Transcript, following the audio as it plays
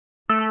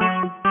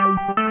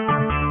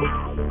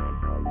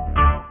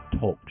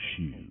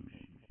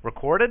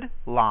Recorded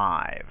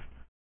live.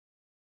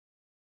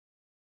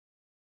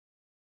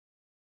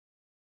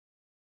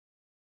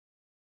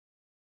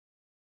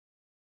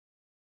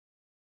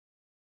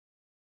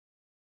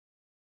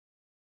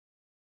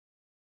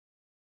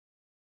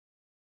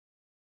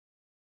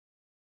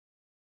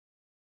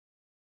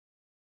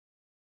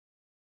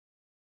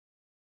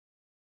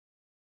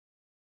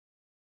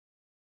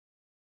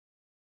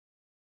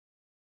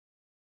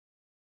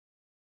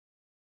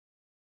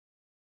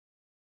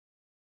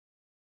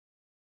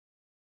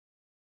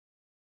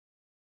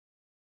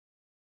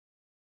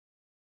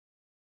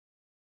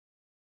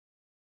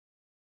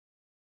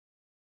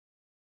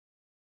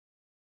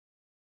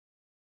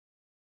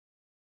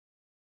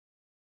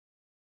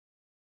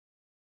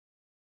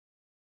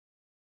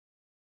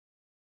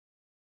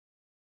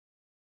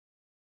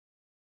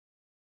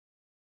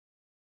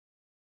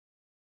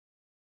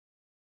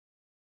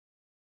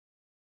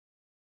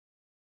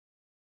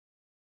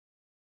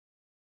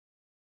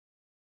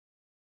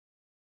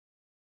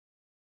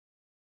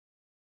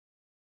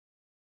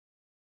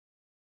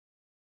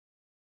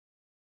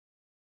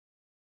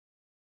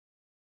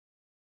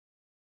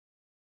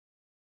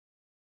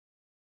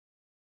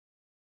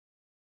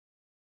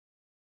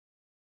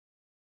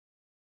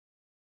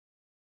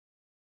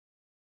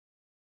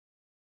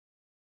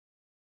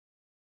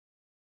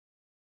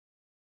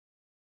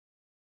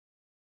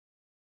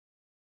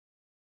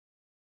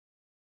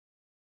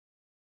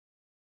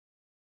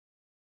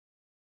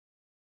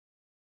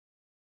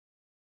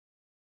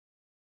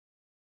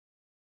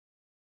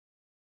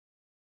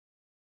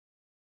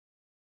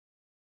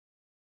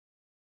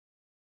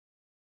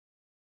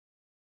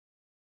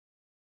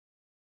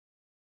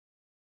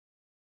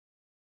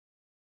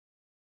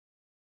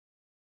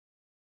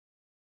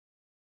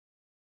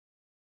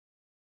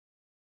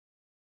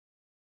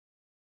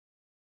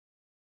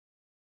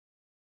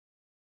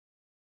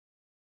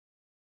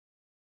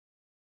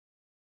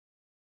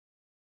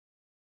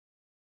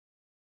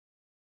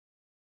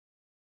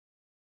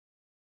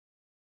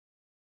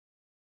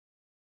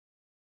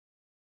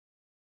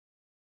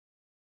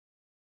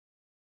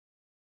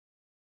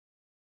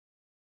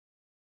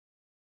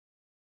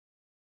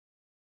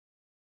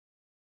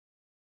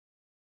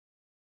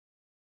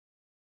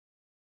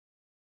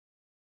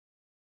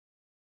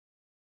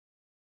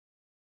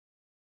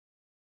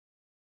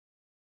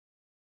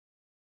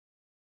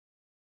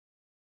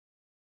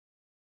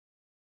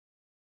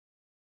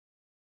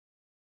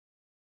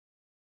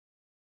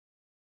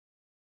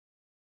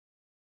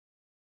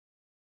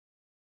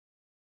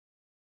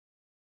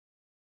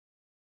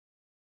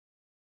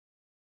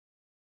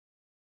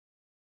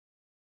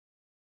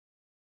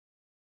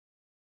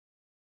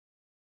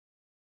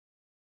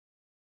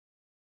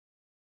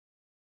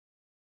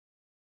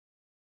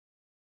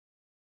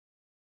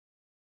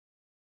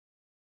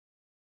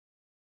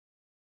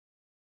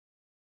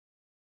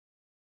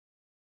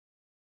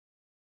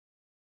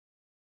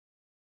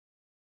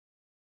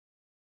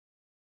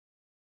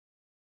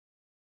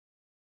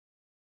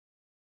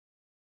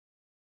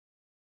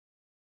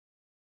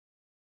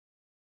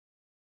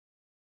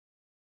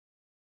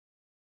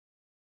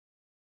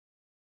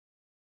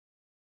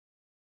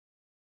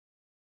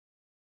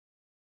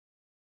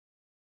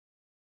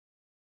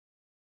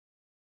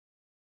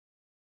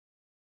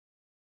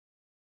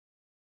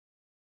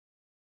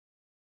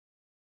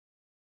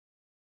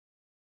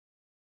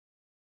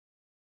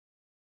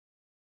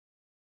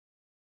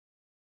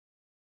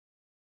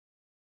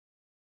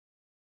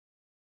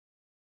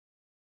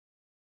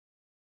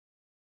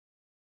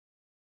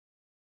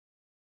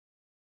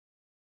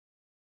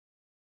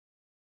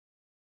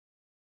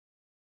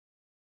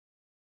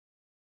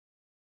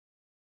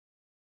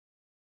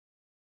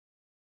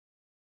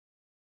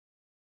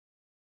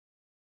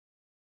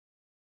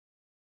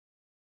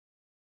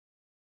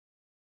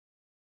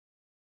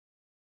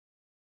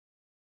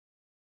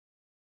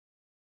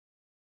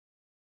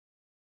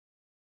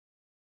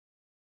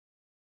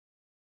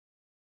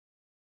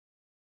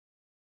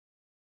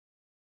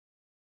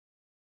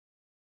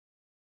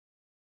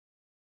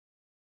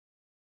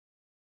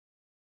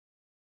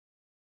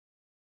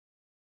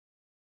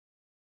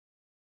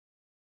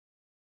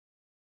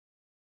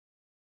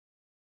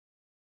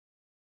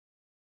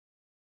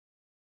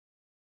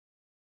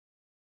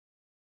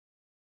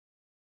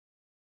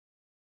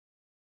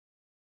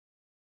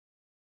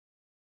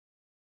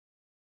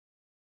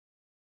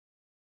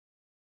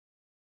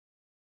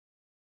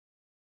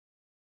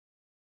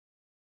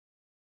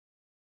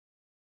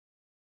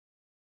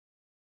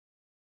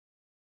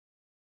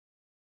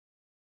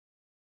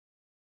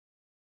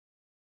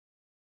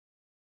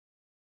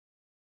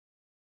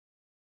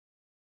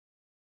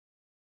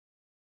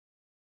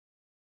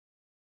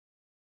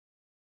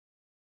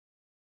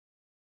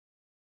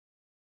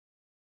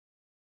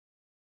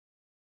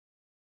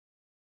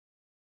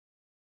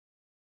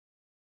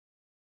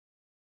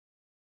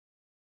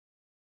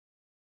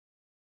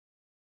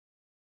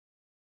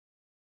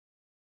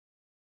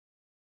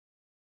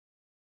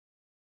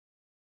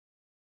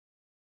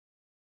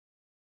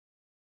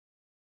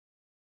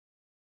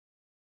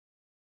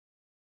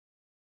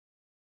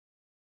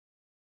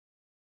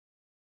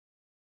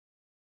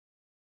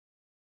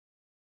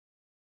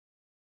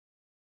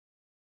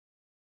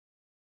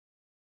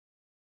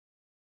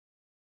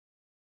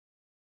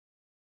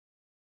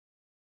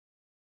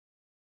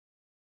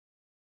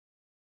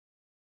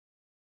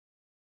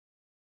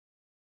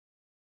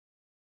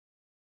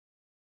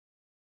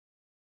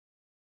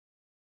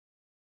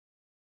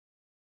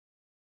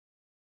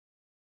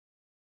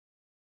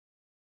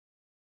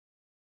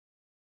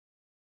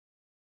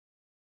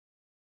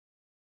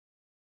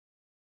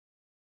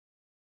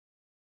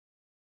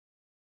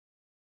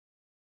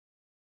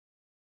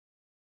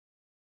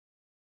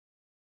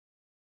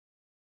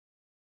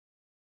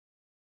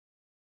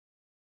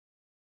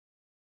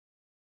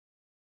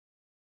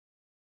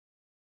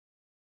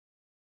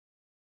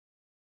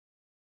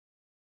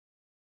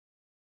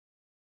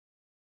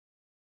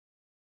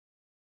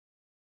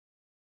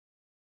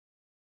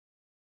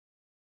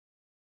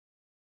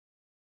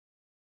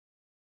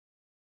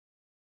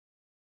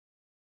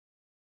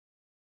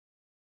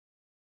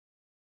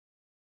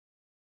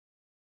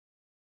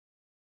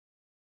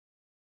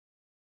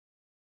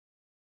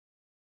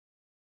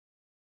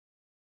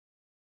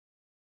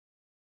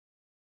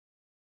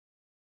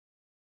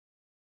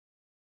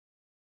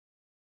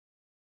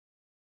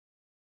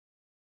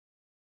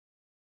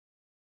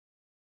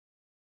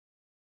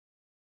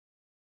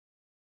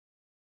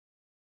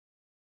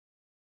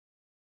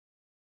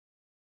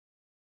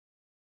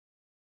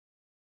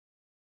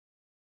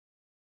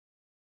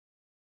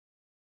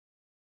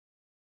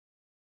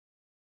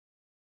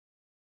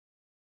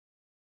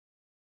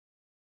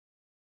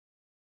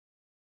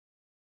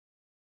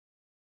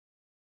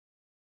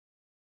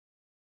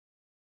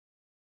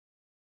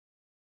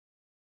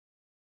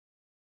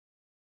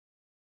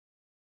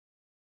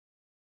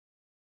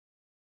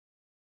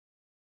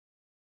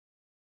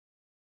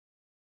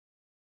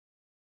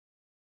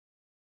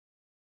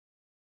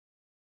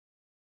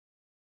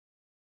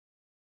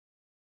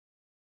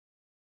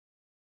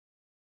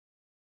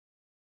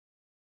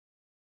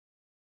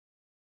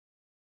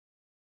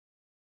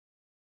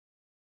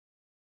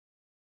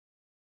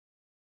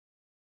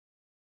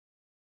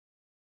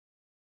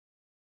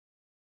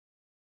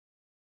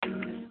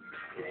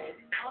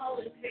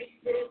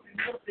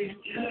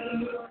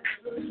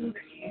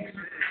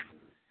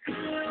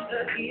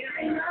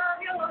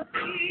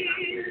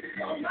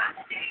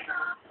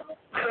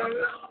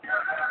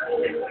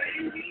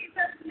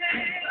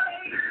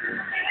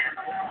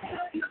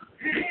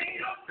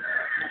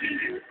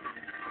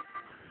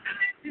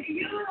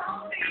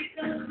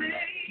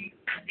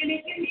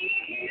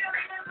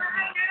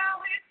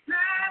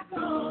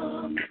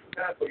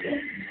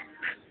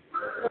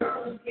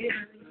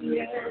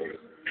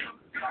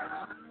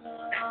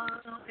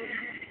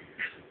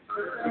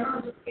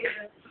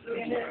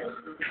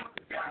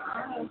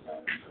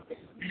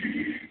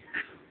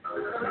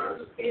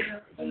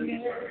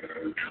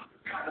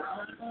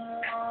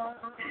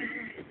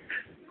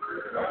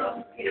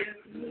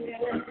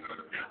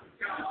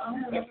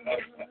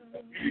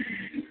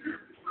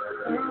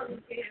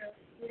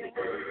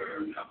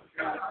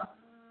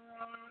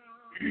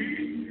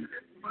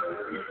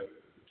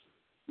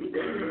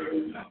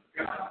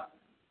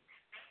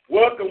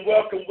 Welcome,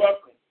 welcome,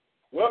 welcome.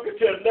 Welcome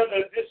to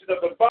another edition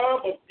of the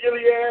Balm of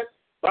Gilead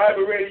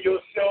Bible Radio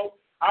Show.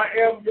 I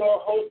am your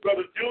host,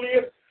 Brother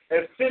Julius,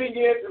 and sitting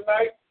in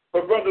tonight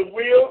for Brother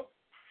Will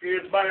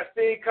is my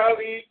esteemed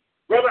colleague,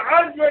 Brother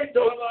Andre.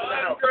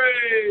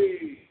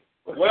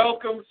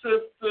 Welcome,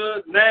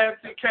 Sister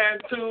Nancy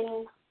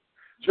Cantu,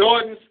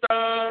 Jordan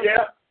Stein,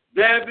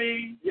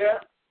 Debbie,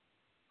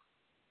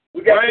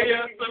 we got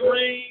Raya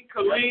Serene,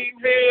 Colleen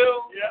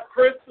Hill,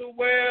 Crystal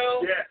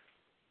Wells.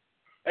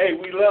 Hey,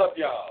 we love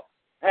y'all.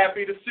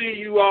 Happy to see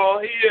you all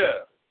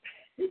here.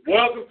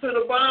 Welcome to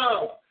the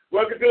Balm.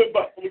 Welcome to the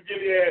Balm of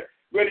Gilead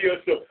Radio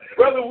Show.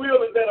 Brother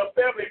Will is at a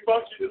family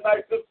function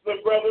tonight, sisters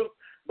and brothers,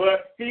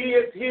 but he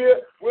is here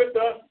with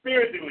us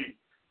spiritually.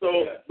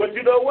 So, but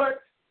you know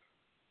what?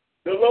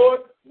 The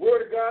Lord's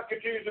Word of God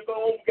continues to go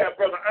on. We got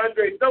Brother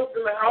Andre Stokes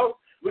in the house.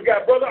 We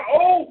got Brother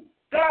O.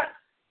 Dot,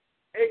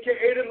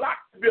 a.k.a. the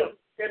Locksmith,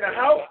 in the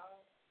house.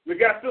 We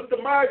got Sister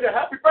Marja.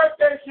 Happy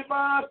birthday,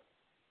 Siobhan.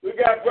 We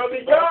got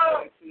Brother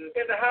John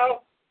in the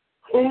house.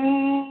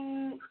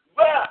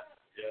 Hoorah!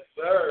 Yes,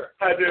 sir.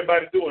 How's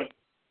everybody doing?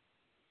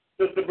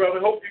 Sister, brother,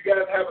 hope you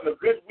guys are having a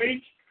good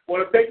week.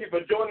 Want to thank you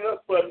for joining us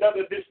for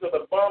another edition of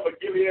the Balm of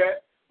Gilead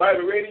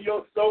Bible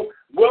Radio. So,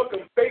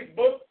 welcome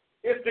Facebook,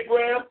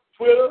 Instagram,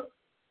 Twitter,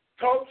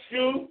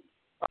 TalkShoe.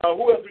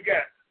 Who else we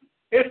got?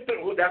 That's the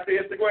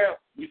Instagram.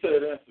 We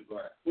said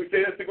Instagram. We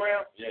said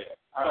Instagram? Yeah.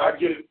 I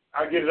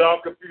get it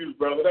all confused,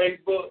 brother.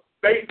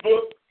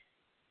 Facebook.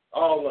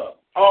 All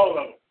of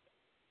them.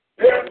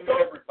 Periscope.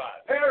 Everybody.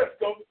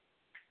 Periscope.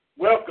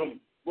 Welcome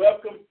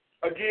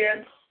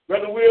again.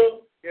 Brother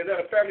Will is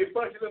at a family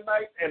function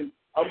tonight, and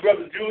I'm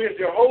Brother Julius,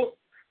 your host,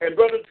 and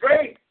Brother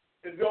Drake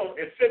is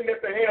sitting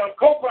at the helm,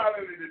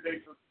 co-piloting today,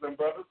 sisters and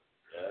brothers.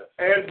 Yes.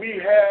 And we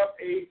have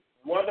a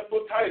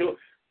wonderful title.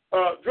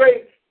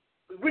 Drake,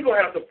 we're going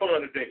to have some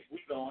fun today.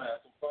 We're going to have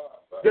some fun,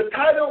 brother. The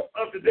title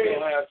of today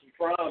We're going to have some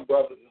fun,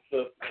 brothers and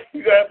sisters.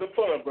 We're going to have some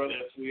fun, brother.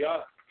 Yes, we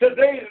are.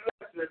 Today's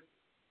lesson,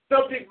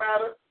 subject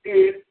matter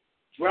is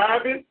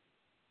driving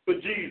for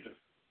Jesus.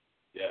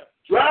 Yeah.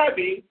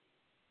 Driving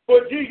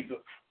for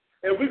Jesus.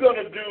 And we're going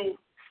to do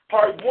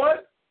part 1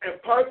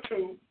 and part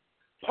 2.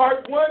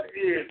 Part 1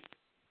 is,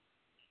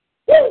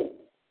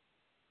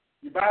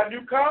 you buy a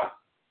new car,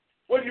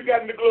 what do you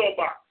got in the glove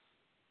box?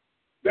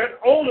 That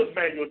owner's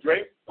manual,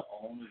 Drake.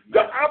 The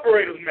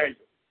operator's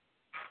manual.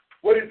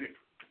 What is it?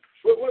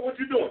 What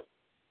you doing?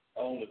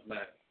 Owner's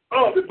manual.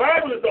 Oh, the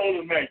Bible is the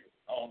owner's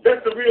manual.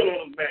 That's the real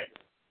owner's manual.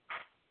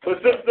 But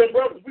sisters and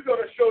brothers, we're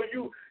going to show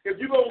you, if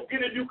you're going to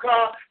get a new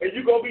car and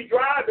you're going to be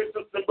driving,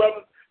 sisters and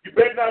brothers, you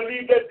better not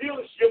leave that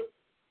dealership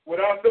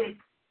without some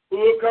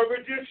full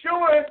coverage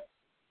insurance.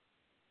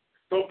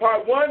 So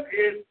part 1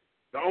 is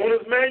the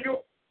owner's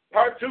manual.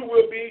 Part 2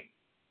 will be,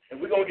 and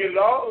we're going to get it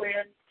all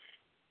in,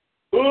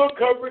 full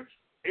coverage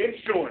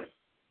insurance.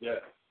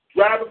 Yeah.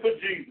 Driving for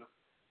Jesus.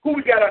 Who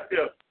we got out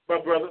there,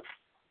 my brother?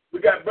 We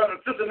got Brother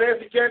Sister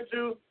Nancy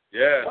Cantu.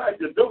 Yeah.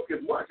 Marja Doak is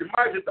in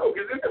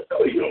the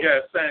studio. We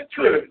got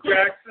Santrina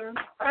Jackson.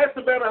 Hi,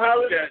 Savannah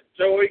Hollis. We got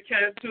Joey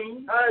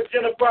Cantu. Hi,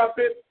 Jenna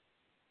Prophet.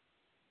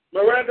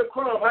 Miranda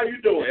Crum, how you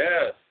doing?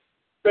 Yes.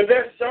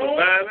 Vanessa Jones.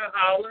 Savannah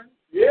Holland.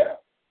 Yeah.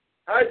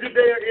 Hi,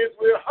 Judea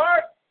Israel.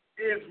 Heart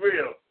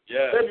Israel.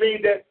 Yeah. That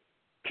means that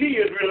key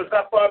Israel is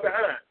not far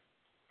behind.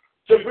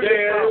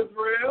 Judea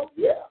Israel.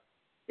 Yeah.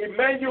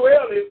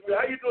 Emmanuel Israel.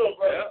 How you doing,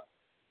 brother?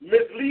 Yeah.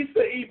 Miss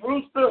Lisa E.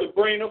 Brewster.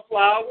 Sabrina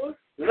Flowers.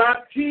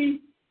 Lati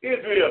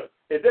Israel.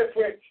 Is that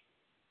French?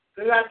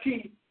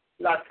 Lati.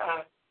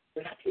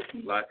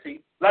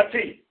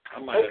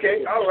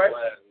 Okay, all right.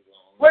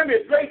 Wait a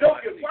minute, Dre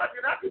Doak is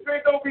watching. I think Dre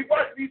Doak be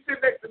watching. He's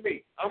sitting next to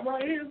me. I'm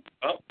right here.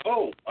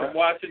 I'm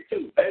watching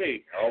too.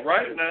 Hey, all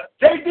right now.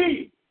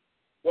 JD,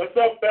 what's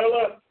up,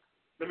 fella?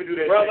 Let me do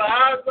that. Brother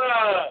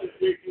Isaac.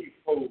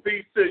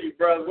 Peace to you,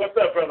 brother. What's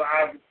up, Brother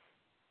Isaac?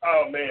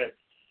 Oh, man.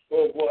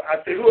 Oh, boy.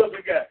 I say, who else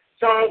we got?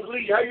 Charles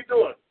Lee, how you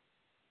doing?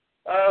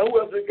 Who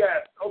else we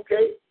got?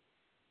 Okay.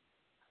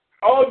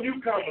 All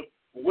newcomers,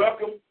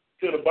 welcome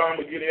to the Balm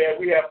of Gilead.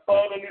 We have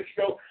fun on this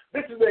show.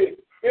 This is a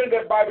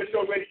Internet Bible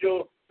Show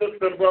radio,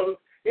 sisters and brothers.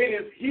 It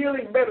is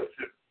healing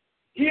medicine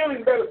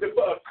Healing medicine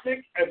for a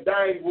sick and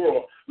dying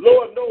world.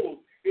 Lord knows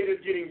it is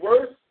getting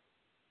worse.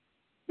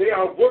 They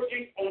are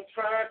working on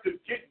trying to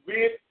get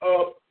rid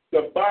of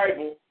the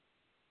Bible,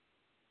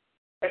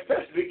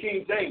 especially the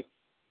King James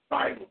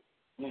Bible,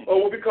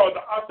 or what we call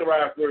the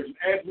authorized version,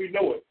 as we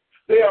know it.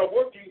 They are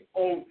working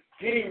on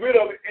getting rid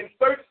of it in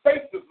certain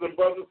states, sisters and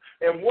brothers,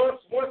 and once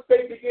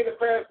they begin to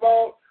pass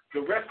laws,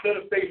 the rest of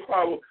the states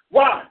follow.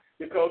 Why?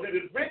 Because it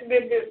is written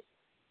in this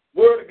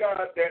word of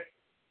God that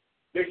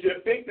they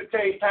should think to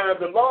change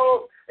times and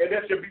laws, and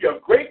there should be a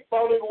great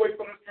falling away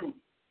from the truth.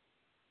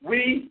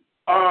 We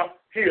are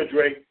here,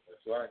 Drake.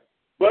 That's right.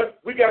 But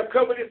we got to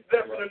cover this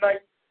lesson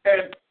tonight,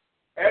 and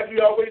as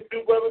we always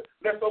do, brother,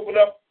 let's open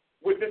up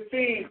with the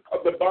theme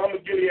of the Balm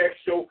of Gilead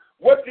show.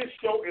 What this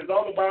show is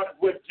all about,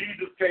 what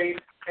Jesus came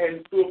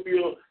and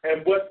fulfilled,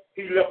 and what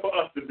he left for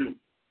us to do.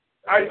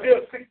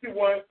 Isaiah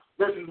 61,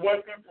 verses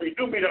 1 through 3.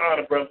 Do me the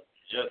honor, brother.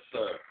 Yes,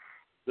 sir.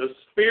 The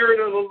Spirit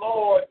of the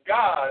Lord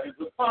God is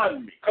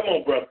upon me. Come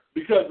on, brother.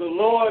 Because the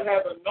Lord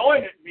has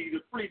anointed me to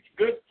preach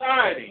good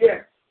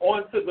tidings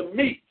unto the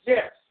meek.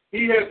 Yes.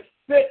 He has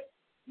sent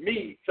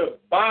me to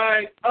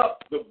bind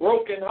up the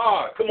broken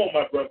heart. Come on,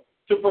 my brother.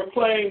 To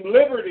proclaim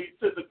liberty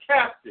to the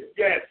captive.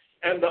 Yes.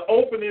 And the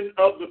opening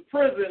of the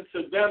prison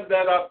to them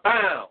that are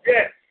bound.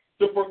 Yes.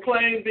 To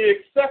proclaim the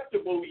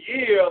acceptable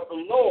year of the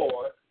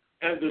Lord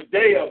and the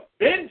day of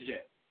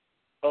vengeance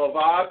of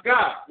our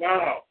God.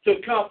 Wow. To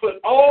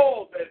comfort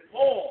all that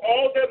mourn.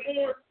 All that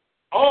mourn?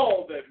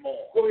 All that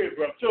mourn. Go ahead,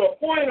 brother. To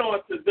appoint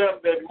unto them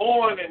that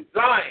mourn in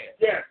Zion.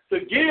 Yes. To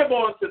give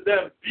unto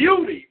them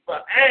beauty for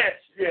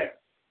ashes. Yes.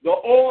 The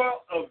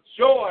oil of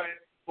joy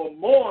for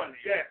mourning.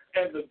 Yes.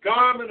 And the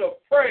garment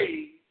of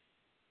praise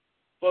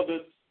for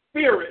the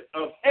spirit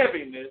of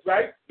heaviness.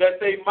 Right. That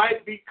they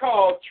might be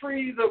called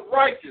trees of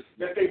righteousness.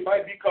 That they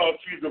might be called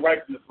trees of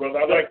righteousness, brother.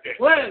 I like that.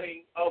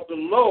 Planting of the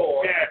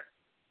Lord. Yes.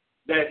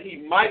 That he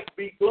might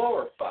be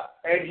glorified.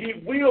 And he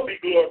will be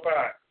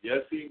glorified.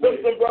 Yes, he will.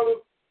 Listen,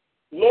 brothers,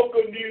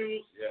 local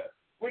news. Yes.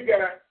 We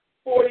got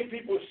 40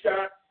 people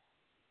shot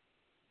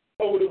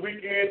over the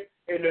weekend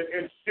in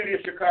the city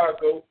of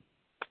Chicago.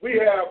 We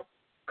have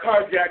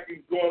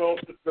carjackings going on,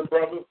 sisters and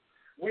brothers.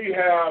 We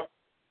have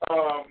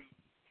armed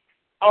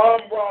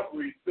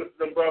robberies, sisters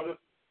and brothers.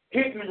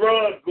 Hit and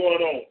runs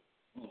going on.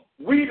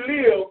 We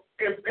live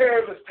in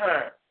perilous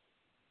times.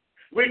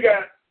 We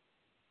got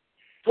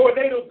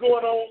tornadoes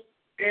going on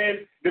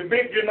in the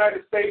big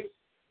United States.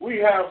 We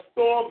have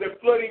storms and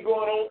flooding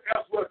going on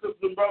elsewhere,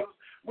 sisters and brothers.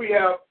 We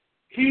have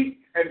heat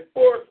and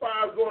forest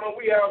fires going on.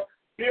 We have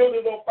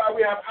buildings on fire.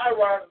 We have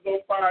high-rises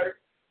on fire,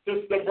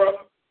 sisters and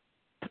brothers.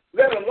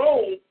 Let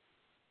alone,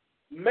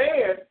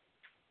 man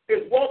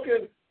is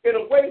walking in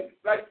a way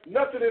like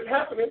nothing is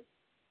happening.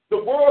 The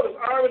world is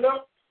ironing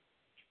up.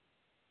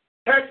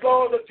 Tax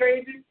laws are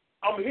changing.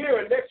 I'm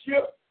hearing next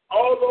year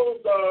all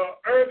those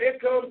earned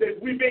incomes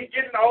that we've been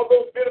getting, all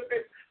those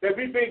benefits that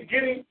we've been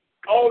getting,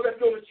 all that's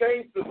going to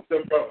change, sisters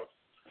and brothers.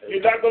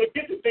 You're not going to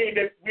get the thing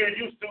that we're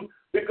used to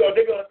because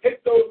they're going to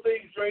take those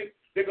things straight.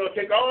 They're going to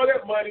take all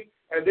that money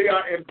and they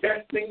are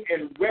investing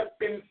in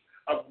weapons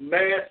of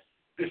mass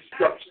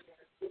destruction.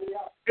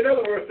 In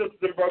other words,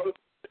 sisters and brothers,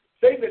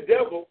 Satan the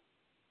devil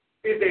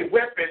is a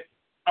weapon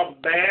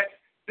of mass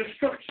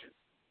destruction.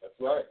 That's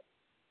right.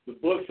 The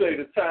book says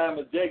the time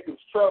of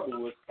Jacob's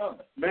trouble is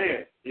coming.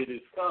 Man. It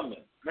is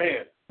coming.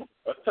 Man.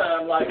 A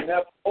time like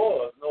never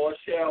was, nor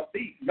shall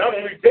be. Not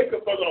only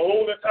Jacob, but the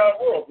whole entire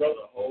world, brother.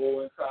 The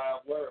whole entire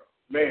world.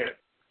 Man.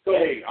 So,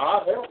 hey,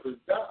 our help is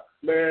God.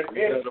 Man,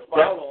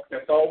 follow.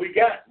 That's all we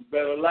got. You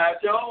better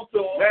latch on to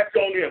him. Latch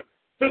on him.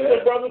 Sisters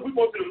and brothers, we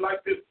want you to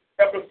like this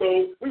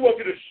episode. We want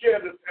you to share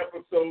this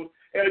episode.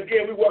 And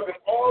again, we welcome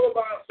all of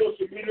our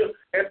social media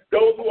and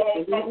those who are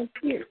on talk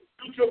shoe.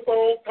 Mute your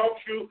phone, talk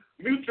shoe,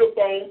 mute your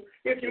phone.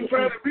 If you're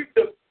trying to reach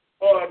us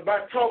by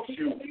talk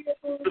shoe,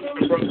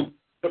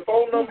 the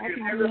phone number is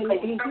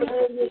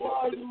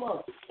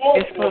 744.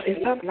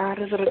 It's up loud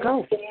as it'll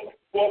go.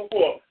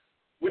 44.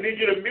 We need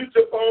you to mute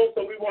your phone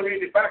so we won't hear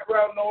any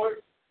background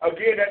noise.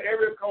 Again, that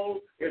area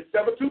code is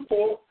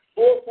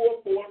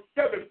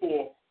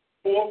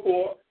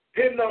 724-444-7444.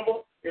 PIN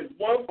number is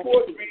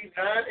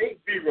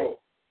 143980.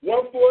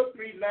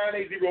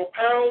 143980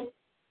 pound,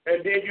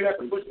 and then you have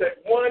to push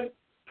that £1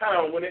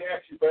 when they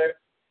ask you back.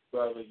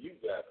 Brother, you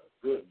got a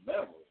good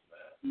memory,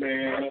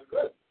 man.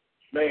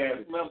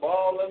 Man, you remember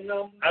all them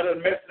numbers? I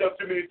done messed it up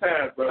too many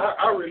times, brother.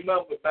 I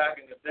remember back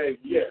in the day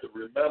we used to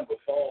remember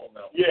phone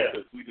numbers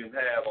because we didn't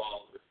have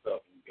all this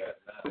stuff we got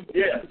now.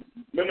 Yeah.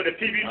 Remember the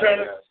TV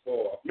channel?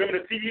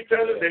 Remember the TV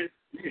channel?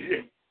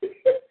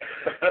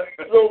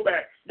 Go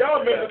back.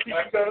 Y'all remember the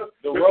TV channel?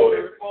 The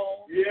rotary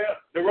phone?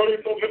 Yeah. The rotary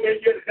phone. Remember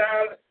you had to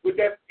dial with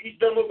that each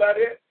number by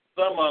there?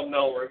 Some of them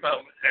don't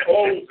remember that.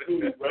 Old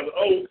school, brother.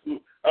 Old school.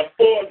 A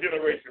 4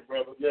 generation,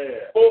 brother.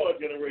 Yeah. 4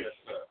 generation.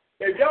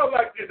 Yes, if y'all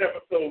like this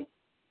episode,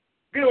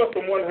 give us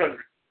some 100.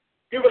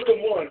 Give us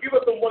some 1. Give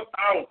us some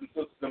 1,000,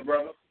 sisters and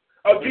brothers.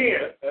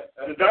 Again,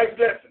 tonight's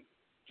lesson,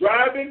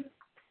 driving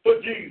for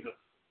Jesus.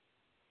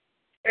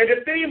 And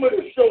the theme of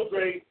the show,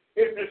 Dre,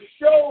 is to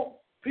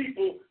show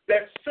people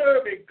that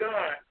serving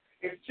God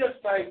is just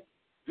like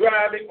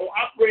driving or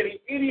operating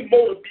any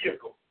motor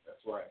vehicle. That's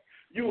right.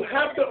 You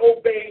have to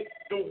obey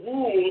the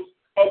rules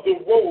of the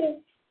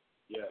road,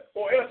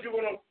 or else you're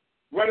going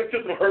to run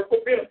into some hurtful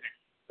penalties.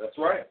 That's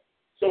right.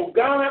 So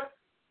God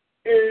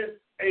is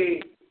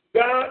a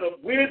God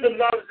of wisdom,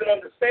 knowledge, and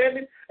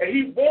understanding, and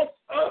He wants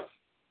us,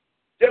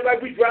 just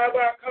like we drive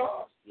our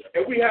cars,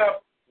 and we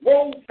have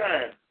road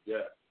signs.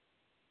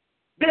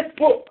 This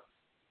book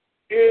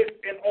is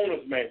an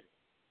owner's manual.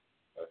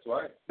 That's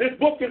right. This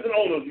book is an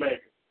owner's manual.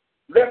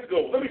 Let's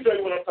go. Let me show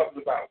you what I'm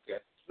talking about.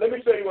 Okay. Let me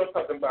show you what I'm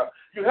talking about.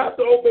 You have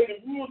to obey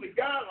the rules and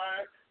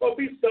guidelines or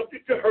be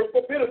subject to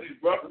hurtful penalties,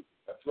 brother.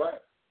 That's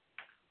right.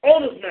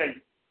 Owner's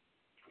manual.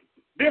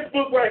 This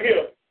book right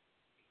here,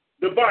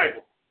 the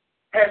Bible,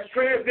 has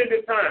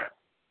transcended time.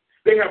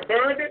 They have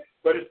burned it,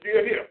 but it's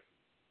still here.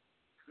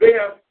 They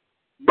have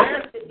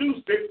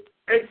mass-produced it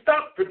and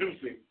stopped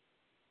producing.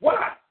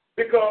 Why?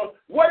 Because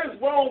what is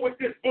wrong with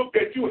this book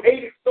that you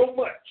hate it so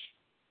much?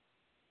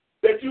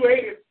 That you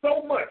hate it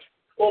so much,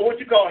 or what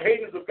you call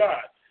haters of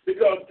God?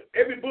 Because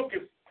every book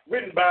is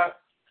written by,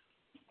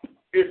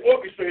 is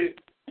orchestrated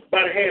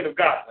by the hand of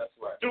God. That's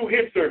right. Through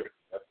His servant.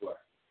 That's right.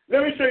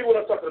 Let me show you what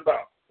I'm talking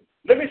about.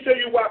 Let me show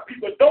you why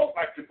people don't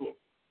like the book.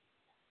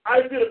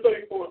 Isaiah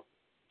 34.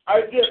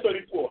 Isaiah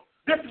 34.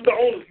 This is the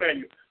owner's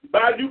manual.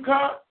 Buy a new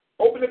car,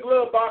 open the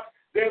glove box,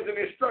 there's an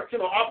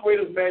instruction or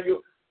operator's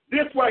manual.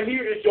 This right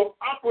here is your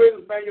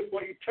operator's manual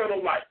for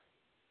eternal life.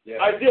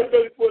 Isaiah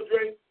 34,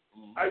 Dre.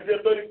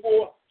 Isaiah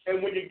 34.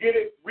 And when you get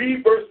it,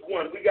 read verse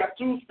 1. We got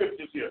two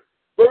scriptures here.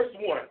 Verse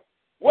 1.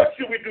 What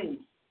should we do?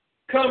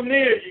 Come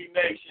near, ye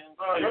nations,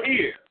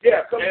 hear.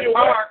 Yeah, come and near.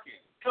 hearken.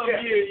 Come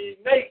near, ye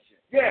nations.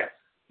 Yes.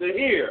 To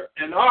hear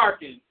and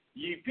hearken,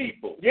 ye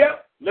people.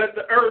 Yep. Let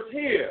the earth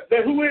hear.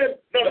 Then who is?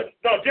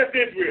 No, just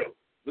Israel.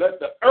 Let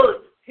the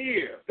earth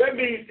hear. That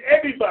means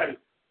everybody.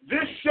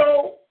 This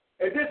show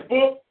and this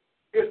book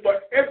is for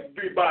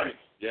everybody.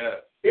 Yes.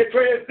 It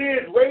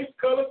transcends race,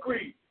 color,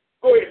 creed.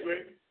 Go ahead,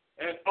 Rick.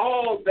 And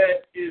all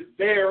that is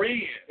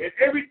therein. And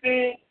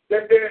everything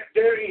that they're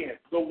therein.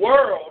 The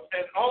world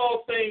and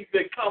all things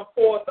that come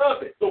forth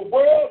of it. The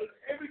world and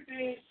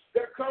everything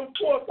that comes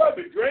forth of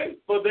it, Dre.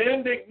 For the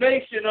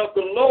indignation of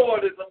the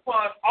Lord is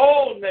upon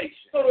all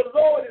nations. So the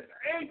Lord is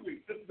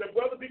angry, sister and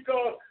brother,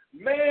 because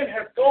man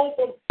has gone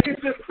from his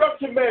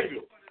instruction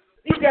manual.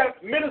 You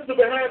got ministers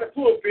behind the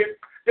pulpit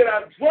that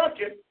are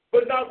drunken,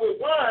 but not with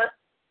wine.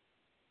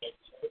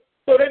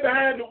 So they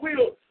behind the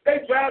wheel,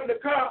 they driving the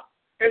car,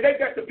 and they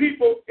got the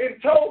people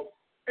in tow,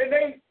 and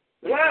they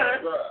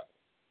blind,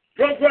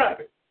 drunk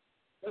driving.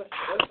 That's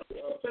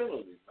a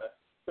penalty,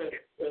 man.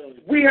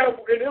 We have,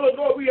 in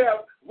Illinois, we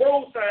have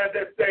road signs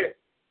that say,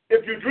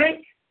 if you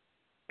drink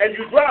and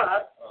you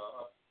drive,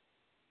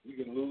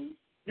 you can lose.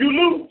 You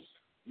lose.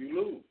 You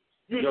lose.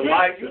 You Your drink,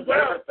 life you is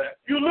drive, everything.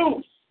 you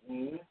lose.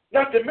 Mm-hmm.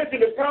 Not to mention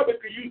the car,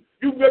 because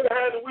you get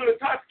behind the wheel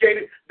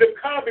intoxicated, the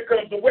car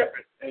becomes a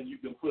weapon. And you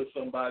can put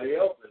somebody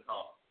else in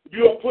harm.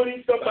 You are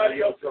putting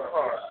somebody else in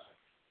harm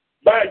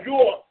by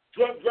your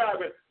drunk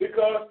driving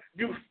because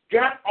you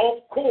got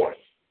off course.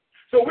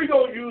 So we're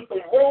going to use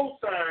some road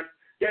signs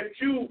that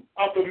you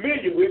are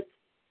familiar with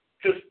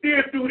to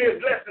steer through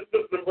this lesson,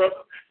 sister and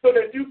brother, so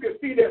that you can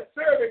see that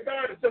serving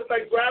God is just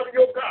like driving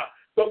your car.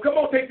 So come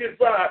on, take this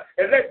drive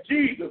and let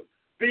Jesus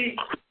be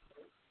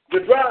the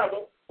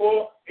driver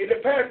or in the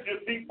passenger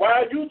seat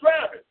while you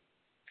driving.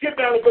 Skip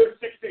down to verse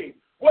 16.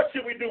 What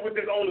should we do with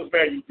this owner's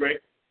manual, Greg?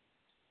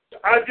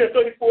 Isaiah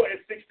 34 and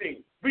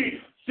 16.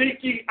 Read. Seek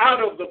ye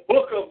out of the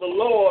book of the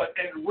Lord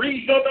and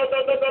read. No.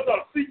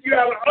 Seek you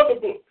out of other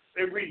books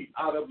and read.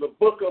 Out of the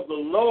book of the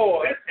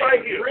Lord this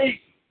right here. Read.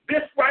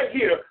 This right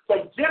here,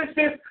 from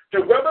Genesis to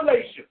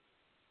Revelation.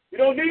 You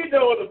don't need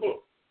no other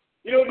book.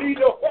 You don't need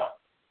no help.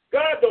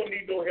 God don't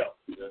need no help.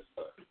 Yes,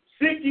 sir.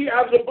 Seek ye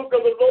out of the book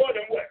of the Lord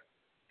and what?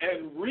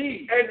 And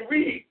read. And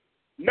read.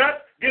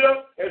 Not get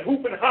up and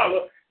hoop and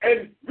holler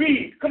and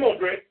read. Come on,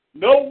 Greg.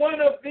 No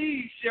one of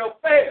these shall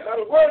fail. Not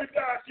a word of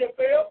God shall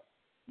fail.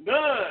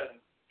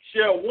 None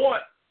shall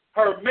want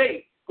her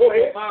mate. Go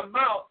ahead. For my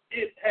mouth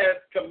it has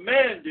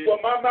commanded. For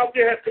my mouth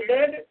it has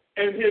commanded.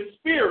 And his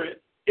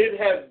spirit it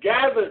has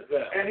gathered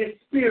them. And his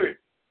spirit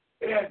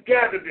it has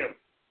gathered them.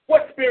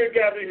 What spirit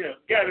gathered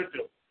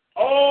them?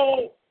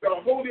 All the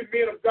holy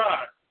men of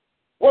God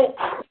woke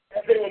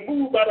as they were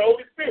moved by the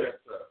Holy Spirit.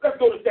 Yes, let's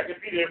go to 2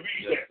 Peter and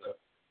read that.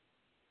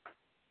 Sir.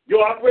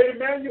 Your operating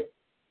manual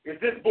is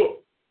this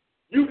book.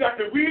 You got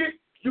to read it.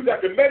 You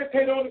got to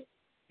meditate on it.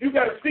 You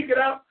got to seek it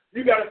out.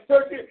 You got to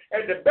search it.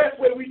 And the best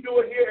way we do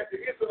it here at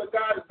the Israel of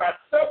God is by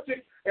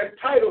subject and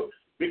title,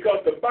 because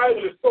the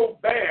Bible is so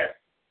vast.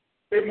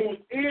 It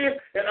moves in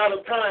and out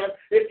of time.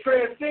 It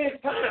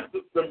transcends time,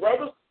 sisters and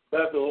brothers.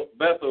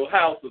 Bethel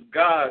House of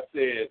God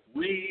says,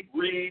 read,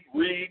 read,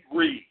 read,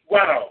 read.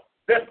 Wow.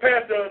 That's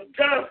Pastor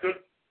Johnson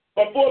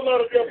from Fort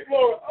Lauderdale,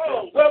 Florida.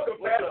 Oh,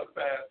 welcome, Pastor. What's up,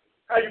 Pastor?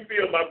 How you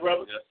feel, my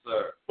brother? Yes,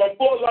 sir. From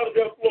Fort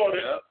Lauderdale,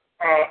 Florida,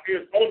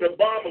 is on the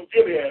Balm of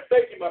Gilead.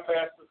 Thank you, my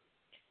pastor.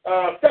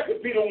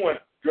 2 Peter 1,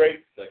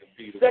 Drake. 2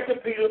 Peter.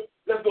 2 Peter.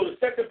 Let's go to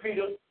 2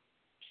 Peter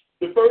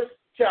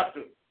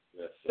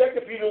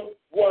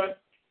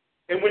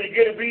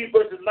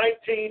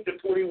 19 to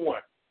 21.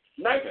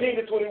 19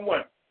 to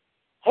 21.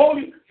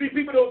 See,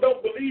 people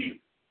don't believe.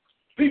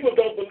 People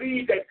don't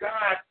believe that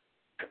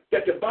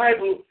that the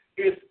Bible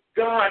is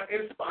God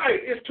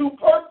inspired. It's too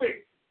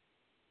perfect.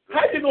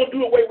 How you gonna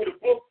do away with a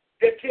book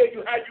that tells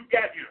you how you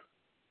got here?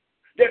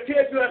 That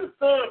tells you how the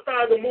sun,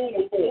 stars, and the moon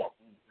were formed?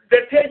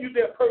 That tells you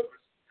their purpose.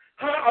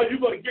 How are you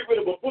going to get rid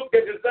of a book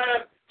that's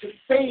designed to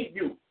save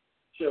you?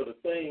 Shall the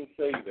thing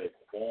say that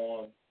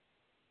form?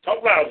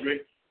 Talk loud,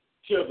 Rick.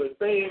 Shall the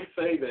thing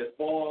say that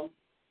form?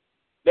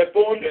 That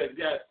form?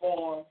 That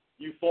form.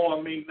 You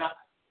form me not.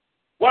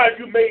 Why have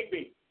you made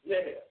me?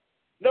 Yeah.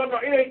 No,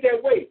 it ain't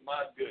that way.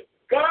 My goodness.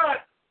 God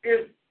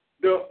is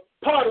the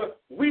potter,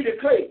 we the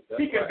clay.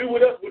 He can do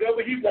with us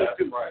whatever he wants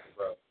to. That's right,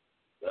 bro.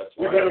 That's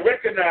We right. better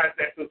recognize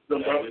that, sister,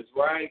 brother. That's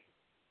right.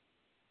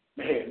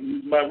 Man,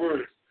 use my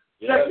words.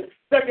 Yes.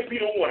 2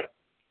 Peter 1,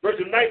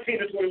 verses 19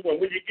 to 21.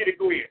 When you get it,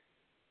 go ahead.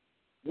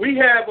 We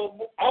have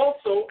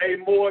also a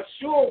more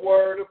sure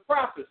word of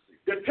prophecy.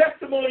 The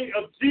testimony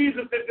of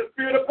Jesus is the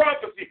spirit of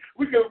prophecy.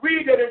 We can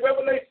read that in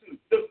Revelation,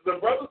 sisters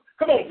and brothers.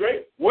 Come on,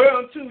 Dre.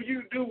 Whereunto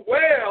you do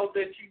well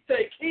that you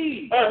take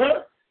heed,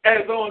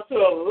 as unto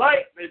a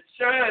light that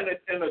shineth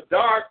in a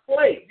dark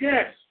place.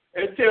 Yes.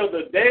 Until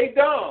the day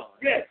dawn.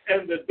 Yes.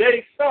 And the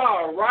day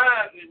star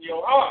rise in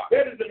your heart.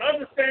 That is an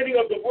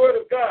understanding of the Word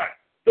of God.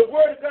 The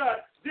Word of God,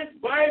 this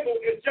Bible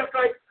is just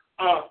like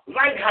a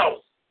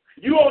lighthouse.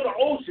 You on the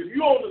ocean,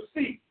 you on the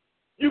sea.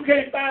 You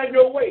can't find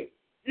your way.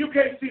 You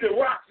can't see the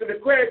rocks and the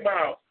crag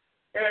miles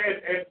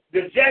and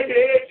the jagged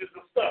edges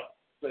and stuff.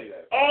 Say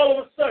that. All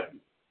of a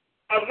sudden,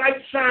 a light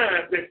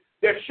shines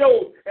that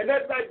shows, and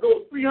that light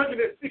goes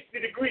 360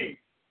 degrees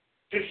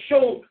to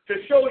show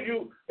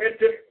you and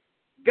to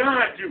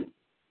guide you,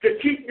 to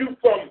keep you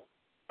from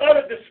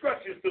utter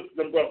destruction, sisters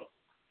and brothers.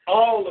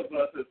 All of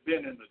us have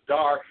been in the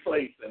dark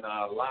place in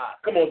our lives.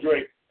 Come on,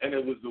 Drake. And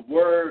it was the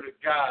Word of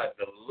God,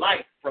 the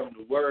light from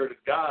the Word of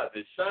God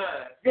that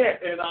shines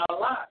in our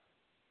lives.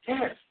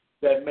 Yes.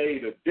 That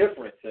made a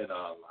difference in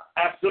our lives.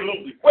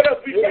 Absolutely. What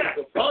else we got?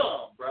 It is the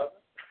bomb, brother.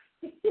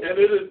 And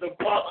it is the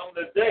bomb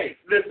today.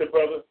 Listen,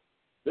 brother.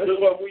 This is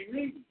what we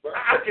need, brother.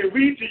 I can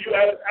read to you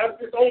out of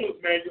this owner's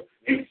manual.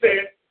 He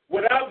said,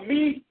 without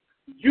me,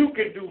 you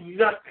can do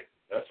nothing.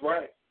 That's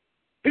right.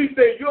 He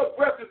said, your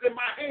breath is in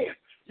my hand.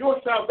 Your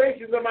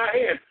salvation is in my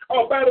hand.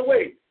 Oh, by the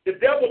way, the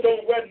devil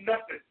don't run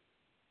nothing.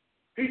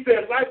 He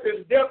said, life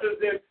and death is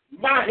in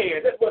my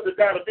hand. That's what the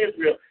God of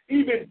Israel,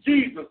 even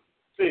Jesus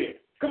said.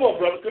 Come on,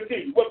 brother,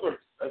 continue. What verse?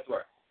 That's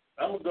right.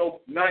 I'm going to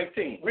go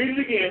 19. Read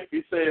it again.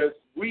 He says,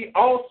 we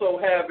also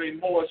have a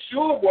more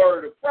sure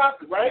word of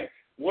prophecy, right?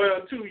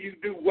 Whereunto you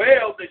do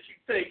well that you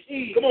take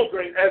heed. Come on,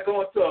 Grace. As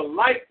unto a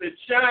light that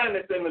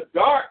shineth in a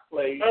dark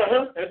place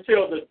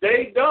until the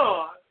day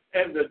dawn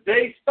and the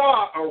day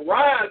star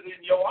arise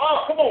in your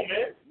heart. Come on,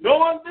 man.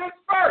 Knowing this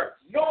first.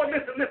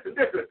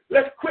 Listen.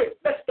 Let's quit.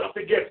 Let's stop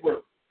the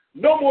guesswork.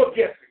 No more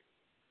guessing.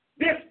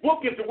 This book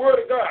is the word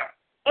of God.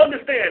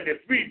 Understand this.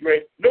 Read,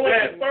 Ray.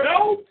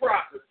 No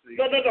prophecy.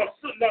 No.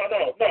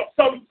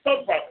 Some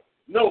prophecy.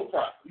 No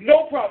prophecy.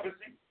 No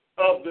prophecy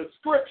of the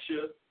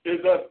scripture is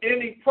of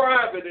any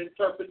private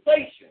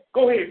interpretation.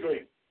 Go ahead,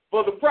 Ray.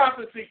 For the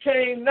prophecy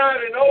came not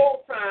in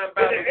old time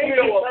by the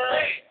will of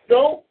man.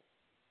 No.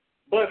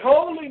 But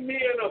holy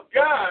men of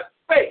God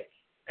spake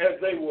as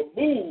they were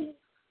moved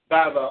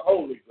by the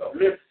Holy Ghost.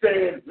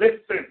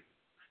 Listen.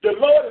 The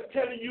Lord is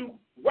telling you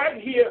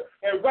right here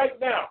and right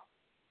now,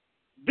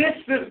 this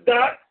is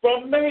not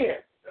from man.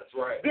 That's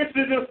right. This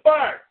is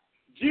inspired.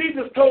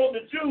 Jesus told the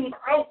Jews,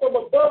 I'm from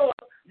above,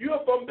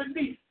 you're from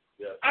beneath.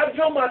 Yes. I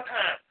know my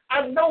time.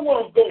 I know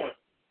where I'm going.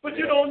 But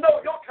you don't know.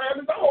 Your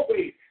time is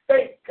always.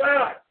 Thank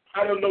God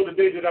I don't know the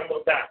day that I'm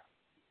going to die.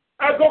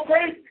 I go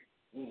crazy.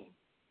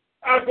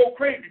 I go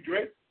crazy,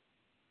 Drake.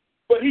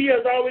 But he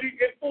has already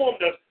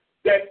informed us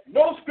that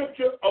no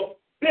scripture of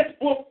this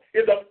book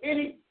is of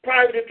any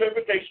private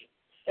interpretation.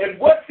 And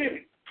what's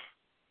in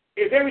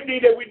it is everything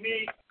that we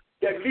need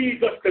that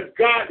leads us to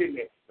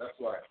godliness. That's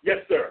right. Yes,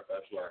 sir.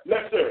 That's right.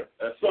 Yes, sir.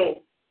 That's so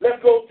right.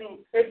 let's go to,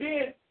 and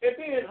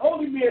then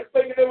holy men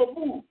spake and they were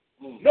moved.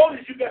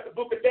 Notice you got the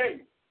book of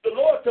Daniel. The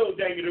Lord told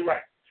Daniel to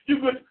write.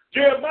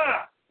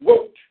 Jeremiah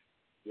wrote.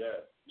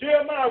 Yes.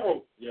 Jeremiah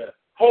wrote. Yes.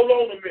 Hold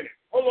on a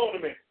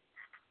minute.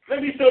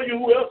 Let me show you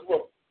who else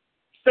wrote.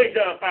 St.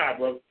 John 5,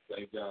 brother.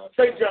 St.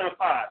 John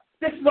 5.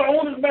 This is the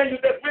owner's manual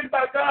that's written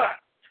by God.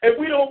 And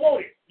we don't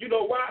want it. You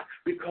know why?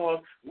 Because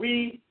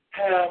we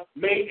have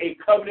made a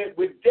covenant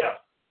with death.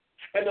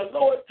 And the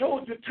Lord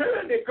told you,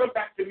 turn and come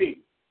back to me.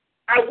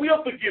 I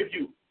will forgive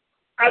you.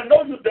 I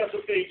know you've done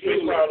some things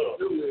you're proud of.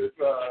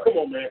 Come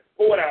on, man.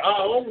 Pour it out.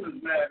 Our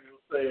owner's manual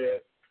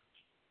said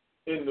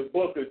in the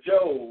book of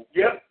Job,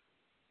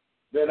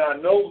 that I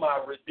know my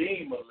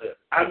Redeemer lives.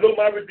 I know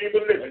my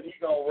Redeemer lives. And he's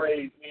going to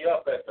raise me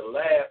up at the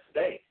last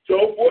day.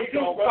 Job 42, he's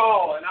going to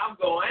call and I'm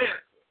going to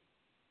answer.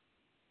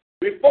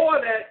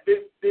 Before that,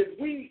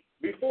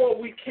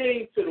 before we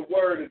came to the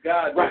Word of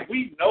God, did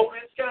we know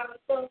this kind of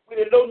stuff? We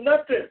didn't know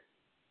nothing.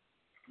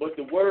 But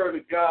the Word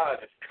of God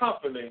is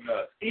comforting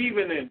us,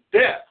 even in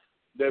death,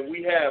 that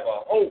we have a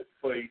hope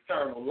for for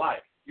eternal life.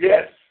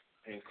 Yes.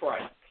 In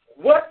Christ.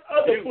 What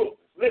other book?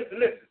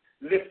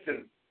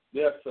 Listen.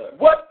 Yes, sir.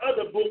 What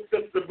other book,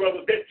 sister, brother,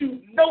 that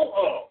you know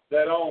of?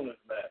 That owner's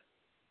manual.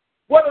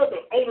 What other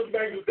owner's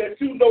manuals that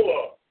you know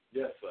of?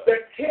 Yes, sir.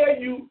 That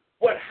tell you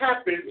what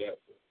happens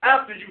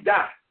after you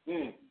die?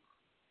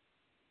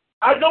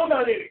 I know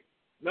not any.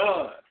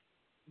 None.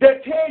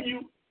 That tell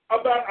you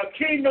about a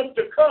kingdom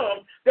to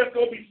come that's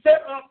going to be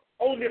set up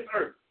on this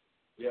earth.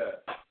 Yeah.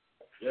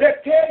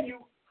 That tell you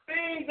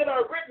things that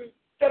are written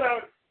that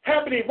are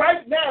happening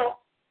right now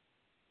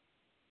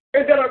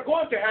and that are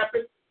going to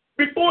happen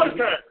before the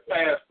time.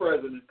 Past,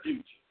 present, and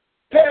future.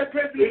 Past,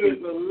 present, and future. It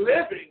is a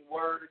living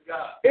word of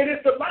God. It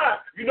is alive.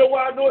 You know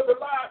why I know it's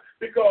alive?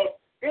 Because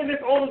in this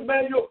owner's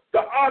manual, the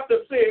author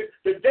said,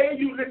 the day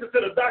you listen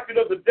to the doctrine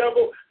of the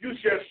devil, you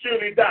shall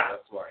surely die.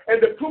 That's right.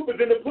 And the proof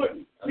is in the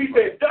pudding. He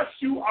said, thus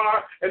you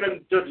are, and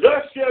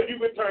thus shall you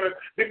return,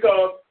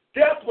 because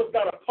death was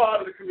not a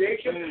part of the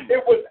creation.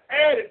 It was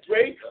added,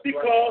 Dre,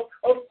 because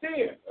of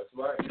sin. That's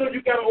right. So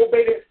you got to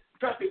obey that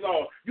traffic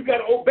law. You got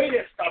to obey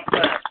that stop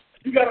sign.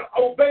 You got to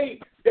obey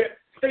that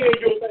stay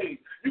in your lane.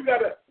 You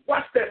got to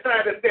watch that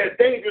sign that says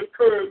dangerous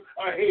curve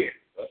ahead.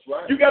 That's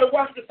right. You got to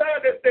watch the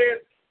sign that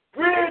says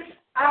bridge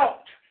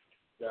out.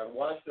 Got to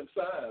watch them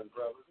signs,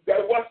 brother. Got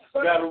to watch the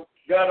signs.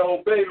 Got to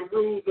obey the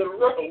rules of the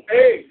road.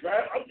 Hey,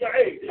 right? I'm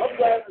driving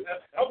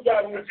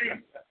with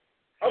Jesus.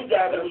 I'm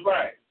driving with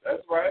right.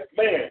 That's right.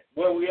 Man,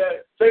 where we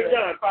at? St.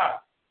 John 5.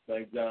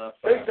 St. John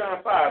 5. St.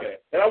 John 5. Okay.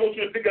 And I want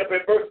you to pick up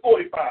at verse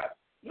 45.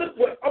 Look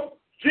what,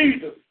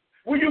 Jesus,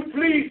 will you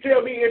please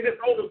tell me in this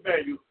owner's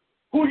manual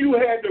who you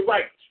had the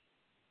right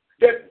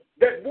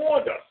that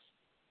warned us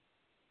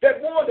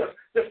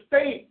to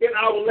stay in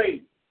our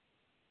lane?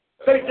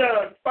 St.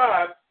 John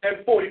 5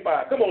 and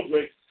 45. Come on,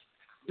 Drake.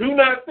 Do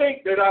not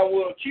think that I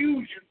will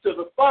accuse you to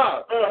the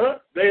Father.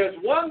 There's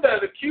one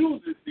that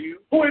accuses you.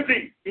 Who is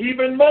he?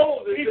 Even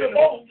Moses. Even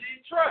Moses.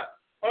 Ye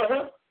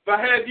trust. But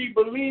had you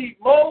believed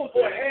Moses,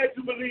 or had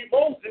you believed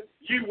Moses,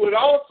 you would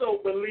also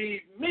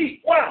believe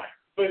me. Why?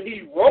 But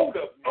he wrote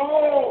of me.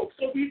 Oh,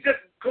 so we just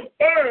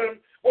confirmed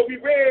what we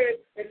read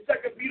in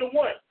 2 Peter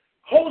 1.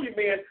 Holy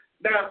man.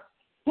 Now,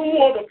 who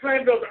on the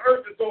planet of the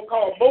earth is going to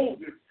call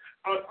Moses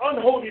an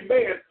unholy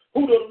man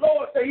who the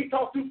Lord said he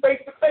talked to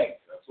face to face?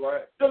 That's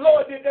right. The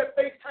Lord did that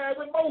FaceTime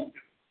with Moses.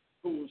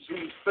 Whose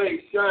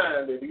face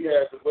shined and he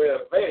had to wear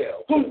a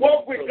veil. Who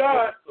walked with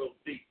God, so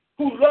deep.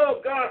 Who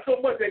loved God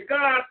so much that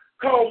God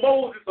called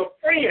Moses a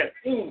friend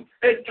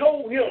and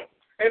told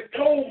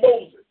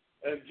Moses.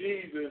 And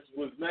Jesus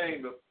was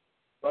named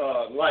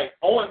like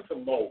unto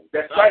Moses.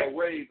 That's right. I will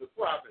raise a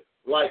prophet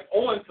like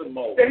unto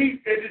Moses.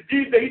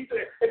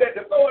 And that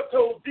the Lord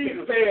told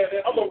Jesus,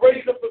 I'm going to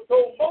raise up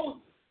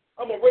Moses.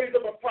 I'm going to raise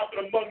up a prophet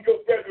among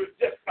your brethren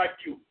just like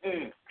you.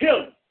 Him.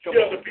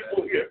 Tell the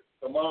people here.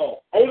 Come on.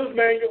 Owner's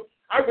manual.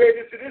 I read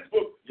this in this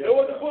book. Yes, no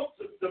other book,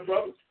 sister,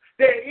 brothers.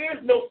 There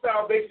is no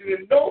salvation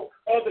in no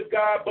other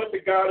God but the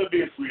God of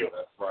Israel.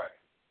 That's right.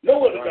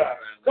 No other God.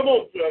 Come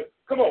on, Judge.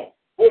 Come on.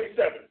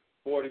 47.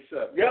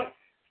 47. Yep.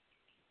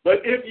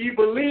 But if you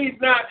believe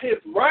not his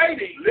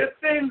writing,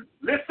 listen,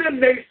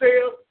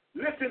 naysayers.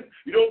 Listen,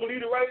 you don't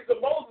believe the writings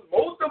of Moses.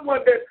 Moses is the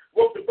one that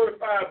wrote the first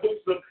 5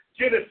 books of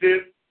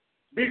Genesis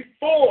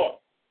before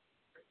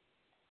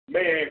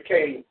man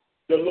came.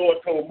 The Lord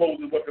told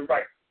Moses what to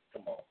write.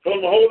 Come on. Told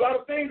him a whole lot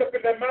of things up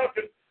in that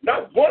mountain.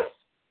 Not once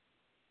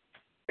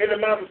in the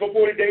mountain for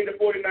 40 days and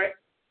 40 nights.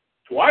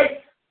 Twice.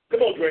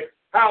 Come on, Dre.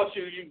 How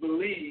should you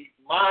believe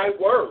my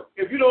word?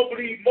 If you don't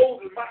believe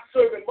Moses, my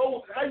servant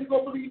Moses, how you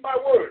going to believe my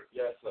word?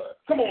 Yes, sir.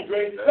 Come on,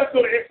 Dre. Let's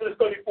go to Exodus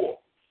 34.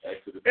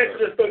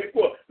 Exodus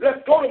 34.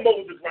 Let's go to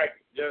Moses'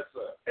 writing. Yes,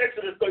 sir.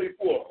 Exodus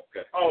 34.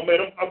 Okay. Oh,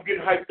 man, I'm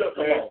getting hyped up,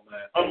 man.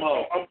 Come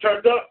on, man. I'm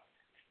turned up.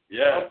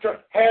 Yeah.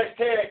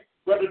 Hashtag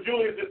Brother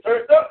Julius is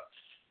turned up.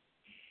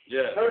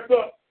 Yeah. Turned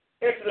up.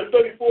 Exodus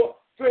 34.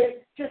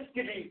 Dre, just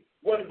give me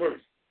one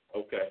verse.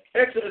 Okay.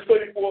 Exodus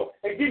 34,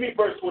 and give me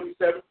verse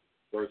 27.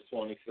 Verse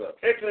 27.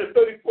 Exodus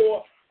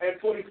 34 and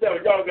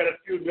 27. Y'all got to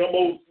excuse me. I'm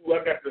old school.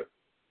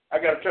 I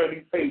got to turn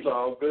these pages. It's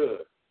all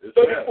good. It's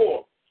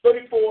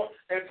 34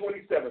 and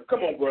 27. Come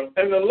on, bro.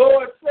 And the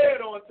Lord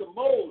said unto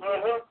Moses,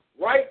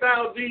 write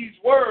thou these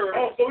words.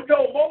 Oh, so he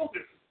told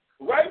Moses,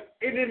 write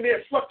it in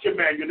their structure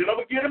manual that I'm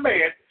going to get a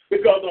man,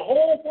 because the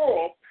whole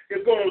world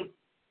is going to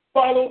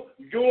follow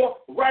your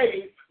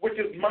writing, which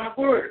is my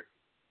word.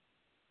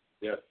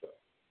 Yes, sir.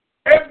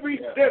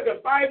 There's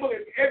a Bible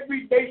in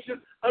every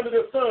nation under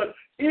the sun,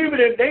 even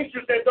in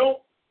nations that don't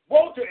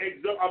want to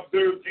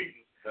observe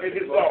Jesus and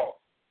his law.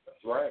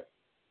 That's right.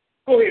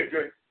 Go ahead,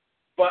 Dre.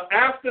 But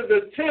after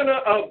the tenor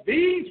of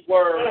these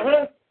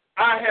words,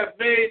 I have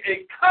made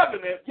a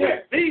covenant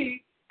with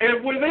thee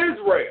and with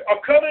Israel. A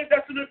covenant,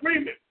 that's an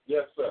agreement.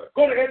 Yes, sir.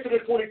 Go to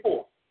Exodus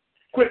 24.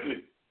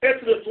 Quickly.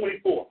 Exodus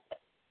 24.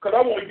 Because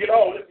I want to get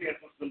all this in,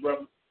 sister and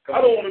brother.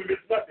 I don't want to miss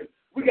nothing.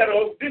 We got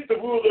to, this is the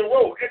rule of the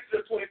road.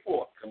 Exodus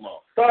 24. Come on.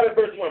 Start at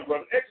verse 1,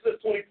 brother.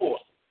 Exodus 24.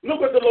 Look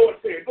what the Lord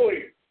said. Go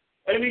ahead.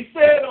 And he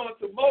said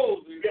unto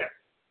Moses,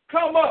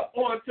 come up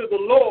unto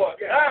the Lord,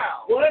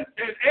 thou and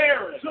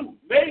Aaron,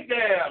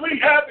 Nadab,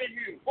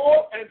 Abihu,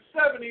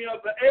 470 of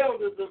the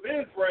elders of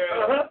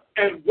Israel,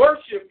 and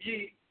worship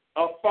ye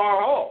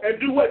afar off. And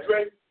do what,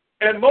 Dre?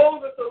 And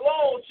Moses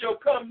alone shall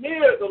come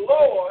near the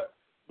Lord,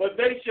 but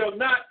they shall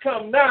not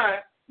come nigh,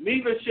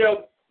 neither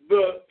shall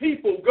the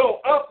people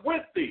go up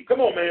with thee. Come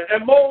on, man.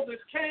 And Moses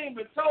came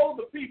and told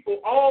the people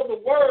all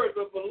the words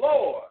of the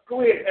Lord.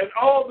 Go ahead. And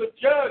all the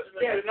judgments,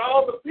 and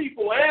all the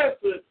people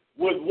answered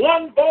with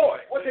one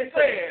voice. What they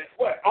said?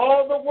 What?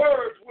 All the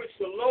words which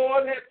the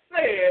Lord had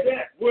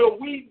said will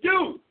we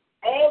do.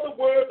 All the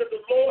words that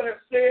the Lord has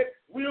said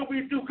will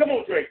we do. Come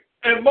on, Drake.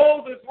 And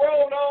Moses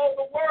wrote all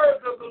the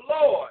words of the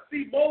Lord.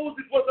 See,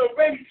 Moses was a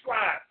ready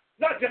scribe.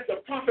 Not just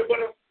a prophet, but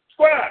a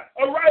scribe,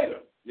 a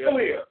writer. Yes. Go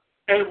ahead.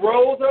 And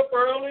rose up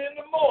early in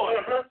the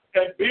morning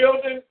and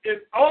building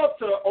an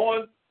altar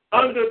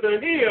under the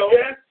hill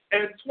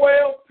and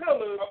 12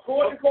 pillars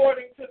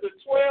according to the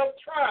 12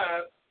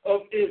 tribes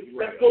of Israel.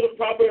 Let's go to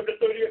Proverbs, the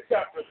 30th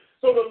chapter.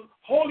 So the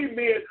holy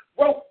men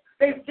wrote,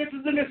 this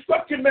is an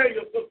instruction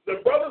manual,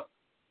 sisters, brothers.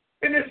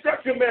 An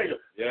instruction manual.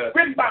 Yes.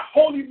 Written by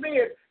holy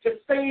men to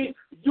save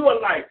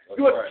your life,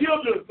 your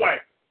children's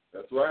life.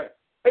 That's right.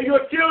 And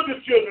your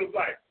children's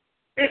life.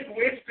 It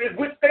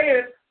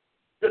withstands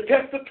the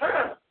test of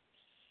time.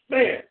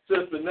 Man.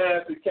 Sister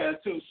Nancy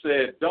Cantu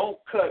said, don't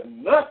cut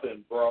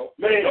nothing, bro.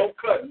 Man. Don't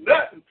cut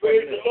nothing.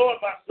 Praise the Lord,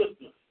 my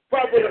sister.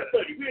 Proverbs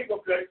 30. We ain't going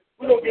to cut it.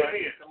 We're going to get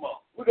it in. Come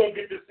on. We're going to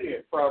get this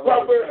in.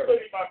 Proverbs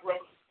 30, my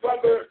brother.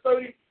 Proverbs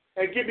 30,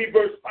 and give me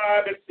verse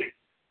 5 and 6.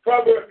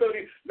 Proverbs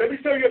 30. Let me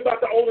tell you about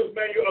the owner's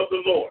manual of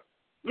the Lord.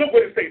 Look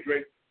what it says,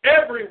 Drake.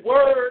 Every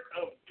word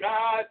of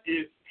God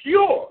is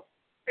pure.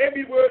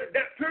 Every word.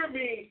 That pure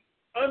means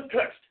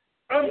untouched,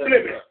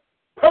 unblemished,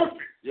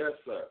 perfect. Yes,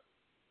 sir.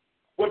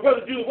 Well,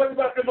 Brother Jules, what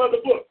about them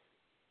other books?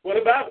 What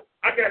about it?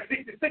 I got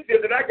 66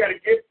 there that I got to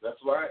get.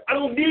 That's right. I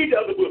don't need the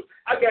other books.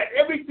 I got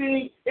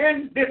everything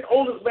in this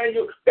owner's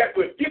manual that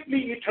will give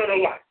me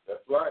eternal life.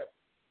 That's right.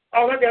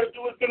 All I got to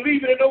do is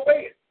believe it and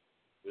obey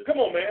it. Come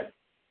on, man.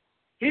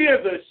 He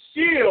is a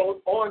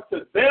shield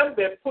unto them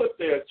that put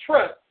their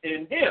trust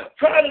in him.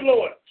 Try the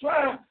Lord.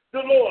 Try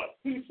the Lord.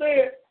 He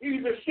said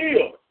he's a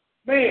shield.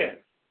 Man.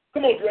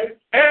 Come on, Dre.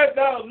 Add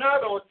thou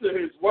not unto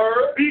his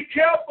word. Be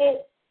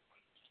careful.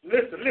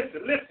 Listen.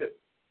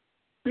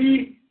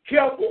 Be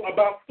careful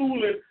about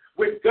fooling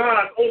with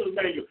God's owner's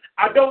manual.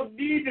 I don't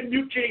need the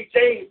New King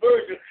James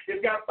Version.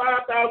 It's got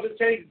 5,000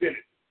 changes in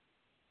it.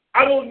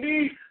 I don't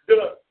need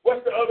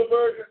what's the other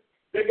version?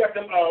 They got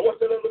them, what's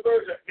the other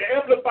version? The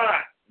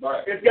Amplified.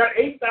 Right. It's got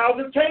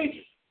 8,000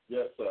 changes.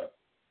 Yes, sir.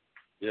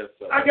 Yes,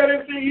 sir. I got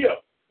everything here.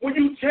 When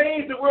you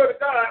change the word of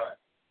God,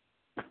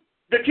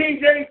 the King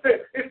James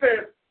says, it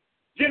says,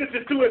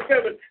 Genesis 2 and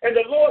 7, and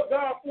the Lord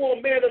God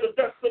formed man of the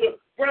dust of the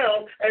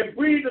ground and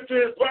breathed into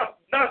his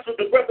nostrils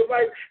the breath of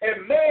life,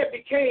 and man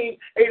became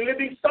a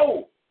living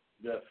soul.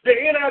 Yes. The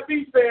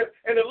NIV says,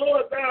 and the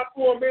Lord God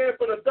formed man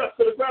from the dust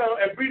of the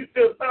ground and breathed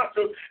into his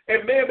nostrils,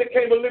 and man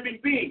became a living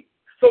being.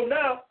 So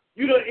now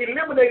you done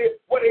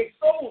eliminated what a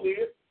soul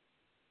is.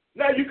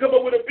 Now you come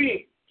up with a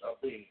being. A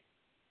being.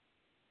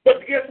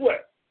 But guess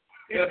what?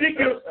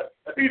 Ezekiel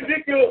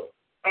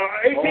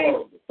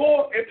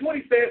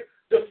 18:4-20 says,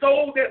 the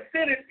soul that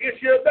sinneth, it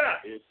shall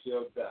die. It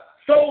shall die.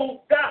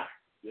 Soul die.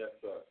 Yes,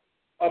 sir.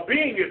 A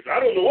being is,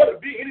 I don't know what a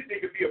being, anything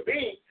could be a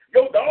being.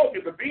 Your dog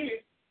is a being.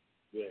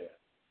 Yeah.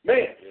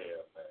 Man.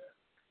 Yeah,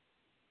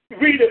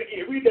 man. Read it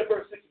again. Read that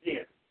verse 6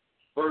 again.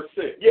 Verse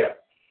 6. Yeah.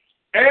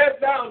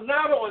 Add thou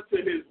not unto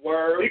his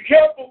word. Be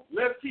careful.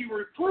 Lest he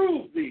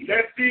reprove thee.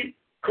 Lest he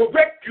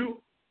correct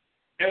you.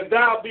 And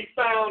thou be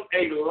found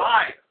a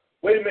liar.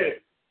 Wait a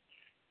minute.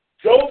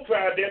 Job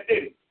tried that,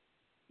 didn't he?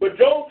 But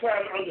Job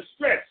tried it under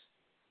stress.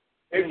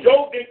 And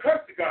Job didn't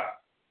curse to God.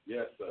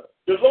 Yes, sir.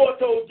 The Lord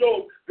told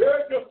Job,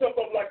 gird yourself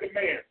up like a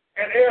man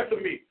and answer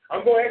me.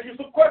 I'm going to ask you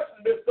some questions,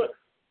 mister.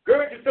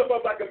 Gird yourself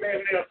up like a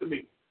man and answer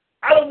me.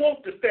 I don't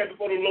want to stand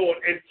before the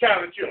Lord and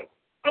challenge him.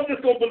 I'm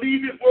just going to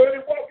believe his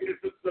word and walk in it,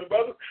 sisters and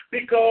brothers,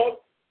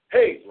 because,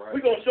 hey,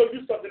 we're going to show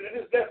you something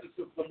in this lesson,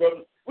 sisters and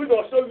brothers. We're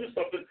going to show you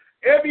something.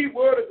 Every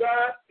word of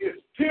God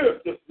is pure,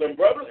 sisters and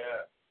brothers.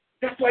 Yeah.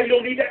 That's why you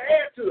don't need to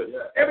add to it.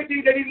 Yeah.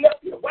 Everything that he left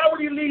you. Why would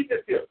he leave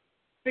this here?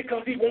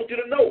 Because he wants you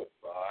to know.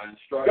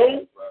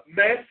 Don't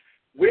mess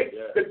with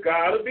the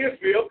God of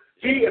Israel.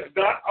 He is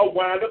not a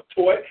wind-up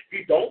toy.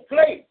 He don't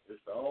play.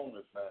 It's the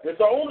owner's man. It's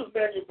the owner's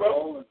man, you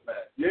brother.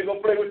 You ain't going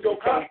to play with your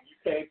car. You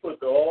can't put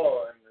the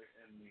oil in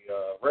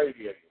the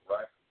radiator,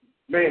 right?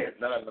 Man.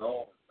 Not in the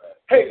owner's man.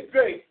 Hey,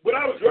 Jay, when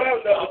I was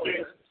driving the other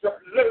day,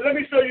 let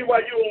me show you why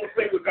you don't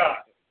play with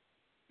God.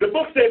 The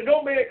book said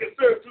no man can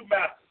serve two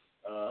masters.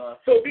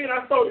 So then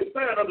I saw this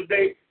sign the other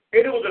day,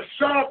 and it was a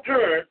sharp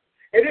turn,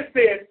 and it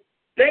said,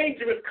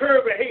 dangerous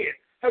curve ahead.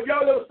 Have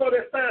y'all ever saw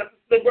that sign,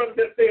 the brother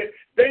that said,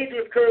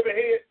 dangerous curve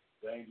ahead?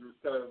 Dangerous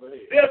curve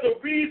ahead. There's a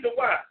reason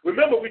why.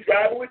 Remember, we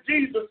driving with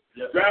Jesus,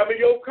 driving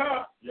your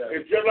car.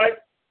 It's just like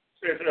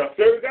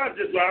serving God,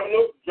 just driving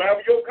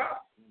your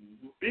car.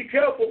 Mm-hmm. Be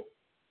careful.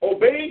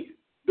 Obey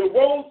the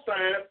road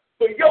sign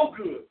for your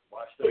good,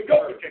 for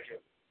your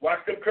protection.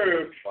 Watch them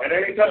curves. And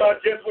I ain't talking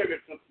about just women,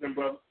 sisters and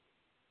brothers.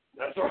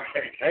 That's right.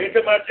 I ain't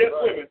talking about just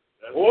women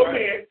or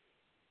men.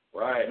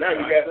 Right. Now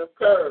you got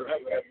curves. Now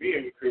we got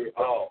men with curves.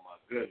 Oh, my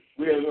goodness.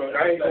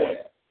 I ain't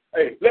going.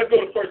 Hey, let's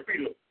go to 1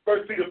 Peter.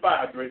 1 Peter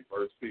 5, Drake.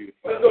 1 Peter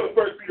 5. Let's go to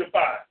 1 Peter 5.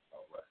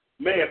 All right.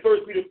 Man,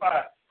 1 Peter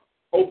 5.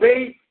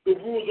 Obey the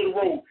rules of the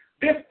road.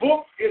 This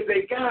book is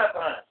a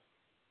guideline.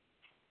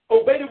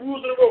 Obey the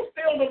rules of the road.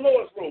 Stay on the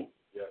Lord's road.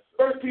 Yes,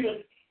 1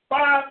 Peter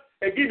 5,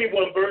 and give me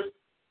one verse.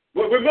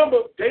 Well, remember,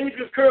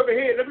 dangerous curve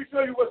ahead. Let me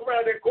show you what's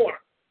around that corner.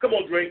 Come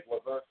on, Drake.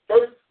 1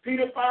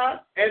 Peter 5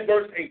 and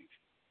verse 8.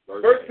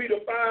 1 Peter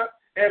 5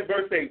 and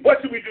verse 8.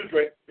 What should we do,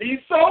 Drake? Be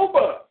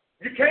sober.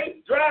 You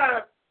can't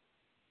drive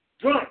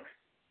drunk.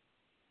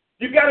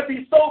 You got to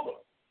be sober.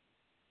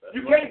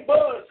 You can't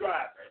buzz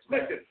drive.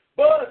 Listen,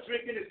 buzz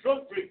drinking is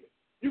drunk drinking.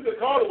 You can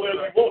call it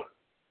whatever you want.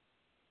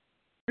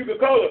 You can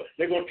call it.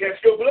 They're going to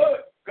catch your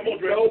blood. Come on,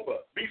 Drake.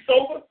 Be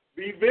sober.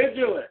 Be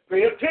vigilant.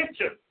 Pay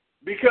attention.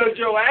 Because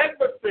your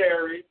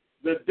adversary,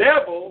 the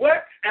devil,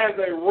 as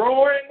a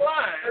roaring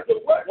lion,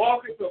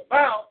 walketh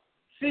about,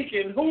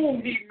 seeking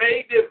whom he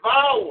may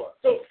devour.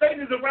 So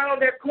Satan is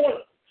around that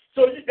corner.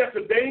 So that's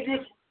a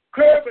dangerous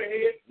curve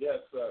ahead. Yes,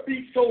 sir.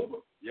 Be sober.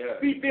 Yes.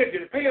 Be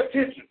vigilant. Pay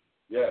attention.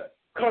 Yes.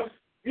 Because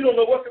you don't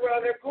know what's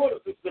around that corner,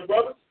 sisters and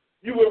brothers.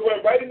 You will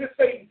run right into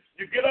Satan.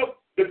 You get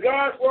up the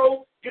God's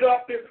road, get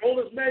off this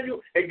owner's manual,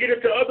 and get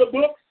into other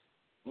books.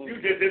 You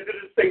just into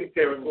the Satan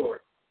territory.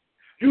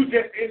 You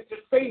just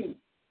into Satan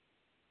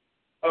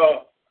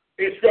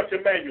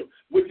instruction manual,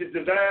 which is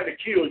designed to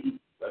kill you.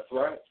 That's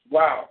right.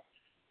 Wow.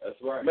 That's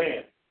right.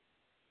 Man,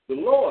 the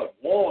Lord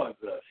warns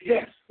us.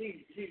 Yes.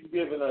 He's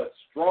giving us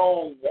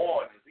strong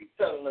warnings. He's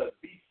telling us,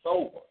 be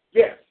sober.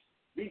 Yes.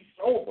 Be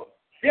sober.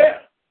 Yeah.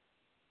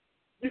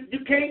 You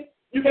can't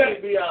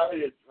be out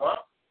here drunk.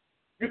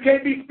 You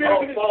can't be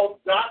spiritually false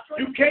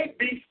doctrine.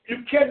 You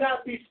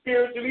cannot be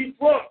spiritually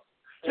drunk.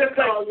 Just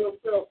call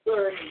yourself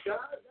serving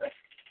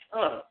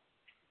God.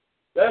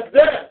 That's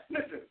that.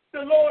 Listen,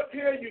 the Lord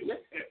tell you,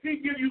 He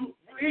give you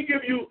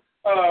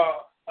a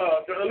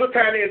little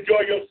time to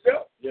enjoy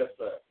yourself. Yes,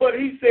 sir. But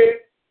He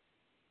said,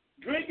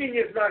 drinking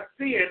is not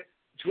sin,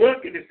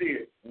 drunkenness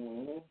is.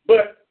 Mm-hmm.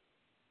 But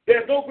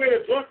there's no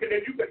greater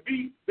drunkenness than you can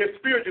be than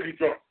spiritually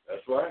drunk.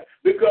 That's right.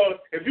 Because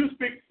if you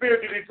speak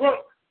spiritually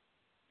drunk,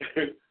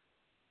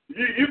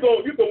 you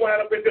go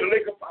wind up into the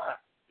lake of fire.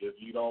 If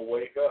you don't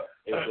wake up,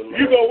 you're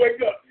gonna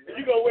wake up.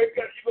 You're gonna wake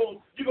up.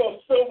 You're gonna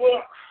sober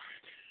up.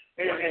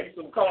 And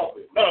some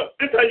coffee.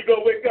 This is how you're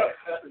going to wake up.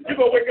 You're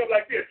going to wake up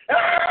like this.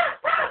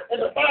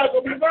 And the fire's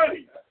going to be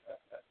burning.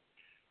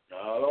 No,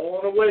 I don't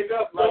want to wake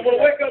up like that. Don't want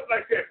to wake up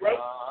like that, bro.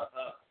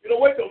 You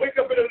don't wake up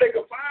in the lake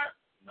of fire.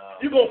 No.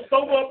 You're going to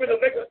sober up in the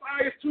lake of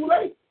fire. It's too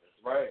late.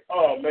 That's right.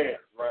 Oh, man.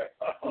 That's right.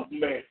 Oh,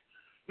 man.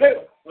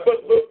 But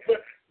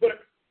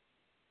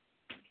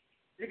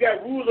you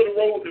got rules of the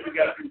road that we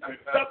got to do.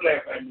 Stop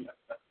laughing.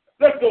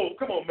 Let's go.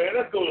 Come on, man.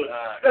 Let's go.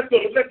 Let's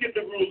get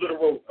the rules of the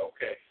road.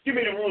 Okay. Give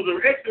me the rules of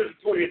Exodus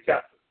 20th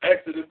chapter.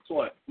 Exodus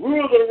 20.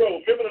 Rules of the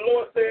road. Remember the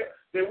Lord said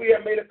that we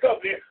have made a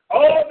covenant.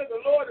 All that the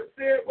Lord has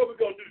said, what we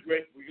going to do,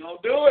 Drake? We're going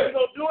to do it. We're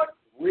going to do it?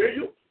 Will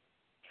you?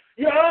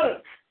 Your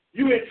Honor,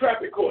 you in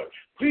traffic court.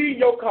 Plead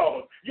your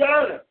cause. Your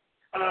Honor,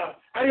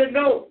 I didn't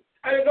know.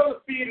 The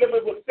speed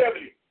limit was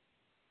 70.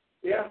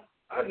 Yeah,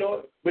 I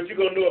know it. But you're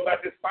going to know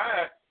about this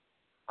fine.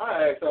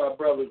 I asked our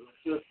brothers and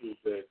sisters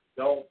that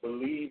don't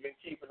believe in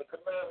keeping the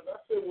commandments. I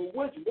said, well,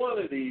 which one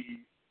of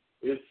these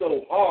is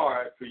so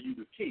hard for you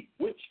to keep?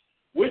 Which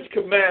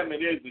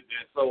commandment is it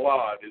that's so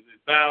hard? Is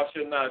it thou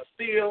shalt not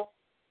steal?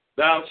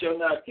 Thou shalt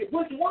not kill?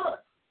 Which one?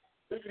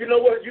 You know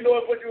what?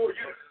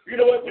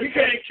 We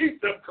can't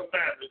keep them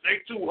commandments.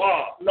 They too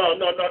hard. No. You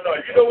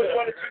know which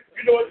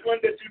one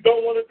that you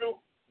don't want to do?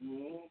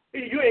 Mm-hmm.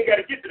 You ain't got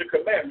to get to the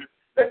commandments.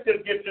 Let's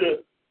just get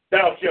to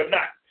thou shalt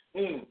not.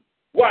 Mm.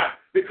 Why?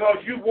 Because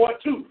you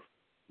want to.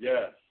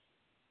 Yes.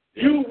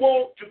 You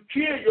want to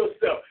kill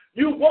yourself.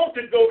 You want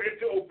to go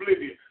into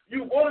oblivion.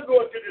 You want to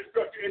go into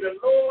destruction. And the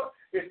Lord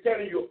is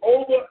telling you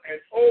over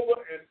and over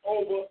and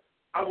over,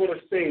 I want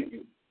to save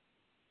you.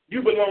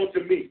 You belong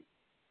to me.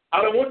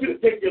 I don't want you to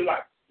take your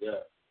life.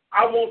 Yeah.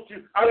 I don't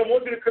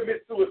want you to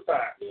commit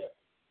suicide. Yeah.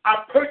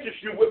 I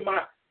purchased you with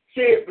my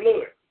shed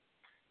blood.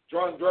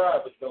 Drunk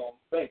drivers don't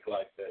think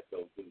like that,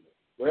 though, do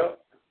they? Well,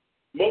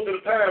 most of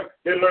the time,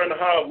 they learn the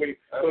hard way.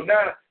 So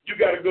now you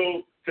got to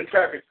go to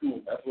traffic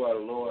school. That's why the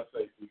Lord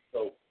says we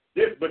so.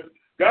 But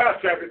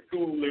God's traffic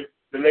school is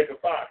the lake of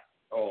fire.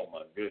 Oh,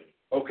 my goodness.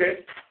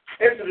 Okay?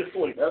 Exodus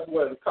 20. That's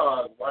where the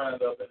cars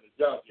wind up in the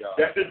junkyard.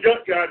 That's the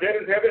junkyard. That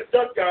is heaven's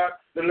junkyard,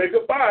 the lake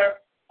of fire.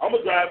 I'm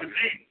going to drive to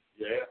Jesus.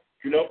 Yeah.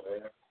 You know?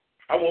 Yeah.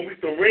 I want me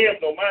some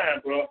rims on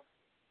mine, bro.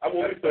 I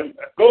want me some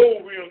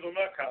gold rims on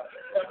my car.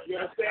 You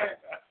understand?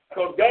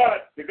 Because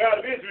God, the God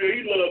of Israel,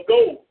 He loves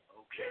gold.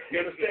 Okay. You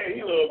understand?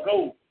 He loves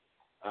gold.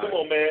 Come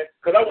on, man.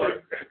 Because I want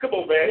to, come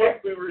on, man.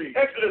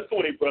 Exodus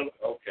 20, brother.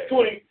 Okay.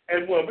 20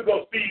 and 1. We're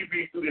going to speed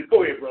read through this.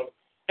 Go ahead, brother.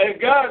 And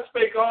God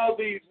spake all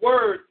these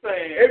words,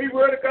 saying, every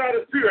word of God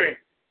is pure.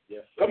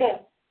 Yes. Come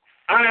on.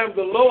 I am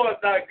the Lord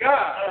thy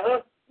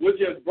God, which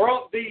has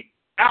brought thee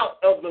out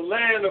of the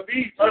land of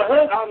Egypt,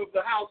 out of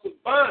the house of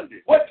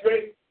bondage. What's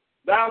great?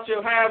 Thou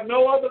shalt have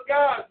no other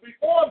gods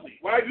before me.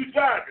 Why are you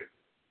driving?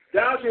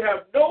 Thou shalt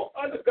have no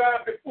other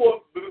God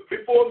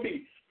before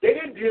me. They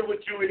didn't deal with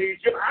you in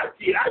Egypt. I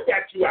did. I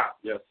got you out.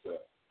 Yes, sir.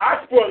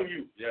 I sprung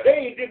you. Yes. They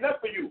ain't did nothing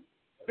for you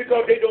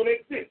because they don't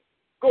exist.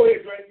 Go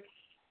ahead, Dre.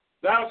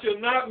 Thou shalt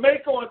not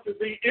make unto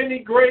thee any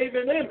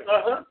graven image,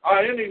 or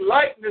any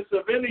likeness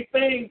of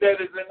anything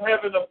that is in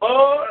heaven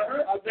above,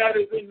 or that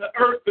is in the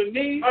earth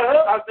beneath,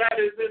 or that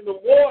is in the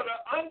water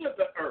under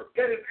the earth.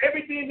 That is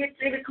everything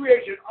in the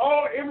creation.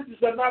 All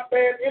images are not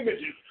bad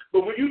images.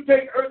 But when you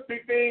take earthly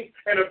things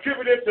and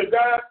attribute it to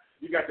God,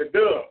 you got the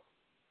dove.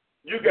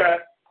 You got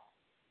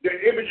the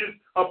images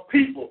of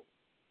people.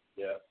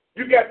 Yeah.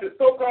 You got the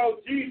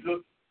so-called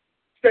Jesus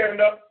standing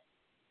up.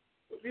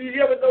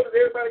 You ever notice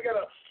everybody got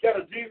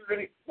a Jesus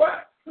in it?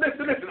 Why?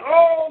 Listen.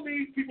 All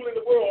these people in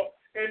the world,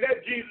 and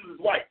that Jesus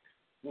is white.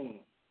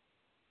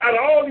 Out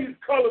of all these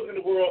colors in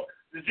the world,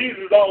 the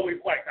Jesus is always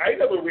white. I ain't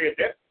never read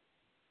that.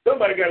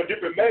 Somebody got a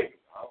different manual.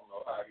 I don't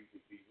know how he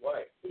could be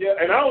white. Yeah,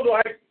 and I don't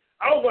know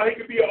how he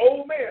could be an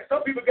old man.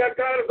 Some people got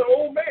God as an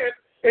old man,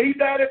 and he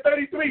died at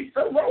 33.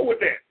 Something wrong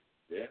with that.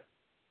 Yeah.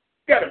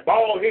 Got a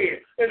bald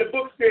head, and the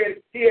book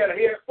said he had a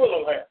head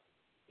full of hair.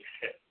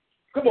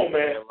 Come on,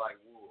 man. Like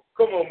wool.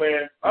 Come on,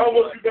 man. I don't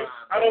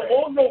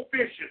want no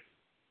fishes.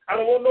 I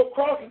don't want no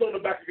crosses on the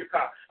back of your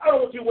car. I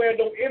don't want you wearing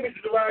no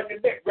images around your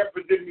neck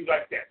representing me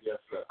like that. Yes,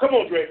 sir. Come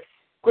on, Dre.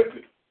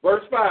 Quickly.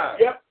 Verse 5.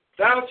 Yep.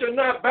 Thou shalt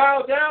not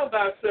bow down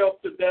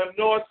thyself to them,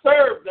 nor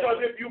serve them.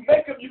 Because if you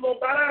make them, you're going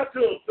to bow down to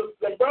them.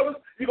 Sisters and brothers,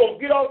 you're going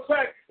to get off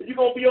track, and you're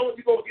going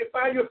to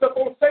find yourself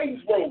on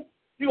Satan's road.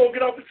 You're going to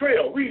get off the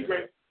trail. Read,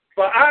 Dre.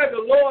 For I, the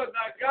Lord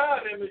thy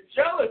God, am a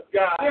jealous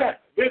God,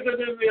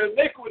 visiting the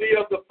iniquity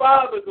of the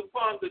fathers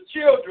upon the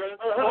children,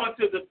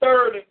 unto the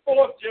third and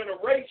fourth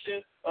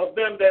generation of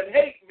them that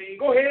hate me.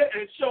 Go ahead.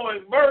 And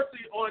showing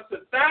mercy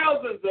unto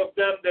thousands of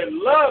them that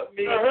love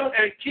me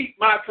and keep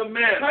my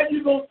commandments. How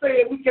you going to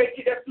say it? We can't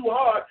get that too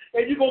hard,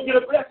 and you're going to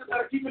get a blessing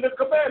out of keeping the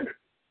commandments.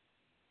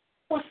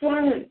 What's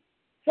wrong?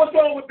 What's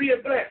wrong with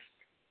being blessed?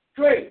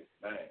 Great.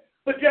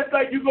 But just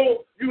like you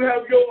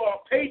have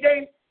your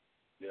payday.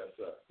 Yes,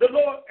 sir. The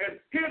Lord, and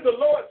here's the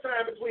Lord's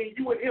sign between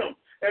you and him,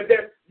 and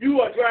that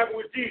you are driving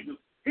with Jesus.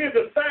 Here's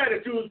the sign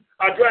that you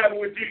are driving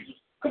with Jesus.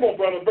 Come on,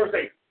 brother, verse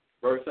 8.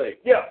 Verse 8.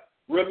 Yeah.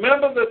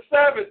 Remember the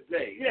Sabbath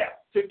day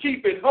to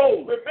keep it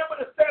holy. Remember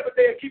the Sabbath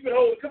day and keep it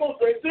holy. Come on,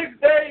 Dre. 6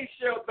 days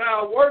shalt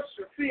thou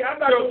worship. See, I'm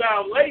not going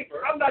thou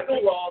labor. I'm not going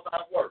to do all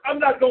thy work.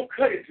 I'm not going to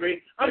cut it, Dre.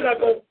 I'm not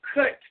going to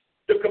cut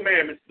the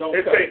commandments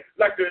and say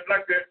like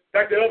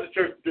the other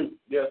churches do.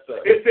 Yes,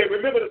 sir. It said,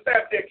 remember the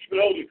Sabbath day and keep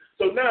it holy.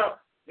 So now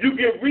you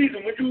give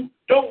reason when you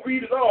don't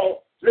read at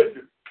all.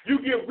 Listen,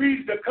 you give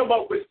reason to come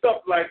up with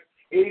stuff like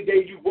any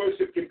day you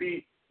worship can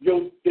be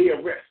your day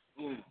of rest.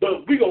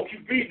 But we're going to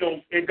keep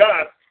reading in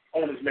God's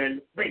honest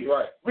manual. Read it.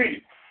 Right. Read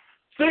it.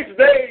 6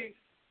 days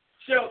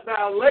shalt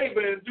thou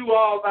labor and do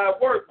all thy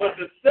work, but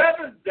the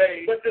seventh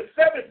day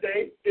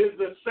is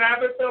the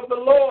Sabbath of the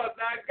Lord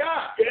thy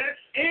God. Yes.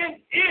 In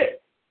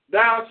it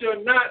thou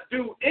shalt not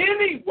do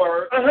any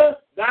work,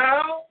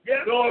 thou,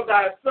 nor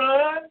thy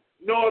son,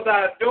 nor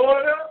thy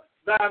daughter,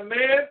 thy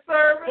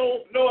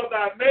manservant, nor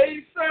thy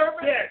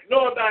maidservant,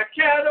 nor thy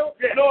cattle,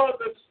 nor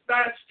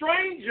thy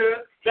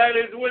stranger that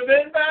is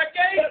within thy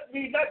gate. That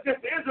means not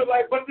just the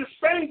Israelite, but the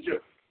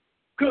stranger.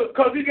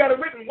 Because he got it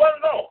written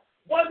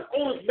one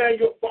owner's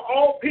manual for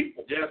all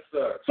people. Yes,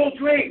 sir. So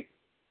Dre,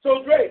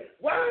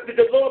 why did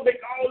the Lord make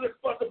all this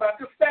fuss about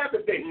the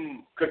Sabbath day?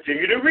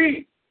 Continue to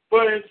read.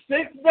 For in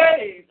 6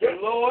 days the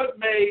Lord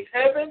made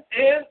heaven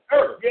and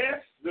earth,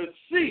 the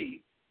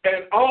sea,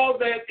 and all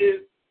that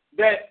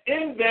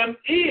in them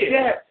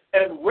is,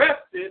 and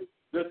rested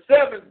the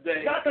seventh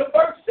day. Not the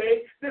first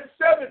day, the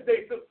seventh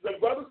day, sisters and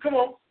brothers. Come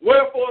on.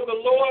 Wherefore the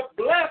Lord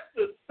blessed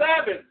the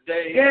Sabbath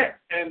day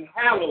and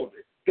hallowed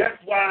it. That's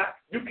why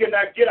you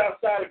cannot get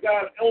outside of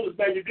God's owner's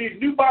manual. These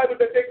new Bibles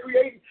that they're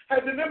creating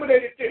has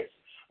eliminated this.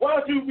 Why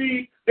don't you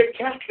read the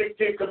Catholic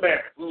Ten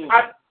Commandments?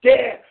 I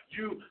dare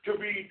you to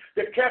read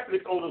the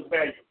Catholic owner's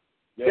manual.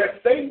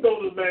 That same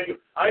owner's manual.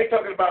 I ain't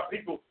talking about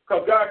people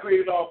because God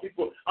created all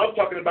people. I'm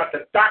talking about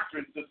the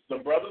doctrine, sisters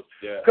and brothers.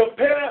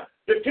 Compare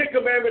the Ten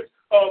Commandments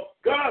of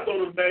God's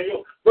owner's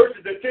manual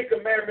versus the Ten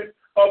Commandments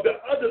of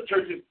the other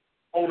churches'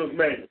 owner's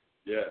manual.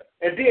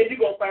 And then you're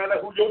going to find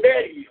out who your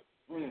daddy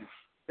is.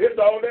 It's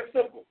all that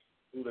simple.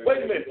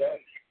 Wait a minute.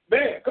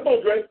 Man, come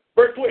on, Dre.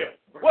 Verse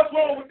 12. What's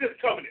wrong with this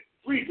covenant?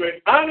 Read, Dre.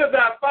 Honor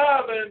thy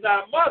father and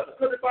thy mother.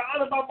 Because if I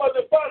honor my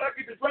mother and father, I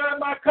get to drive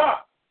my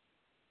car.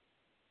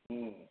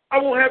 I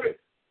won't have it.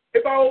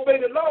 If I obey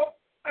the law,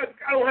 I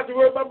don't have to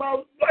worry about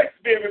my life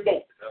being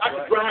revoked. I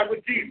can drive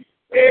with Jesus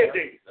every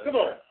day. Come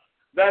on.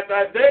 That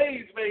thy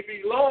days may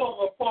be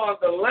long upon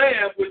the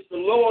land which the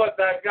Lord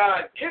thy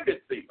God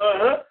giveth thee.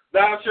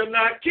 Thou shalt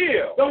not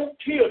kill. Don't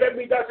kill. That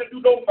means thou shalt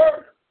do no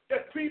murder.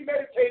 That's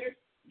premeditated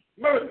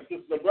murder,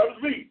 sisters and brothers.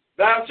 Read.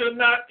 Thou shalt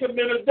not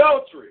commit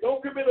adultery.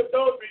 Don't commit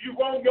adultery. You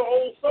wrong your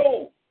own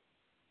soul.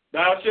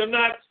 Thou shalt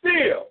not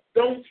steal.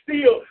 Don't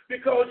steal, because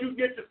because you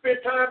get to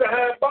spend time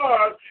behind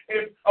bars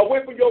and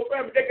away from your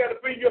family, they got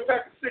to bring you a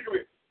pack of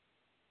cigarettes.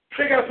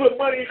 They got to put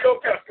money in your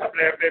account. Stop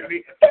laughing at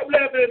me. Stop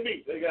laughing at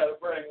me. They got to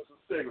bring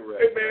some cigarettes.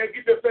 Hey, man,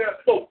 get your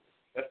fast smoke.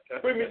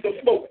 Bring me some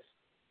smokes.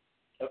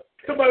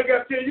 Somebody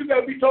got to tell you, you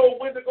got to be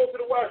told when to go to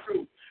the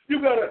washroom.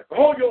 You got to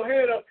hold your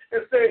hand up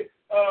and say,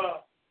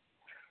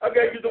 I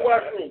got to use the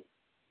washroom.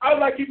 I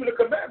like keeping the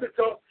commandments,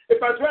 so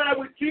if I drive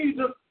with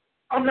Jesus,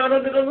 I'm not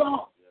under the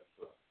law. Yes,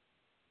 sir.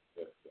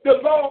 Yes, sir.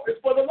 The law is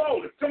for the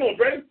lawless. Come on,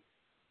 Dre.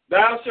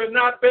 Thou shalt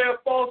not bear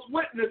false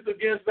witness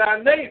against thy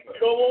neighbor. You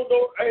don't want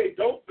no, hey,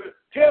 don't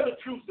tell the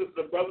truth,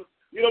 sister, brother.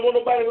 You don't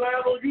want nobody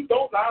lying on you,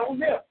 don't lie on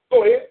them.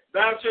 Go ahead.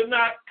 Thou shalt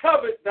not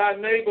covet thy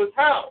neighbor's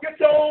house. Get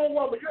your own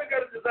woman. You ain't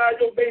got to desire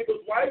your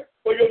neighbor's wife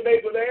or your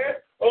neighbor's ass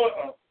or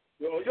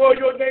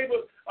your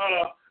neighbor's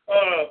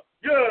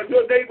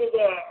your neighbor's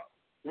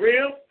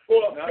rim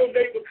or your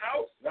neighbor's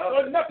house.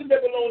 No. Nothing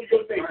that belongs to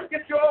your neighbor.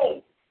 Get your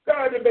own.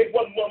 God didn't make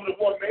one woman and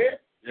one man.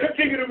 Yes.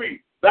 Continue to read.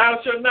 Thou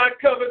shalt not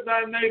covet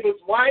thy neighbor's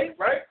wife,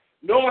 right?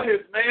 Nor his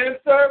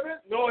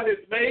manservant, nor his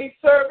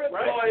maidservant,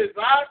 right? Nor his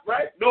ox,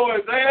 right? Nor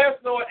his ass,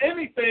 nor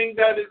anything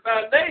that is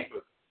thy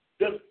neighbor.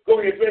 Just go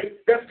ahead, Ray.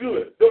 That's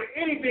good. So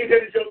anything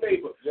that is your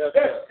neighbor. Yes,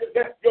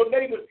 that's your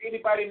neighbor is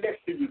anybody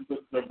next to you,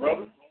 sister,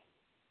 brother.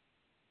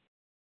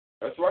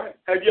 That's right.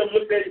 Have you ever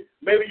looked at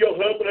maybe your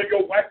husband or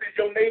your wife is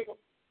your neighbor?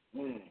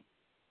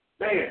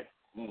 Man.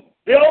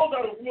 Those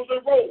are the rules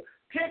of the road.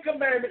 10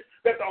 commandments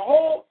that the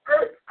whole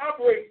earth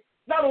operates,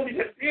 not only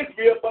just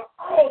Israel, but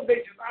all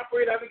nations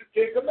operate under the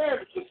 10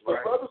 commandments, sister,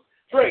 brothers.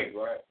 Trey,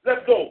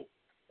 let's go.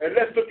 And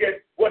let's look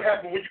at what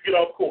happens when you get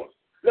off course.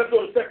 Let's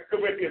go to 2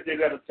 Corinthians, the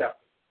 11th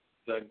chapter.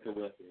 2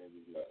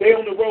 Corinthians 11. Stay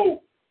on the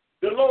road.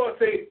 The Lord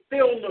says,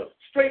 stay on the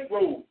straight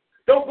road.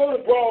 Don't go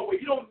to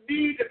Broadway. You don't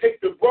need to take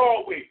the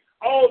Broadway.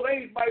 All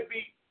lanes might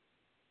be,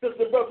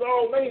 sister, brother,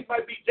 all lanes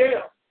might be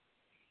jammed.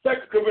 2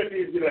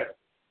 Corinthians 11.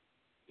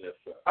 Yes,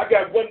 sir. I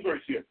got one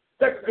verse here.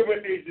 2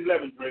 Corinthians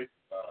 11, Dre.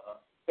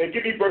 And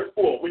give me verse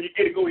 4. When you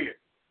get it, go here.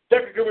 2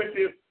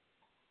 Corinthians,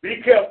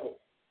 be careful.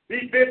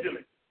 Be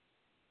vigilant.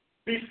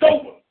 Be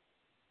sober.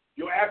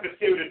 Your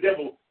adversary, the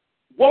devil,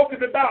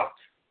 walking about.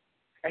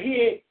 And he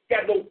ain't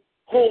got no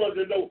horns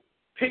and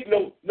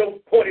no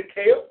pointed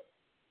tail.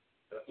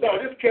 No,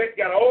 this cat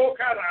got all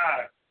kind of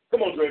eyes.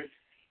 Come on, Dre.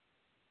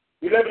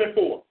 11 and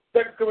 4.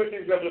 2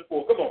 Corinthians 11 and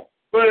 4. Come on.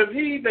 But if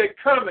he that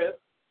cometh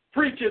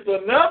preacheth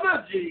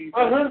another Jesus,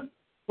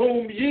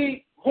 whom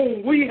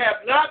we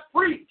have not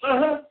preached,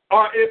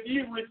 or if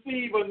ye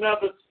receive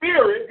another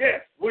spirit,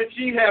 which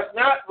ye have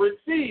not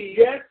received,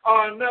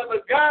 or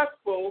another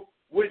gospel,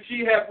 which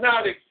ye have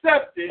not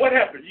accepted, what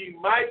happened? You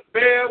might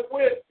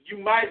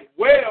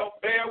well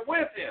bear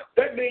with him.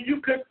 That means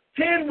you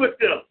contend with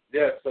them.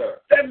 Yes, sir.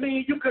 That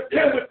means you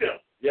contend with them.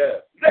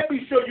 Yes. Let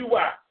me show you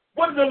why.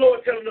 What is the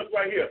Lord telling us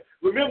right here?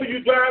 Remember,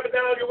 you driving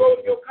down your road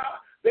in your car,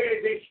 there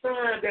is a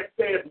sign that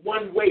says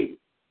one way.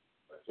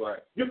 That's right.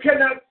 You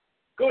cannot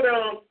go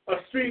down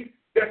a street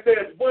that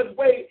says one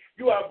way.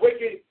 You are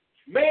breaking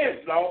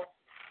man's law,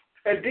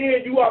 and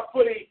then you are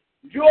putting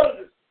your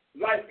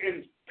life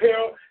in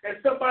peril and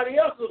somebody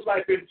else's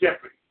life in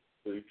jeopardy.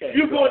 So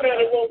you're going down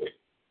the road.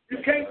 You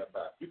can't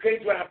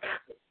drive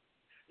backwards.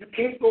 You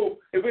can't go.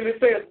 And when it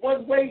says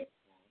one way,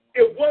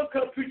 if one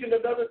comes preaching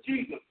another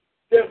Jesus,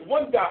 there's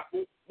one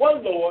gospel,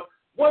 one Lord,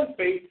 one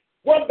faith,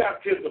 one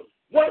baptism,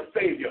 one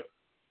Savior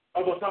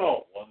of us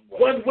all.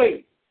 One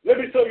way. Let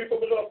me show you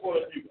from another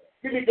point of view.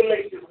 Give me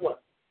Galatians 1.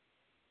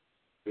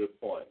 Good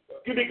point, sir.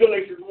 Give me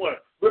Galatians 1.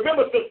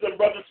 Remember, sister and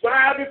brother,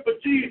 striving for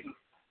Jesus.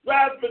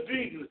 Striving for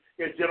Jesus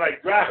is just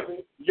like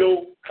driving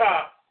your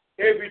car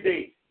every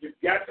day. You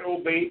got to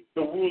obey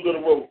the rules of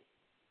the road.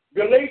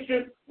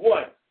 Galatians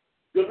 1.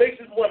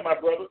 Galatians 1, my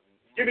brother.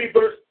 Give me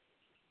verse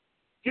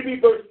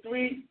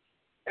 3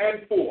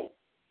 and 4.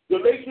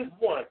 Galatians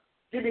 1.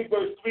 Give me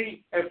verse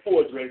 3 and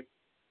 4, Drake.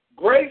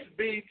 Grace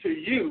be to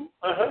you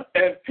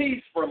and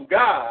peace from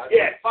God,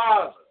 the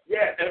Father,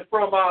 and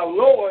from our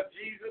Lord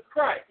Jesus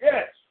Christ,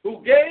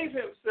 who gave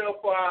himself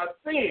for our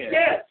sins,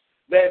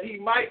 that he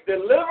might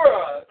deliver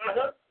us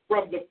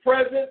from the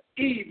present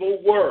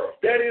evil world.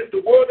 That is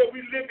the world that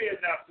we live in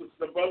now, sisters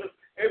and brothers.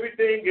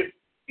 Everything is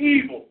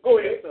evil. Go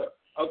ahead, sir.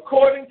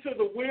 According to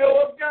the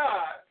will of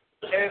God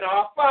and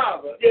our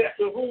Father,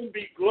 to whom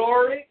be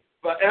glory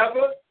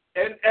forever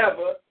and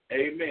ever.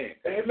 Amen.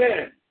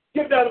 Amen.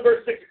 Get down to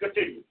verse 6 and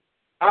continue.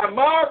 I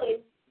marvel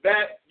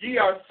that ye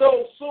are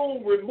so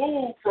soon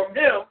removed from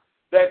him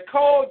that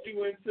called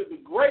you into the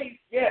grace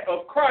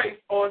of Christ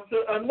onto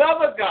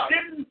another gospel.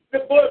 Didn't the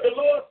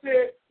Lord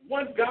said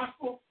one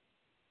gospel,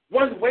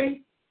 one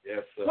way?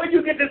 Yes, sir. Where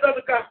you get this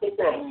other gospel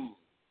from?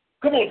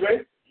 Come on,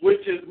 Dre.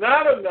 Which is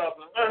not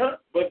another,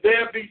 but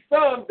there be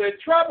some that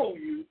trouble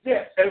you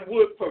and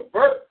would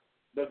pervert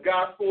the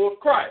gospel of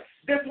Christ.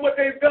 This is what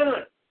they've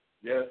done.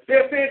 Yes.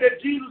 They're saying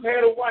that Jesus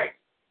had a wife.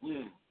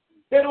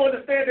 They don't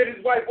understand that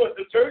his wife was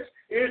the church,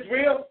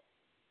 Israel.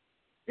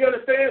 You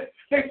understand?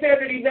 They said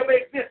that he never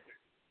existed.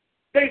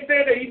 They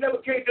said that he never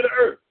came to the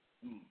earth.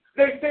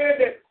 They said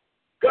that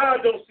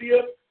God don't see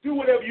us. Do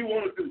whatever you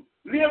want to do.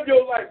 Live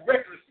your life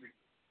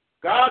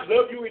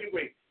love you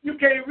anyway. You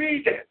can't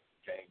read that.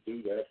 Can't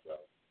do that, bro.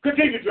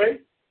 Continue, Dre.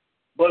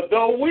 But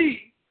though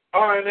we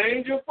are an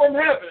angel from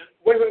heaven.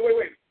 Wait.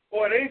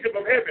 Or an angel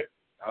from heaven.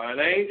 An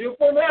angel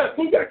from heaven.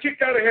 Who got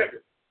kicked out of heaven?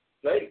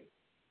 Satan.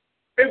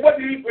 And what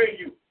did he bring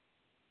you?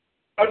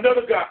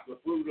 Another gospel. The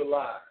fruit of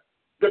life.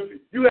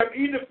 You have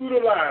eaten the fruit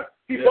of life.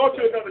 He brought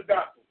you another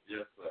gospel.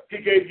 Yes, sir.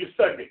 He gave you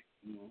Sunday.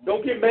 Mm-hmm.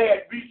 Don't get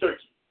mad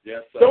researching.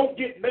 Yes, sir. Don't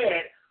get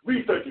mad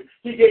researching.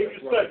 He gave you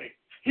Sunday.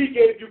 He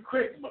gave you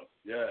Christmas.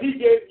 Yes. He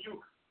gave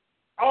you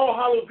All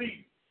Hallows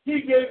Eve.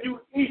 He gave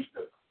you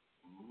Easter.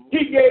 Mm-hmm.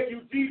 He gave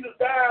you Jesus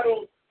died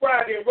on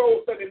Friday and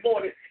rose Sunday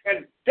morning.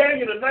 And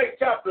Daniel, the 9th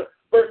chapter,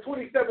 verse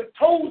 27,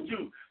 told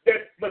you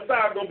that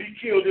Messiah is going to be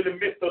killed in the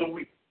midst of the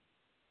week.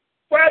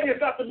 Friday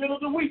is not the middle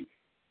of the week.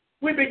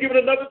 We've been given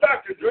another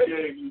doctrine, Dre.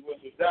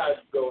 When you die,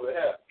 you go to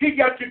heaven. He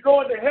got you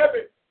going to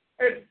heaven.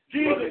 And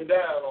Jesus looking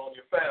down on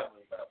your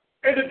family member.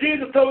 And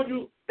Jesus told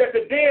you that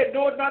the dead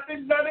know not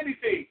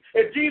anything.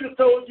 And Jesus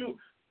told you,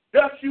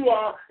 dust you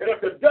are, and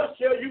of the dust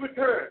shall you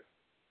return.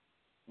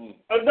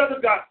 Another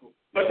gospel,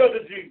 another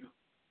Jesus.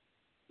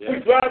 Yeah. We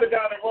driving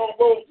down the wrong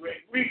road, Dre.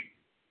 Read.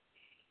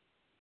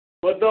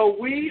 But though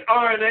we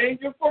are an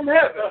angel from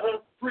heaven,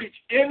 preach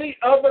any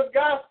other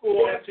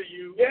gospel unto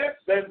you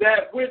than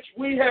that which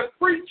we have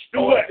preached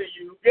unto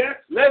you,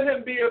 let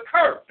him be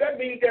accursed. That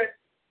means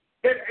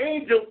that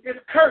angel is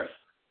cursed.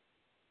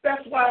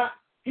 That's why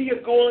he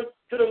is going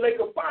to the lake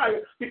of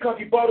fire, because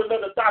he brought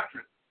another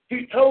doctrine.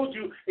 He told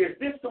you, is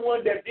this the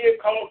one that did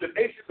cause the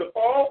nations to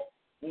fall?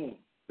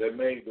 That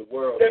made the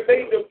world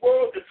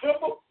to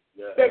tremble?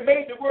 Yeah. That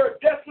made the world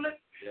desolate?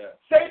 Yeah.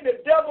 Satan,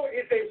 the devil,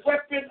 is a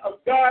weapon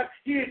of God.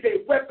 He is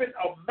a weapon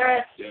of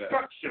mass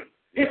destruction.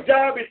 His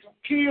job is to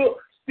kill,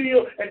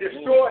 steal, and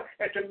destroy,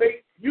 and to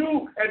make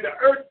you and the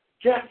earth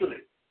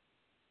desolate.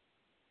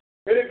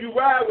 And if you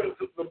ride with us,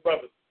 sisters and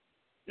brothers,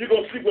 you're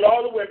going to sleep with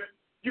all the women.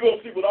 You're going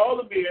to sleep with all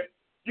the men.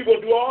 You're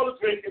going to do all the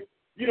drinking.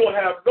 You don't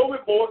have no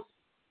remorse.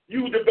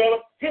 You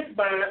develop his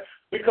mind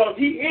because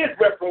he is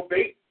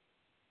reprobate.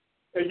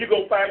 And you're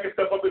going to find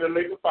yourself up in the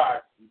lake of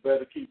fire. You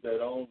better keep that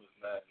owner's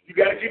manual. You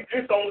got to keep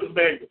this owner's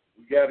manual.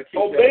 You got to keep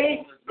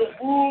obey the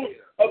rules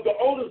of the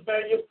owner's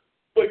manual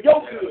for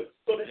your good,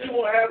 so that you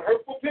won't have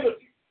hurtful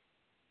penalties.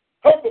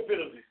 Hurtful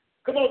penalties.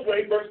 Come on,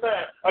 Dre, verse 9.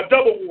 A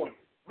double warning.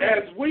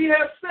 As we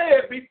have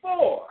said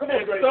before,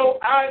 so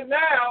I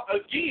now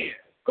again,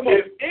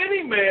 if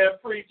any man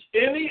preach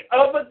any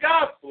other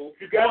gospel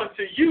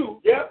unto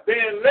you,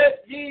 then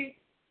let ye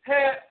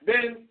have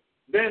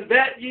then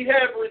that ye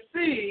have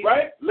received,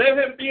 let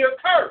him be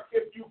accursed.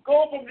 If you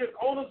go from this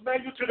owner's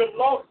manual to the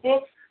lost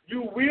books,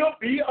 you will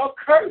be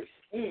accursed.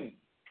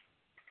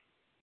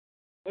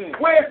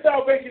 Where is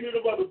salvation in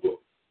the other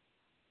books?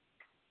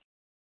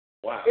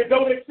 Wow. It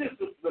don't exist,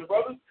 sisters and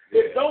brothers.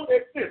 It don't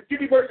exist.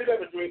 Give me verse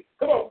 11, Dre.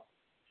 Come on.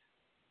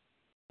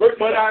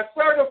 But I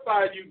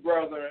certify you,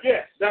 brother,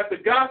 that the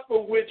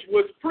gospel which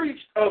was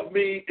preached of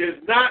me is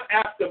not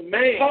after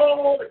man.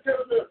 Paul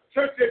tells the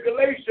church in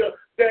Galatia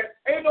that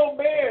ain't no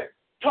man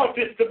taught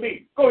this to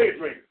me. Go ahead,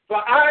 Dre. For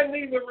I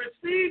neither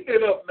received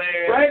it of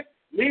man,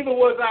 neither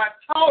was I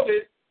taught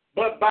it,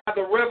 but by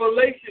the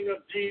revelation of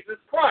Jesus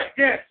Christ.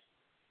 Yes.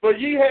 For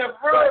ye have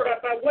heard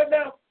by what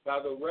now?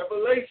 By the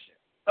revelation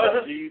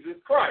of Jesus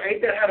Christ.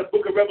 Ain't that how the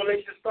book of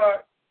Revelation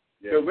starts?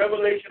 The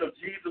revelation of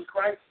Jesus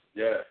Christ?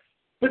 Yes.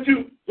 But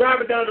you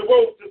driving down the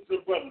road, sisters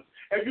and brothers,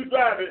 and you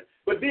driving,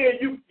 but then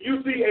you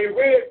see a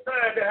red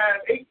sign that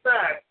has 8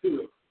 sides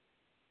to it.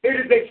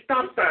 It is a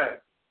stop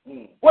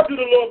sign. What do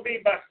the Lord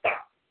mean by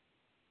stop?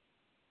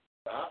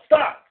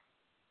 Stop,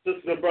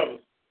 sisters and brothers.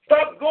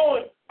 Stop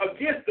going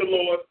against the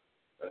Lord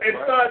and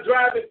start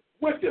driving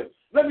with him.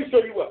 Let me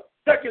show you what.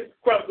 2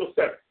 Chronicles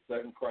 7.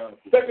 2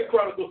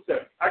 Chronicles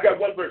 7. I got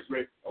one verse,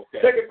 Ray.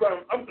 Okay. 2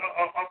 Chronicles.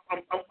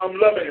 I'm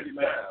loving it,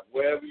 man.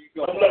 Wherever you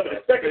go. I'm loving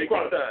it. 2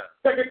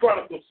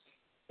 Chronicles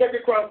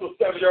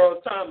 7.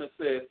 Charles Thomas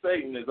says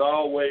Satan is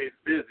always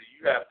busy.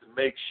 You have to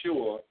make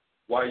sure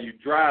while you're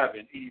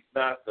driving, he's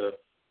not the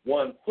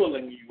one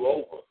pulling you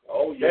over.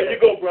 Oh, yeah. There you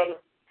go, brother.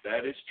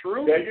 That is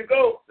true. There you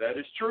go. That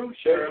is true,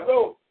 There Cheryl. you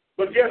go.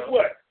 But guess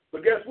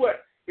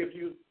what? If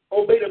you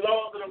obey the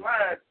laws of the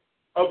line,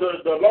 of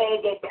the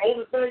laws of the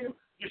owner's manual,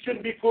 you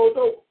shouldn't be pulled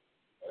over.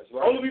 That's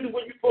right. Only reason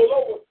when you pull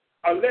over,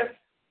 unless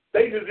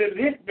Satan is in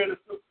his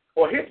minister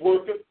or his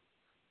worker,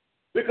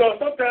 because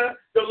sometimes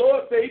the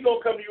Lord says he's going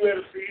to come to you at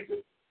a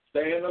season.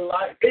 Stay in the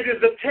light. It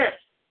is a test.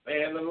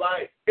 Stay in the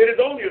light. It is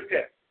only a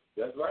test.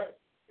 That's right.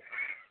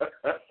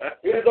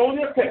 It is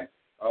only a test.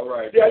 All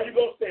right. See how you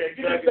going to stand.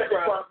 Give me 2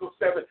 Chronicles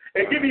 7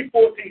 and give me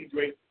 14,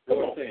 Dre.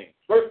 14.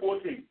 Verse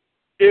 14.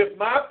 If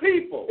my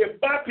people,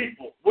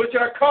 which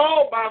are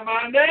called by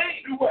my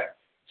name, do what?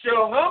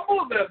 Shall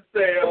humble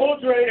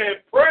themselves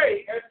and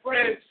pray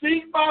and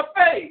seek my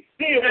face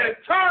and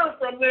turn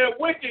from their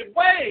wicked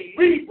ways,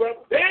 read, brother.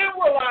 Then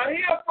will I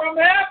hear from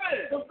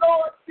heaven. The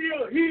Lord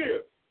still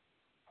here.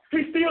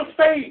 He still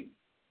saves.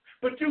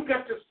 But you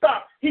got to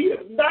stop. He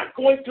is not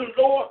going to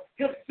lower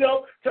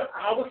himself to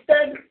our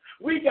standards.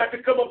 We got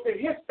to come up to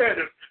his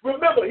standards.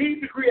 Remember,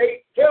 he's to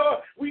create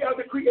hell. We are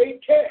to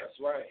create chaos. That's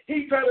right.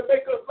 He's trying to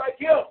make us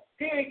like him.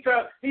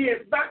 He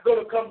is not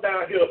going to come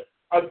down here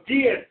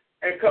again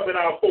and come in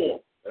our form.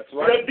 That's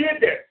right. He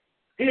did that.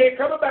 He ain't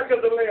coming back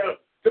as a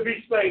lamb to be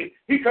slain.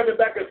 He coming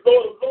back as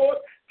Lord of Lords,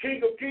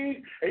 King of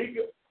Kings,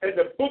 and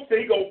the book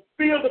said he's going to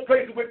fill the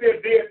places with their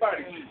dead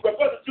bodies. But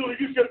Brother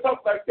Julie, you should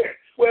talk like that.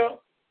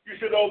 Well, you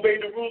should obey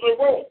the rules of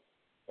the road.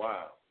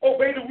 Wow.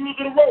 Obey the rules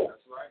of the road.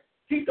 That's right.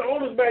 Keep the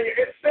owner's manual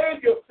and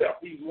save yourself.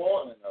 He's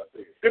warning us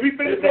here. Did we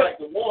finish it's like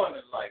the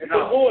warning light. It's the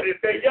warning.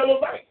 It's that yellow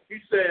light.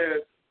 He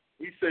says,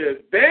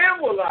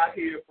 then will I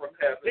hear from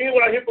heaven, Then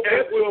will I hear from and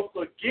heaven, will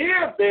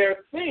forgive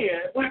their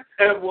sins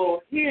and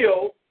will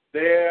heal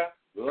their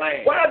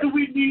land. Why do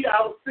we need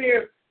our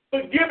sins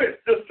forgiven,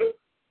 sister?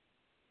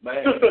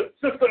 Man.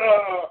 Sister,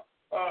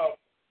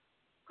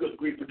 good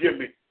grief, forgive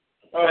me.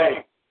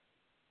 Hey.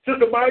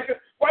 Sister Micah,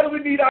 why do we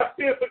need our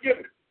sins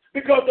forgiven?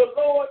 Because the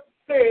Lord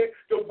said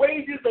the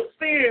wages of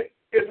sin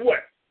is what?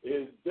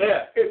 Is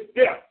death. It's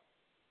death.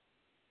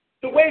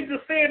 The wages of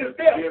sin is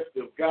death. The gift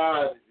of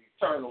God is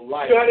eternal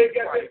life. You know how they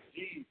got Christ that?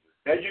 Jesus.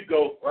 There you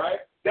go. Right?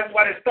 That's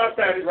why they stop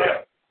sign is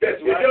right. there.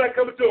 It's right. like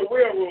coming to a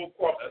railroad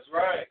crossing. That's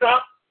right.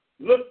 Stop,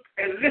 look,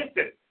 and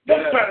listen.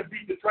 Don't try to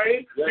beat the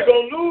train. Yeah. You're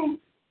going to lose.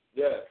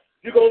 Yes.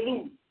 You're going to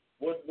lose.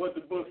 What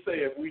the book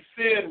says, if we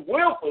sin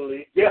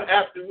willfully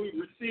after we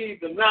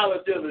receive the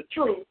knowledge of the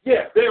truth,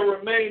 there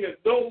remaineth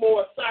no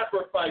more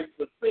sacrifice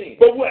for sin.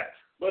 But what?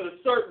 But a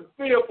certain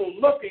fearful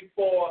looking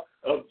for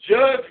of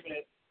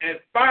judgment and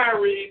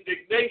fiery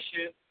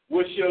indignation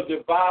which shall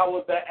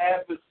devour the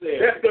adversary.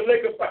 That's the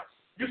lake of fire.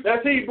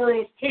 That's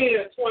Hebrews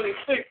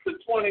 10:26 to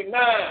 29.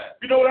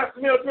 You know what I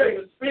smell, Greg?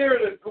 The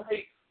spirit of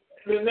grace,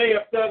 and they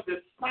have done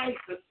despite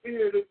the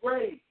spirit of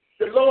grace.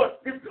 The Lord,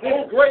 this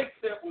grace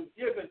that was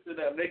given to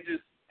them, they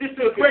just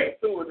took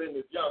it threw it in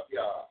the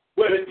junkyard.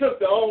 Well, they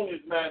took the owner's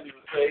manual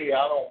and say, hey,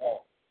 I don't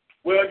want it.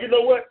 Well, you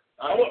know what?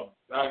 I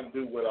can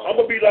do what I want.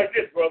 I'm going to be like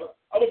this, brother.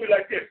 I'm going to be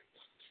like this.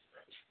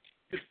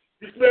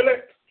 You smell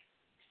it?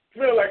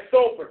 Smell like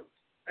sulfur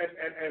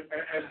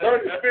and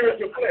burn the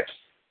spiritual flesh.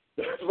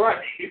 That's right.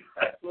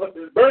 That's what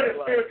it's burn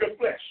the like. spiritual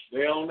flesh.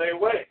 They're on their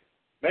way.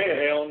 Man,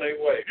 they're on their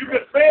way. You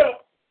can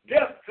smell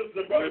death,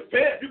 sister, brother.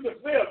 Repent. You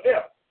can smell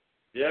death.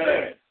 Yeah.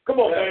 Man, come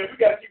on, man. We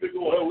got to keep it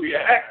going. Where we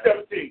at? Acts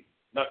 17.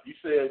 No, you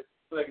said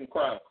 2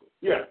 Chronicles.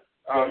 Yeah.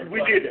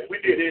 We did that. We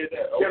did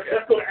that. Okay. Yes,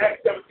 let's go to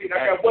Acts 17.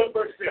 I got one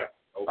verse there.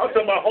 Okay. I'm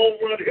talking about home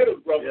run hitters,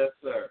 brother. Yes,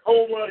 sir.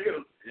 Home run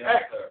hitters. Yes,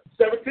 Acts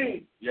sir.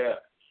 17. Yeah.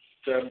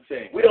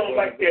 17. We don't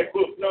like that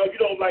book. No, you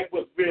don't like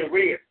what's being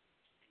read.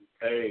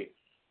 Hey.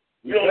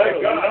 You don't like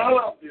God. I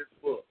love this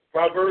book.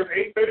 Proverbs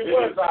 8:31.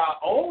 This is our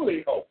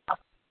only hope.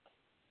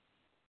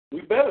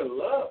 We better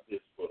love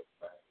this book,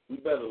 man. We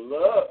better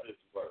love this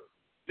word.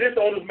 This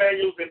owner's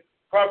manual in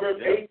Proverbs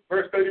 8,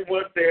 verse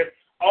 31 says,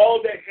 all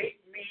that hate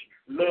me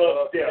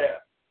love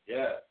death.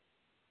 Yeah.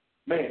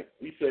 Man.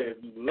 He said,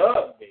 if you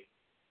love me,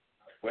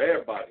 well,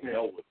 everybody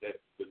knows what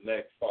that's the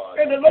next part.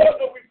 And the Lord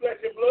knows we flesh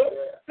and blood.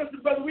 Yeah.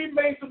 Sister, brother, we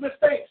made some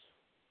mistakes.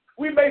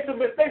 We made some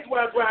mistakes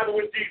while driving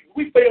with Jesus.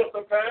 We failed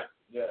sometimes.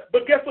 Yeah.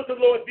 But guess what the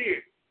Lord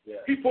did?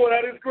 Yeah. He poured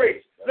out his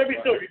grace. Let me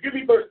show you. Give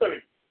me verse 30.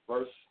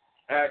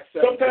 Acts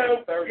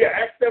 17:30.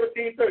 Acts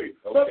 17:30. Okay.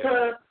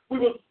 Sometimes we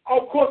was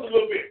off course a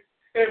little bit.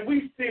 And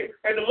we see,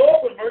 and the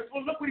Lord was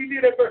merciful. Look what he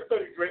did at verse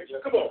 30, Drake.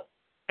 Yes. Come on.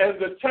 And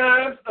the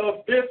times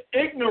of this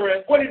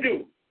ignorance, What did he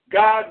do?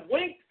 God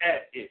winked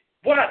at it.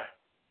 Why?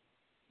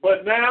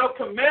 But now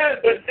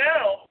commands,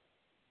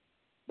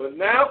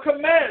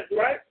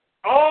 right?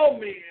 all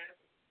men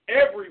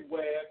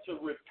everywhere to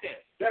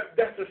repent.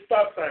 That's the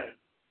stop sign.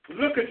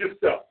 Look at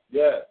yourself.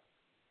 Yeah.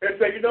 And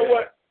say, you know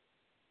what?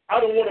 I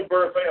don't want to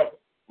burn forever.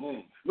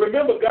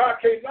 Remember, God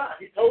can't lie.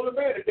 He told the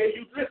man, the day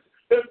you listen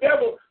to the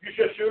devil, you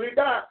shall surely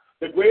die.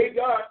 The great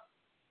God.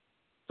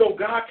 So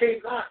God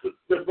can't lie,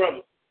 sister,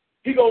 brother.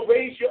 He going to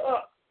raise you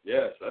up.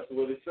 Yes, that's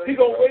what it says. He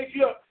going to raise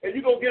you up, and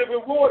you're going to get a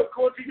reward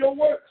according to your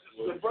works,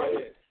 sister,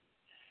 brother.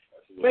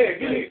 Man,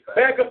 give me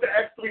back up to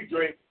Acts 3,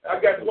 Drake.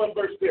 I got one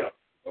verse there.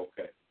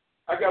 Okay.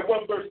 I got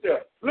one verse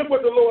there. Look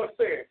what the Lord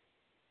said.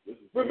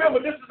 Remember,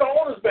 this is the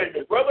owner's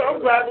manual, brother.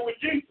 I'm driving with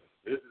Jesus.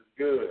 This is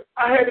good.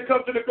 I had to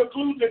come to the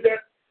conclusion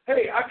that,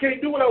 hey, I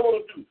can't do what I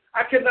want to do.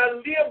 I cannot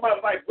live my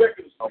life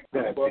recklessly.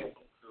 Okay, brother.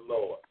 The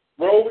Lord.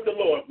 Roll with the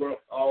Lord, bro.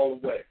 All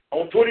the way.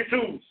 On 22s.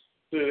 To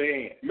the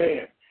end.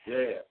 Man.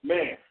 Yeah.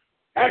 Man.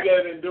 I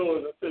got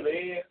endurance to the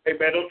end. Hey,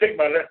 man, don't take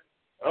my lesson.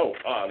 Oh,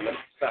 all right, let's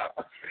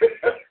stop.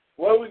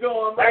 Where we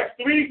going, man? Acts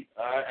 3.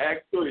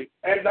 Acts 3.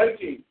 And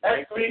 19.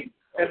 Acts 3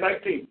 and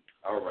 19.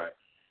 All right.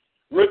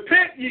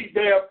 Repent ye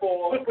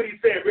therefore. Look what he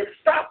said.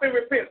 Stop and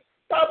repent.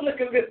 Stop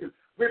looking and listen.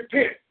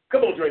 Repent.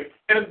 Come on, Drake.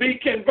 And be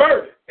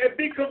converted. And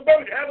be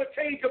converted. Have a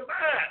change of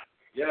mind.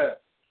 Yes.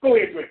 Go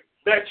ahead, Drake.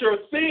 That your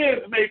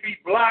sins may be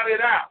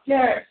blotted out.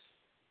 Yes.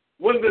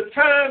 When the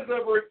times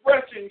of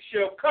refreshing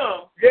shall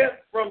come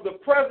from the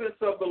presence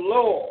of the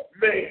Lord.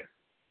 Man.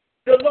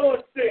 The Lord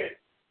said,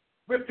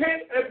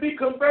 repent and be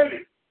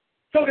converted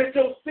so that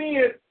your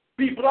sins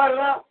be blotted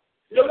out.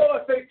 The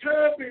Lord said,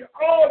 turn from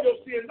all your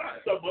sins,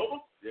 not some of them.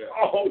 Yeah.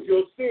 All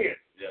your sins.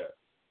 Yeah.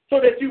 so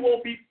that you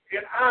won't be,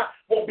 and I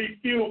won't be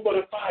fueled for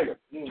the fire.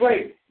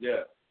 Pray.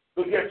 Yeah.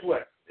 But guess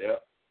what? Yeah.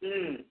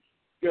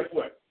 Guess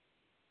what?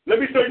 Let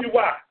me show you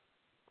why.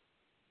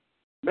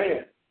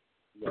 Man,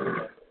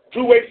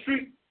 two-way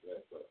street.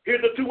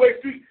 Here's a two-way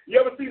street. You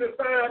ever see the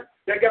sign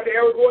that got the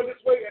arrow going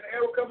this way and the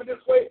arrow coming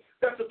this way?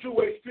 That's a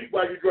two-way street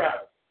while you're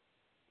driving.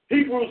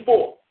 Hebrews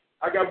 4.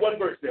 I got one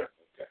verse there.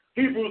 Okay.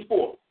 Hebrews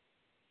 4.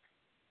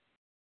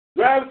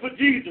 Driving for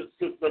Jesus,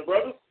 sisters and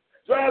brothers.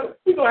 Driving.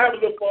 We're going to have a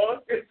little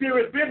fun. It's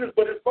serious business,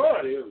 but it's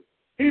fun.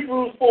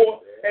 Hebrews 4,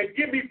 and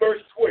give me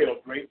verse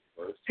 12, great.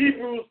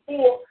 Hebrews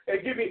 4,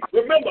 and give me,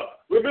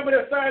 remember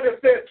that sign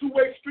that says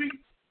two-way street?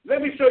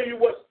 Let me show you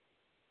what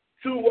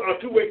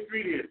two-way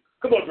street is.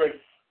 Come on, Drake.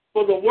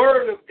 For the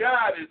word of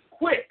God is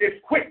quick. It's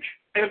quick.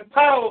 And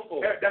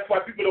powerful. That's why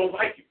people don't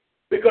like it,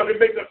 because it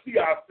makes us see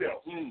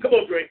ourselves. Come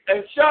on, Drake.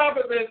 And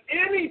sharper than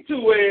any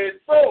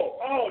two-edged sword.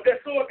 Oh,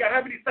 that sword got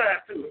how many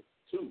sides to it?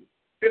 2.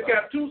 It's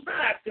got 2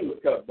 sides to it.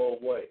 It cuts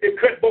both ways. It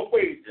cuts both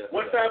ways. Yes,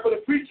 one sir. side for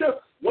the preacher,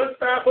 one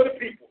side for the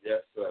people.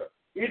 Yes, sir.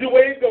 Either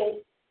way it goes,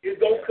 it's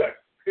going to cut.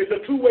 It's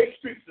a two-way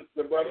street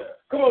system, brother. Yeah.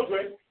 Come on,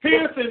 Drake.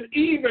 Piercing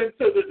even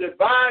to the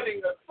dividing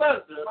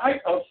asunder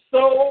of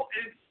soul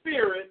and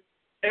spirit,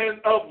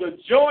 and of the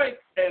joints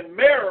and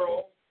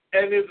marrow,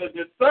 and is a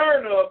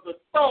discerner of the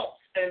thoughts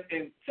and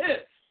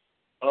intents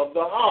of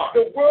the heart.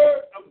 The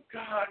word of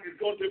God is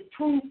going to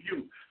prove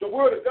you. The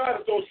word of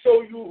God is going to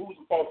show you who's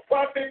a false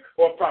prophet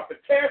or a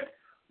prophetess.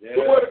 Yeah.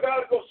 The word of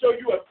God is going to show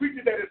you a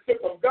preacher that is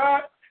sent from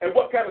God, and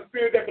what kind of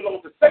spirit that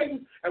belongs to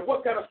Satan, and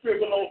what kind of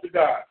spirit belongs to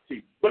God.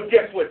 But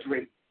guess what,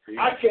 Drake?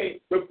 I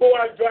can't, before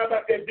I drive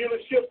out that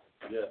dealership,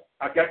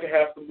 I got to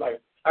have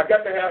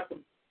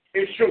some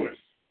insurance.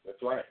 That's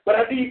right. But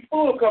I need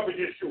full coverage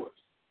insurance.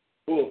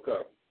 Full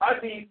coverage. I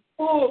need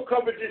full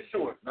coverage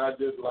insurance. Not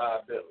just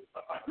liability.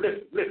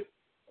 Listen.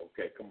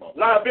 Okay, come on.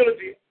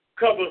 Liability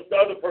covers the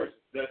other person.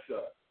 That's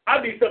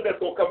I need something that's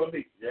going to cover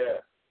me.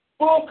 Yeah.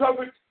 Full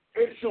coverage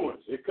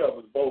insurance. It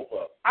covers both of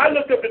them. I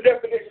looked up the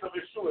definition of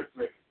insurance,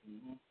 Rick.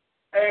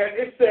 And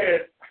it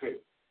says,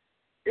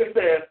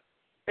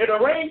 an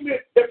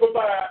arrangement that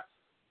provides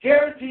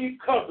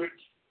guaranteed coverage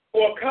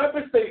or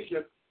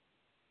compensation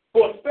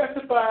for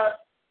specified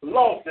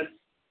losses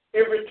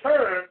in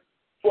return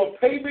for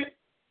payment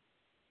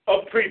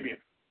of premium.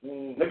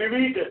 Let me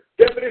read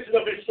the definition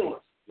of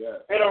insurance. Yeah.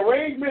 An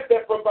arrangement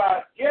that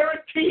provides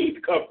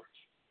guaranteed coverage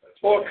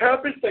or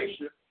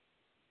compensation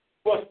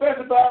for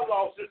specified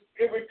losses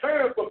in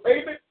return for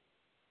payment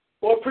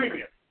or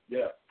premium.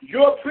 Yeah.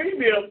 Your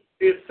premium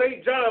is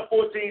St. John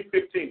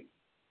 14:15.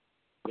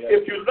 Yeah.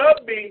 If you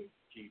love me,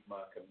 keep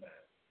my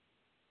commandments.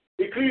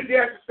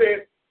 Ecclesiastes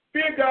says,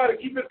 fear God and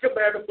keep his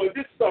commandments, for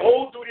this is the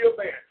whole duty of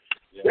man.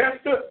 Yeah.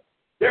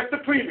 That's the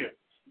premium.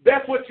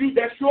 That's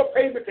your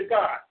payment to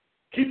God.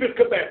 Keep his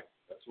commandments.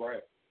 That's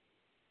right.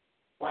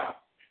 Wow.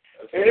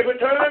 And in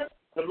return,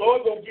 the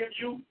Lord will give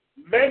you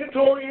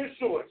mandatory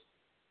insurance,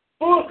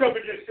 full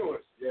coverage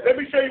insurance. Yeah. Let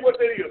me show you what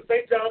that is.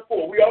 St. John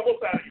 4. We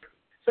almost out of here.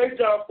 St.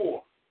 John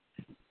 4.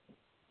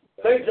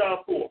 St. John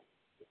 4.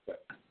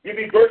 Give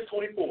me verse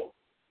 24.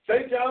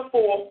 St. John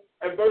 4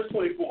 and verse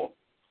 24.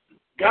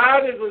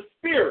 God is a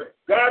spirit.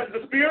 God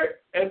is a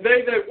spirit. And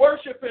they that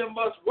worship him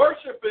must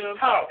worship him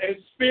how? In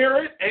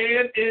spirit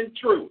and in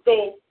truth.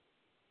 So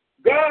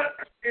God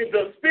is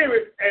a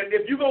spirit, and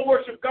if you're going to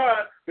worship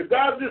God, the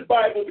God of this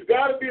Bible, the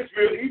God of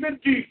Israel, even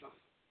Jesus,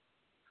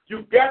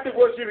 you've got to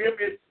worship him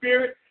in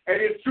spirit and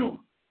in truth.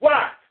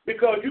 Why?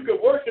 Because you can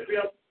worship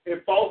him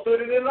in falsehood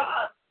and in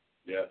lies.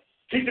 Yes.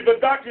 Teaching the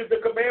doctrines,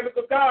 the commandments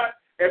of God,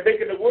 and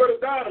making the word of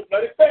God a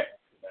blood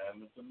effect.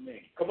 Commandments of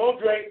me. Come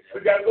on, Drake.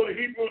 We got to go to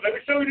Hebrews. Let me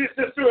show you this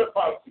insurance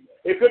policy.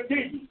 It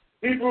continues.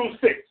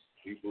 Hebrews 6.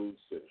 Hebrews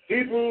 6.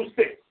 Hebrews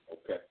 6.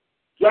 Okay.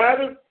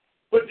 Driving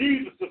for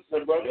Jesus, sister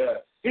and brother.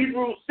 Yes.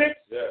 Hebrews 6.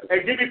 Yes.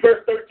 And give me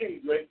verse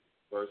 13, Drake.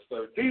 Verse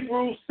 13.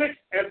 Hebrews 6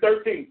 and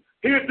 13.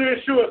 Here's the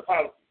insurance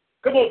policy.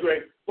 Come on,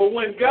 Drake. But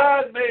when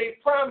God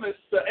made promise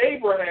to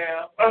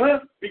Abraham,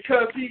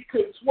 because he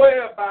could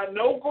swear by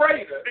no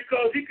greater,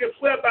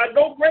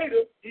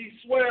 he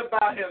swear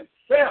by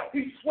himself.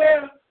 He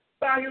swear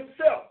by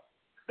himself.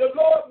 The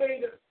Lord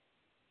made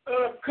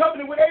a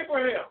covenant with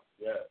Abraham.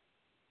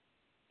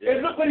 Yeah.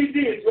 And look what he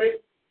did,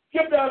 Drake.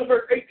 Skip down to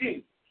verse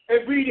 18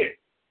 and read it.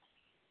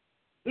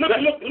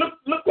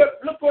 Look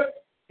what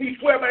he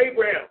swear by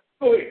Abraham.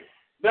 Go ahead.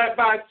 That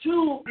by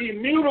 2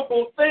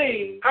 immutable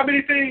things. How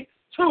many things?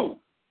 2.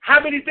 How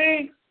many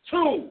things?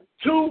 2.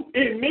 2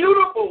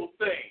 immutable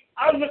things.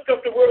 I looked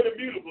up the word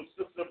immutable,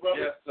 sister, brother.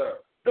 Yes, sir.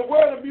 The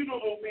word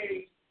immutable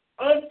means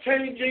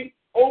unchanging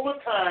over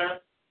time,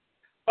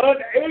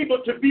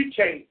 unable to be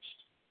changed.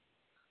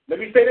 Let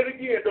me say that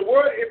again. The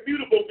word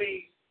immutable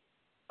means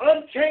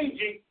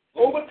unchanging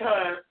over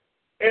time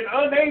and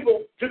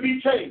unable to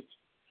be changed.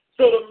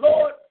 So the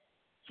Lord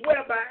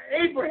swear by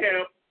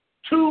Abraham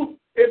 2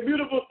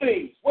 immutable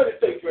things. What did it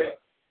say, Trey?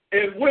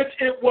 In which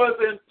it was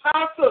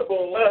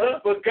impossible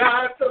for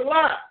God to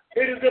lie.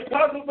 It is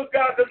impossible for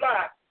God to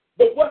lie.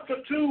 But what's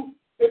the 2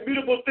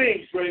 immutable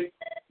things, Trey?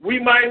 We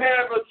might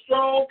have a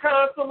strong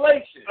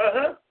consolation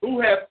who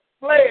have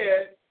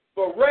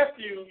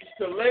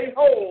to lay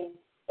hold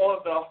on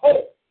the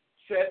hope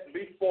set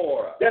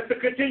before us. That's the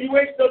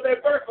continuation of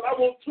that verse, but I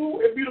want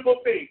two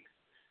immutable things.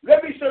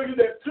 Let me show you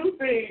that two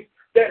things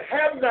that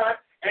have not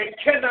and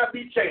cannot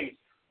be changed.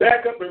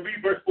 Back up and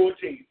read verse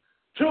 14.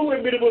 Two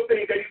immutable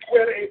things that he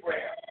swore to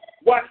Abraham.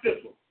 Watch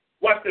this one.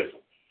 Watch this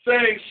one.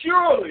 Saying,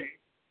 surely,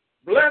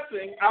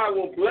 blessing, I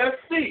will bless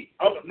thee.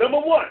 Number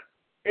one,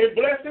 in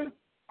blessing,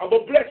 I'm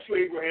going to bless you,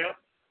 Abraham.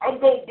 I'm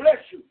going to bless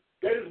you.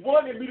 That is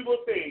one immutable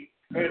thing.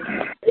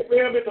 And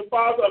Abraham is the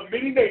father of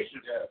many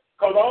nations.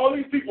 Because all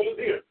these people is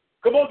here.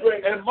 Come on,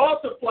 Dre. And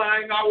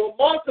multiplying, I will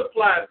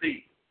multiply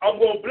thee. I'm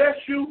going to bless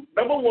you,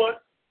 number one.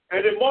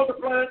 And in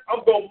multiplying,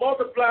 I'm going to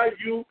multiply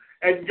you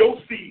and your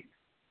seed.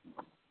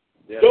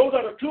 Those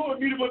are the two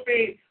immutable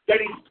things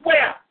that he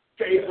swore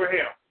to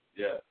Abraham.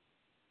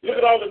 Look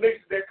at all the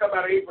nations that come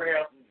out of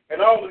Abraham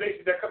and all the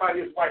nations that come out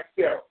of his wife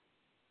Sarah.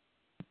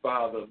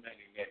 Father of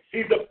many nations.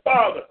 He's the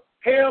father.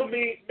 Ham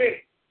means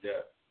many.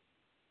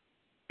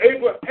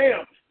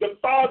 Abraham, the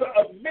father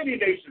of many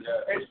nations.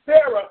 And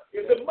Sarah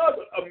is the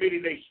mother of many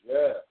nations.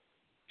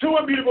 Two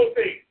immutable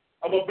things.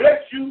 I'm going to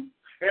bless you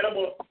and I'm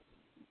going to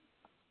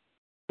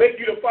make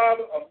you the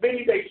father of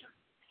many nations.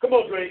 Come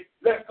on, Dre.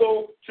 Let's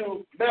go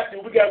to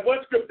Matthew. We got one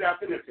scripture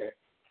after this.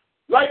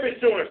 Life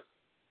insurance.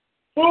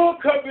 Full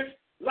coverage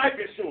life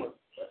insurance.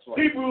 That's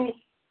right.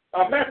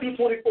 Matthew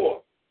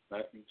 24.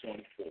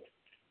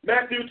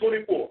 Matthew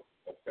 24.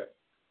 Okay.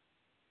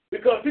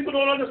 Because people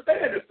don't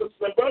understand this,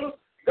 sisters and brothers.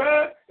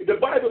 God, the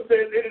Bible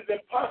says it is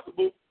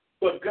impossible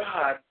for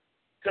God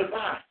to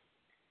lie.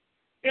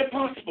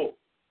 Impossible.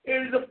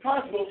 It is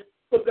impossible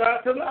for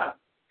God to lie.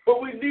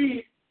 But we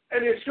need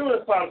an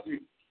insurance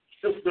policy.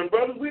 Sisters and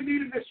brothers, we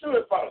need an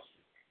insurance policy.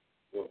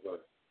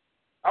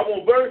 I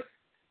want verse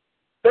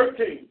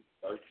 13.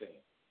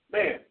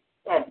 Man,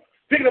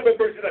 pick it up at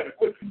verse 11,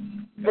 quickly.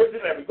 Verse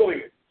 11, go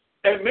ahead.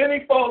 And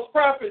many false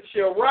prophets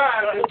shall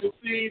rise and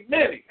deceive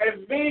many.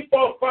 And many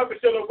false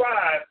prophets shall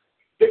arise.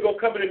 They're going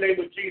to come in the name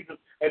of Jesus,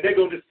 and they're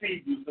going to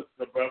deceive you, sisters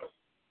and brothers.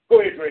 Go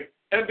ahead, Drake.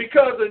 And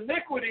because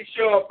iniquity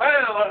shall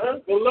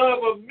abound, the love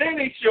of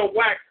many shall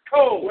wax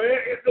cold.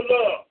 Where is the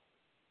love?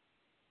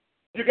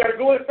 You got to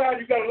go inside.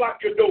 You got to lock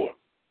your door.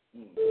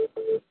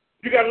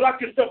 You got to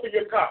lock yourself in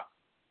your car.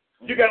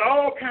 You got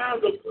all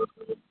kinds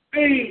of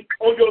things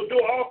on your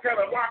door, all kinds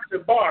of locks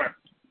and bars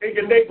in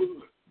your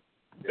neighborhood.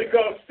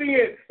 Because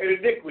sin and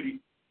iniquity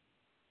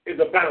is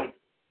abounding.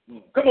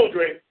 Come on,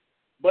 Dre.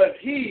 But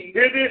here's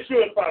the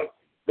insurance policy.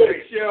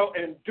 They shall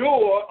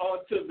endure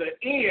unto the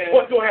end.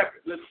 What's going to happen?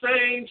 The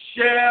same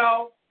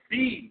shall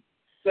be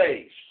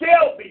saved.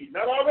 Shall be,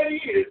 not already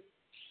is,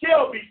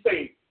 shall be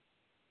saved.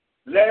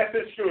 Last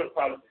insurance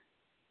policy.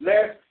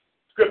 Last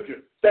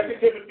scripture. 2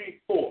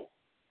 Timothy 4.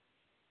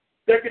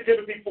 2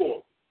 Timothy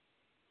 4.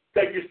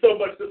 Thank you so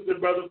much, sisters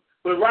and brothers,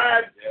 for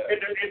riding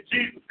in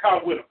Jesus'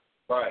 car with us.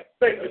 Right.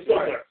 Thank you so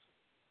much.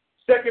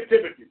 2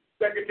 Timothy.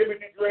 2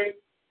 Timothy 3,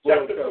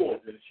 chapter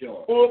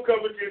 4. Full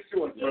coverage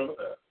insurance,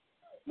 brother.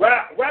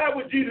 Ride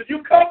with Jesus.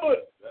 You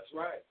covered. That's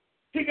right.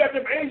 He got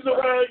them angels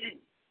around you.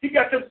 He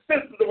got them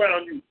sisters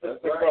around you.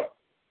 That's right.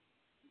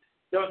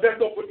 That's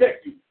going to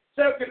protect you.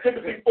 2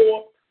 Timothy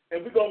 4,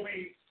 and we're going to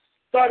be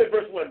started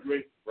verse 1,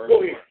 Drake.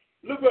 Go ahead.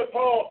 Look what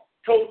Paul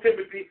told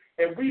Timothy,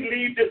 and we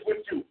leave this with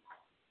you.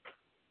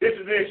 This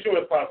is the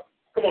insurance policy.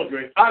 Come on,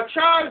 Drake. I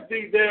charge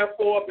thee,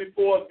 therefore,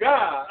 before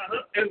God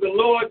and the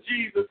Lord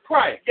Jesus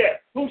Christ,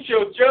 who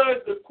shall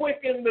judge the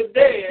quick and the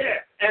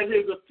dead at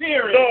his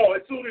appearance. No,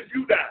 as soon as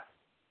you die.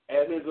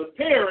 At his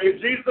appearance.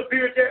 Is Jesus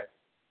appeared yet?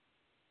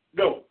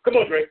 No. Come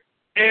on, Drake.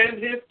 And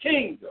his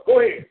kingdom.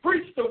 Go ahead.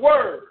 Preach the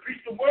word.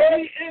 Preach the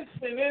word. Be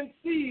instant in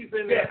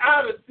season and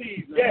out of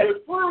season.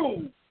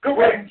 Reprove.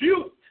 Correct.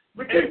 Rebuke.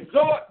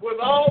 Exhort with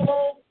all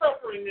long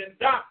suffering and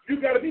doctrine.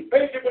 You got to be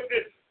patient with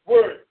this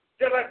word.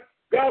 Just like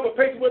God was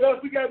patient with us,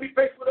 we got to be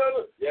patient with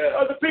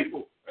other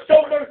people.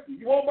 Show mercy.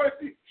 You want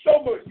mercy?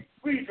 Show mercy.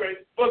 Please,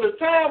 Drake. For the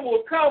time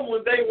will come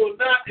when they will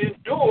not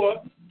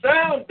endure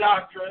sound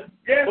doctrine,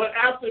 but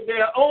after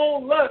their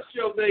own lust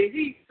shall they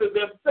heap to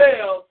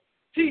themselves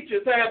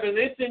teachers having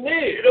itching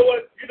ears. You know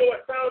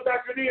what sound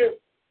doctrine is?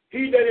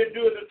 He that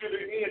endures unto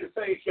the end, the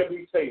same shall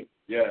be saved.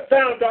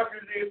 Sound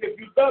doctrine is, if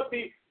you love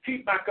me,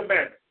 keep my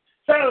commandments.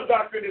 Sound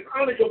doctrine is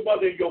honor your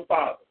mother and your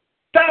father.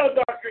 Sound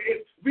doctrine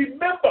is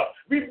remember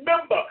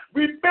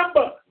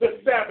the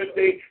Sabbath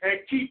day and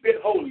keep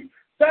it holy.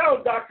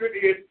 Sound doctrine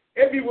is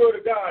every word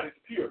of God is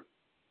pure.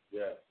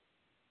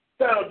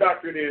 Sound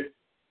doctrine is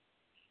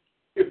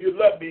if you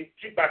love me,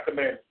 keep my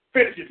commandments.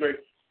 Finish it, Drake.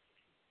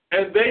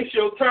 And they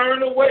shall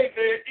turn away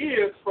their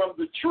ears from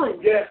the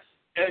truth.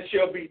 And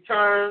shall be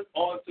turned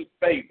onto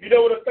fable. You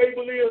know what a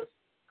fable is?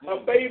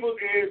 A fable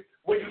is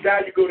when you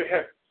die, you go to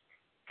heaven.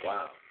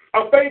 Wow.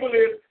 A fable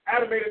is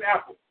Adam ate an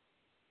apple.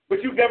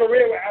 But you've never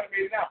read what Adam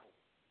ate an apple.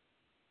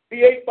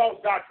 He ate false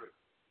doctrine.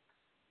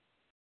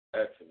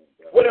 Excellent.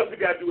 Brother. What else we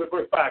got to do with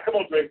verse 5? Come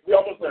on, Drake. We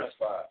almost done.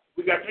 5.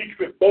 We got 3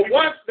 scripts.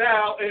 Watch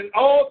thou in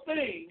all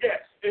things.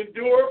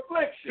 Endure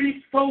affliction.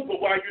 Be sober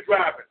while you're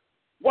driving.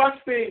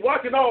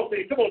 Watching all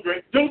things. Come on,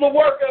 Drake. Do the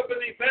work of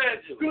an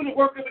evangelist. Do the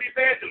work of an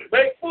evangelist.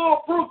 Make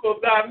full proof of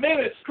our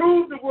ministry.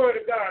 Prove the word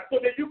of God so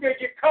that you can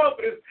get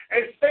confidence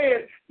and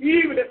stand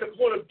even at the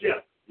point of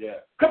death.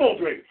 Yeah. Come on,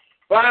 Drake.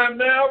 For I am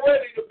now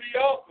ready to be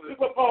offered,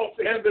 Look what Paul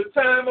said. and the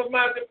time of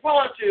my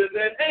departure is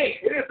at hand.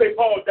 It didn't say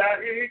Paul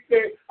died here. He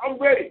said, I'm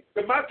ready.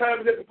 But my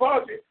time is at the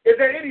party. Is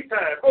at any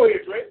time. Go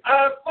ahead, Drake.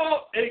 I have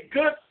fought a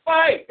good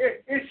fight.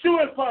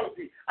 Insurance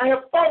policy. I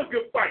have fought a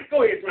good fight.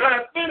 Go ahead, Drake.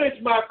 I have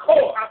finished my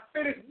course. I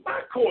finished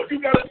my course.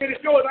 You got to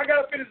finish yours. I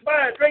got to finish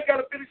mine. Drake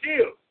got to finish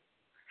his.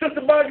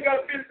 Sister Margie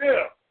got to finish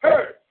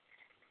hers.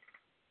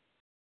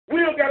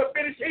 Will got to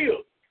finish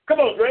his.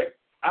 Come on, Drake.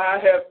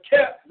 I have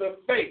kept the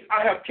faith.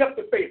 I have kept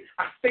the faith.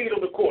 I stayed on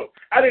the course.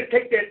 I didn't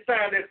take that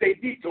sign that say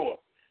detour.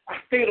 I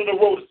stayed on the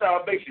road to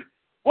salvation.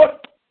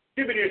 What?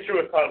 Give me the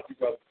insurance policy,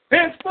 brother.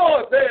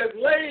 Henceforth there is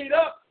laid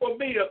up for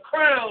me a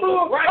crown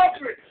of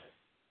righteousness,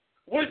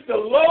 which the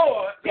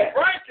Lord, the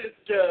righteous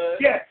judge,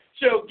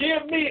 shall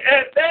give me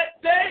at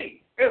that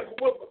day. And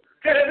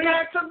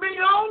not to me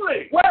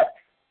only. What?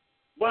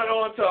 But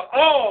unto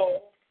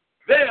all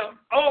them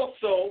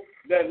also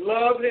that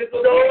love his No,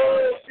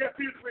 Lord. that's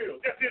Israel.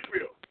 That's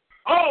Israel.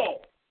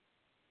 All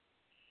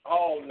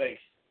nations.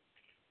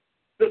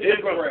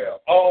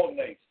 Israel. All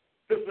nations.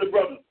 Sisters and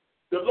brothers,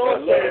 the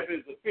Lord love says,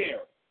 his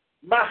appearance.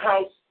 my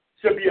house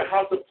shall be a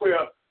house of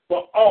prayer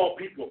for all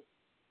people.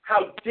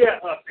 How dare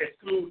us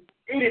exclude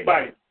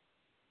anybody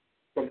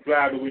from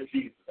driving with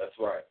Jesus? That's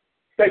right.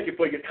 Thank you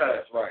for your time.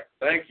 That's right.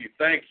 Thank you.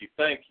 Thank you.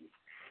 Thank you.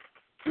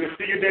 We'll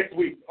see you next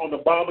week on the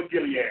Balm of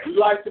Gilead. We'd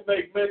like to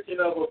make mention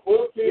of a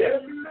book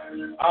here.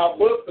 Our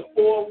book, The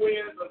Four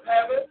Winds of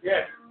Heaven.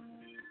 Yes.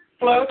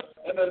 Plus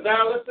an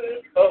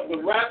analysis of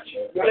the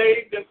rapture,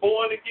 saved and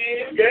born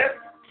again. Yes.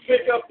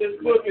 Pick up this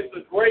book. It's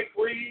a great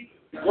read,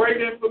 great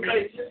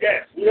information.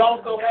 Yes. We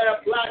also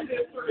have Black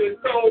History is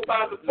Told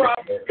by the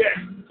Prophet. Yes.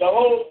 The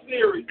whole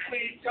series.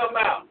 Please come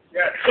out.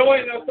 Yes.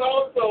 Join us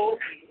also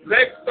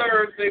next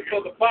Thursday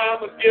for the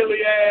Balm of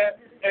Gilead,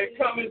 and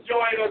come and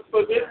join us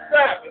for this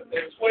Sabbath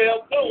at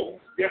 12 noon.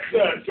 Yes,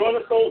 sir. Join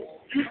us on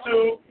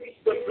YouTube,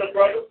 sisters and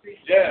brothers.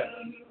 Yes.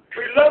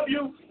 We love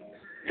you.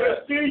 We'll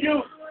see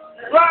you.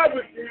 Ride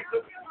with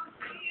Jesus.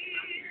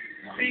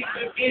 Peace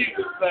and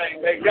Jesus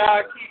thing. May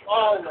God keep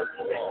all of us.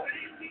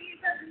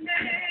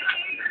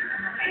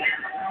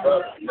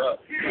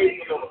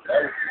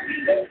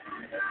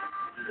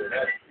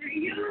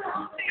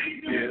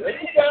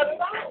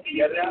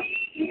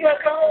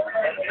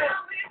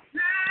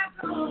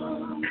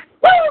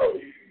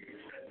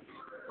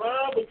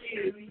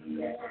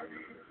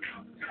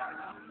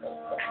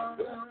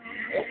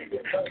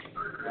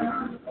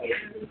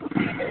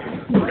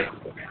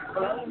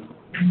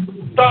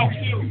 Talk to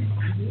you.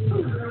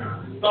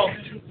 Talk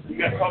to you. You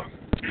got to talk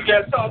to you. You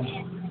got to talk to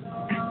you.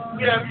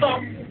 You got to talk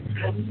to you.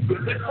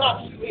 Let's talk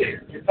to you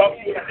here.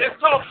 Let's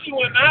talk to you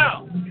now.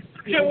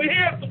 Can we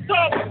hear some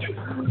talk to you?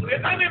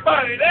 Is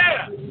anybody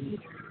there?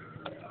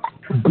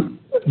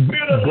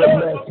 Good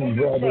lesson,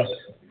 brothers.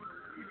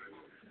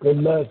 Good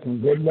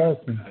lesson. Good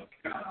lesson.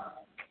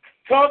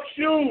 Talk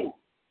shoe.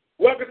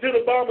 Welcome to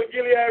the Balm of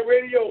Gilead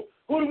Radio.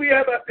 Who do we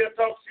have out there,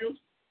 Talk shoes?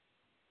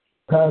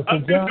 Pastor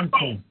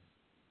Johnson.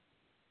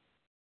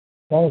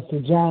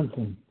 Pastor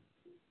Johnson.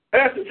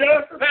 Pastor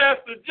Johnson.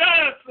 Pastor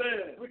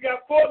Johnson. We got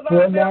Fort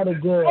Lauderdale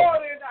Lauderdale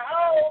in the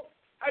house.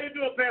 How you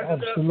doing,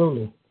 Pastor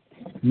Absolutely.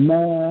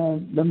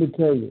 Man, let me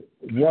tell you,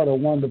 what a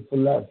wonderful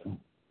lesson.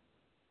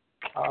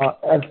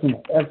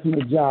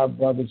 Excellent job,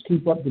 brothers.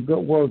 Keep up the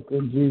good work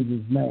in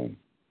Jesus' name.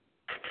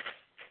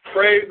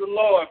 Praise the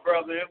Lord,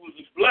 brother. It was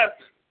a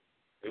blessing.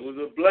 It was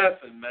a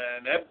blessing,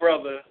 man. That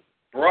brother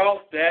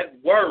brought that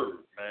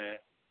word, man.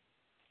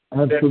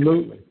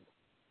 Absolutely.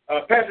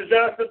 Pastor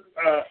Johnson,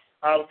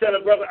 I was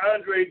telling Brother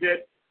Andre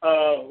that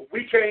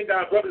we came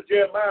down, Brother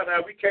Jeremiah and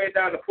I, we came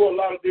down to Fort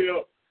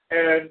Lauderdale,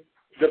 and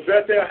the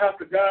Bethel House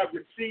of God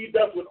received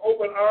us with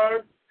open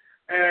arms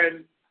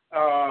and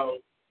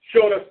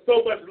showed us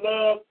so much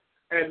love,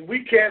 and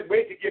we can't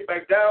wait to get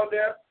back down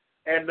there.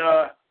 And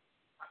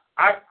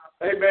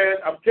hey man,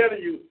 I'm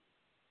telling you,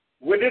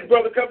 when this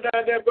brother come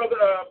down there,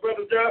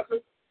 Brother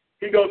Johnson,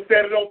 he gonna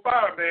set it on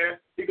fire, man.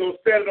 He gonna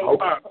set it on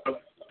fire.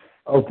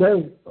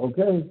 Okay.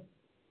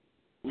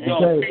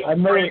 I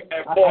know.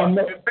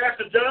 And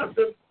Pastor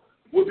Johnson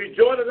will be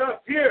joining us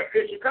here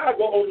in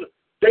Chicago on the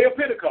day of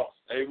Pentecost.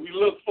 Hey, I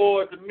look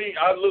forward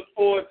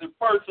to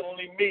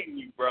personally meeting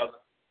you, brother.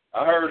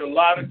 I heard a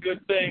lot of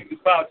good things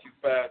about you,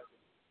 Pastor.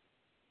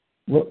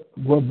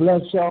 Well,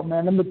 bless y'all,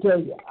 man. Let me tell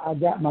you, I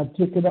got my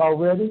ticket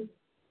already.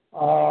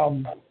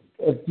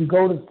 If you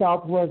go to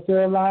Southwest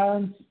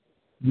Airlines,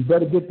 you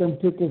better get them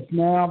tickets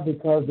now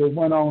because they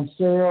went on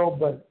sale,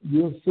 but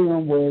you'll see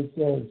them where it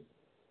says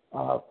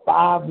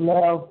 5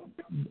 left,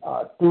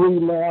 3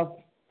 left.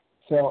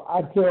 So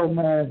I tell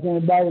man, if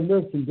anybody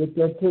listen, get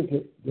that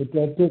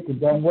ticket.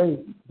 Don't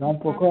wait. Don't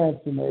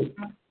procrastinate.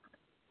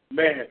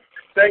 Man,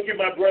 thank you,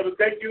 my brother.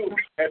 Thank you.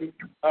 And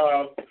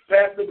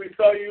Pastor, we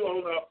saw you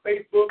on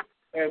Facebook,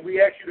 and we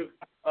asked you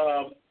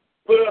to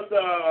put us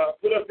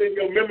in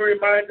your memory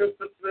reminder,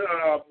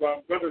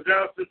 Brother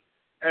Johnson.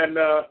 And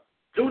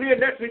tune in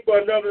next week for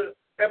another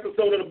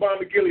episode of the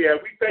Balm of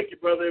Gilead. We thank you,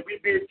 brother. And we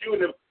bid you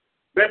and the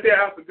Bethel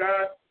house of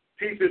God.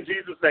 Peace in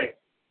Jesus' name.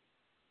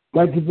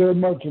 Thank you very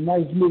much. A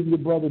nice meeting you,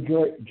 Brother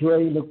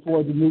Dre. Look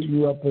forward to meeting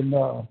you up in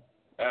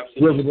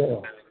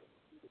Riverdale.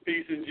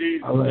 Peace in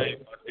Jesus' right. name,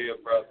 my dear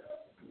brother.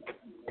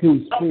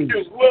 Peace, Talk peace. to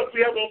you. Who else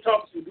we have on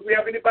Talk to? Do we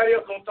have anybody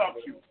else on Talk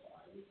to?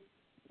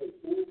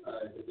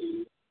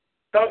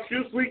 Talk to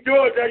you, Sweet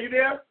George. Are you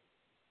there?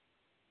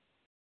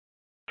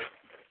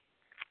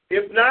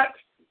 If not,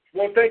 I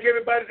want to thank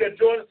everybody that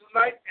joined us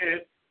tonight,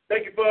 and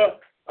thank you for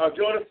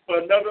joining us for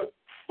another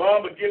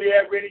Balm of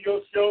Gilead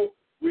radio show.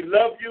 We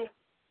love you,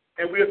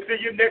 and we'll see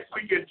you next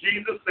week in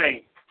Jesus'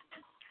 name.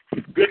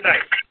 Good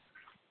night.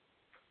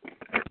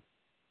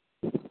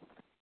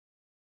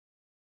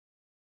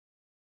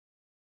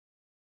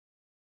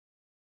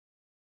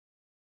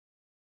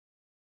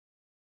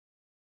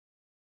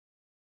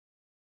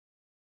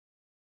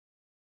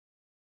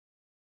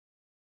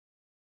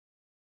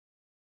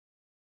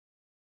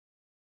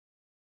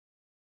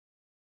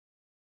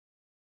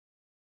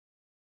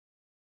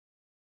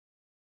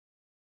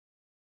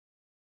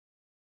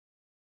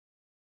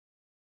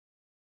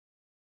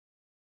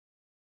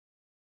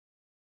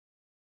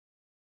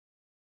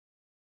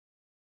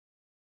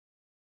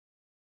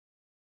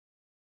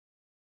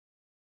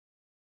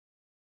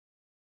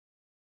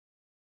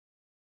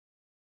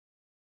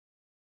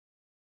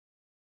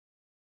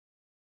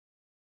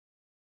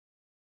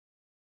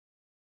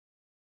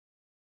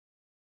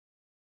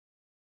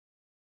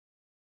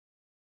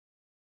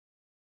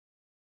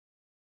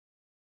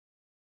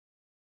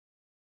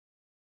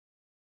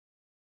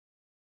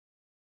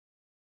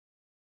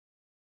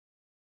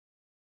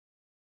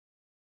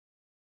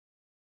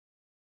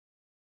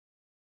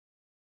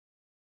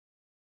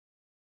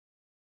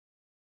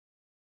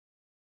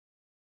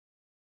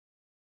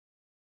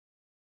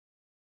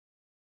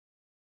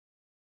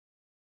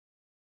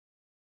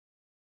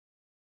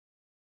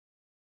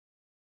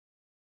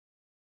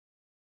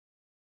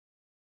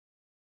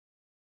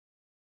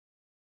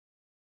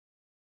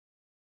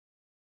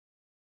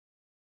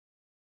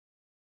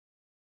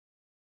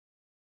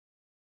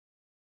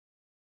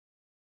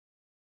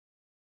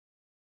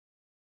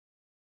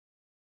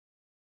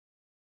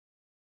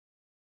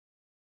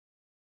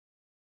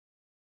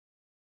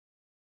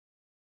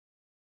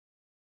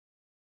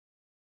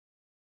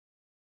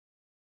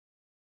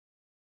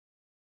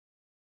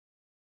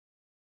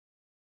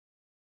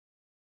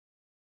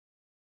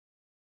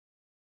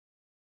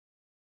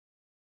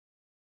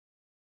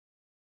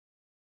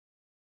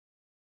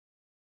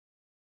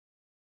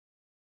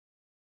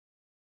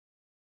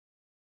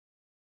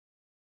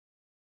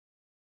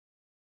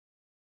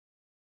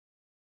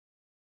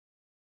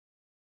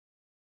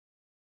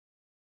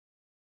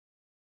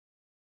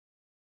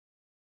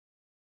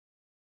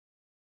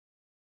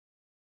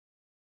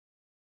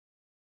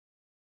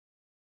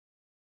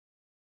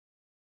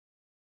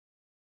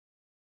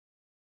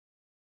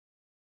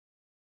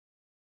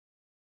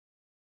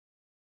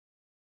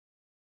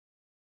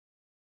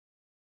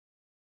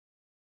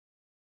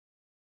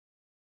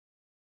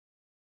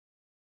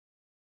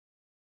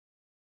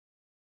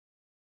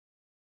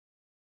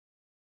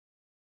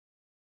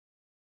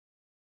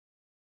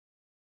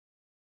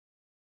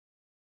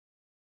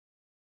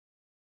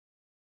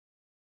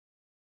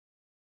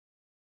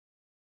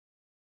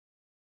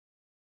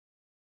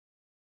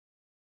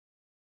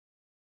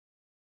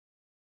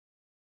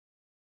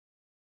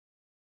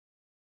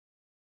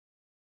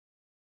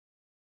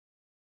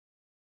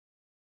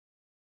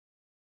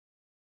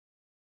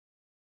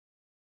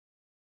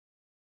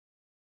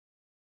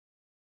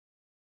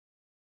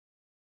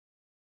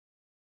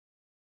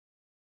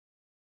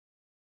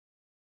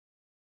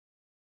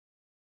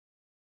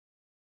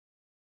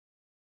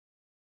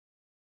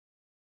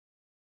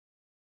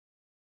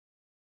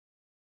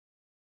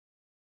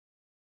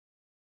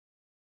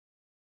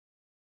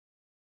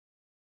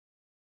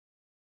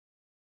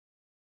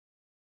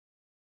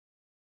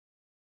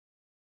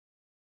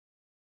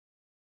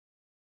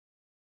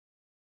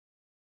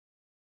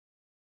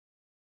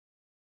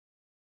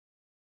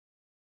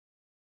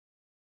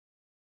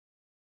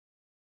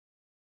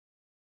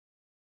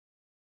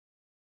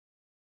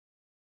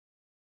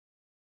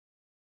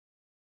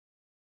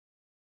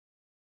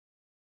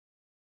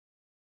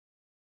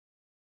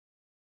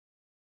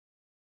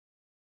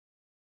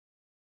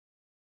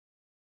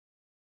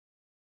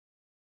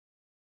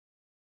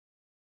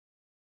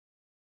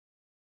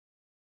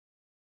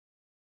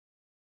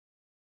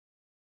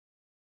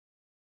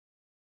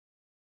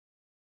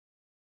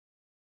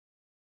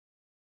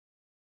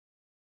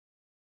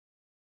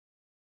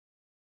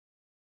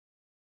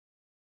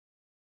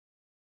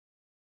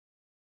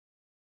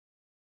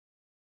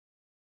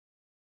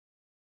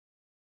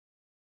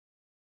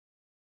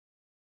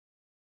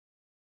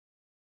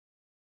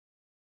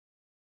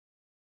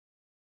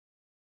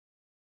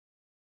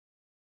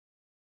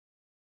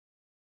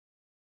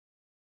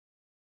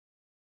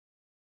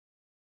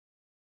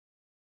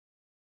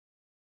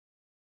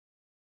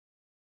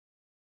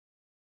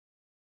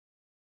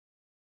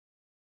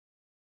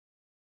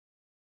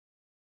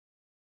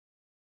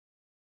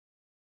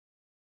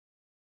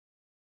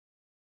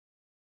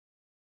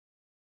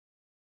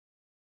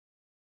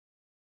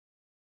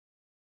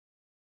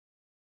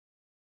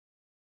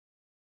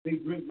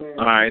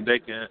 All right, they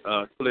can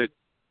click.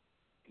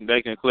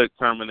 They can click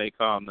terminate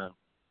call now.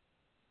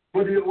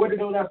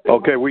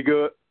 Okay, we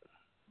good?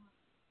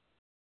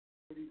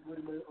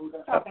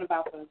 Talking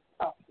about the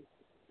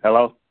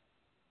Hello?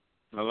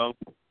 Hello?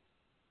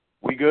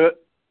 We good?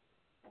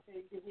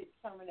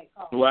 terminate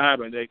call. What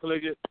happened? They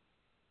click it?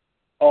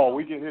 Oh,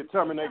 we can hit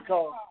terminate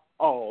call?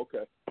 Oh,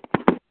 okay.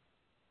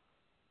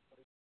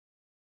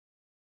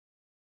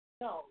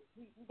 No,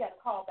 you got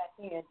to call back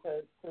in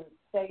to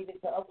save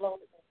it, to upload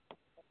it.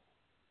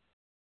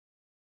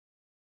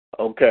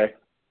 Okay.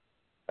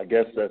 I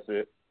guess that's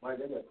it.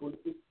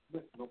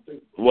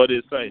 What did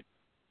it say?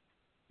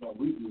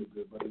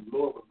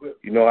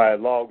 You know how it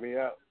logged me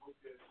out?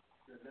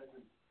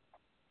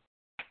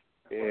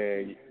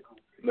 Yeah,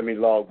 let me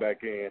log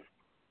back in.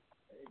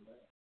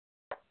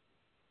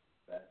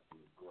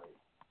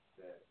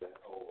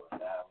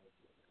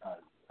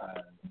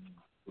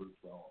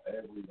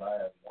 Every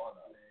last one of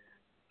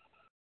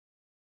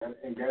them.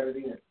 And got it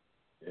in.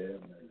 Yeah,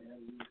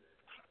 man.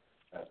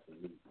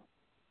 Absolutely.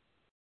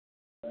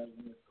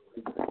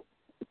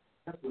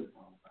 That's what it's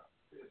all about.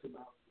 It's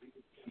about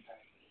making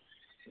impact.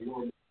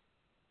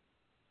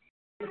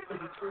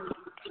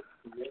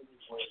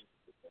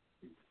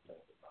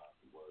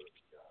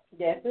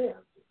 That's it.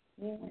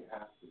 Yeah. We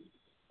have to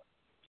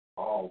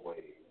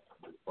always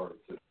refer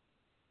to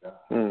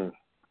God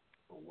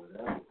for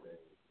whatever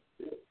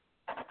they do.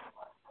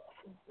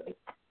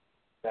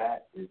 That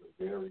is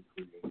a very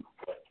creative way.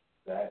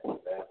 That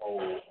whole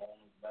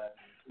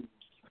magnitude,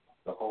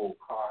 the whole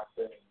car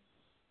thing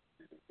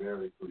is a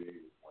very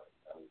creative way.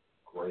 That was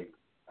a great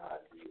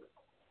idea.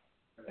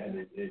 And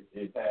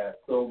it has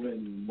so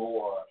many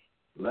more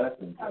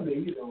lessons. I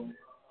mean,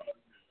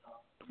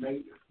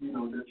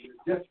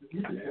 just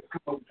you can just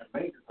come up with the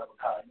maintenance of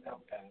a car, and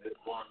it's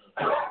one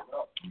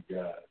of you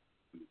got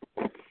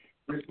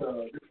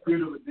this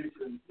spirit of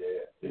addiction.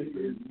 Yeah, it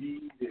is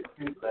needed.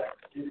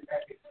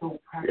 It's so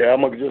practical. Yeah,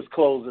 I'm gonna just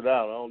close it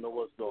out. I don't know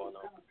what's going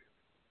on.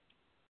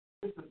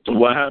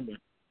 What happened?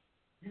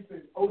 You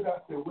said, I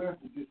said, where's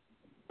the distance?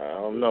 I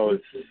don't know.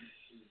 It's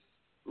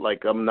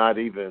like I'm not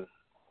even.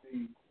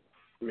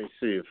 Let me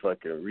see if I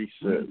can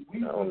reset. I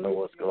don't know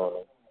what's going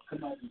on.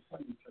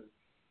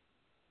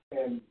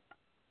 And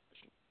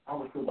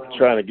I'm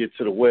trying to get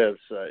to the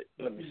website.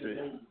 Let me see.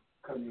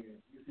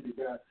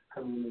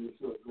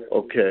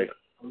 Okay.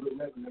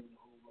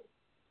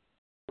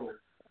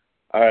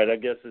 All right, I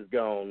guess it's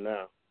gone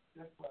now.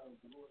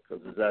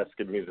 Because it's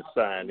asking me to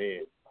sign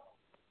in.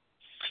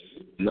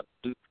 No,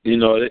 you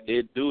know,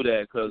 it do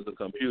that because the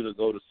computer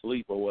go to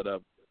sleep or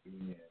whatever.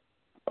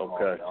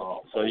 Okay.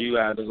 So you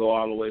have to go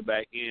all the way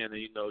back in and,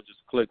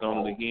 just click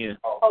on it again.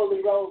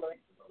 Holy roller.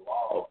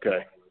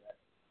 Okay.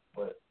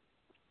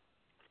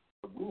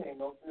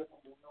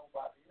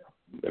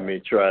 Let me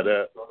try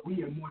that.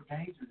 We are more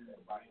dangerous than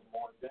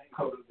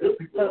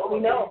everybody. We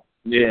know.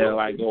 Yeah,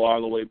 like go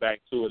all the way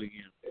back to it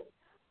again.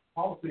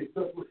 Paul said,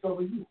 "What's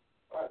over you?"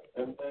 Right.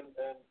 And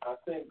I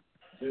think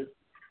this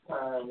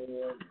time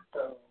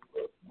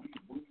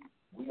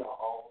we are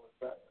all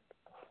the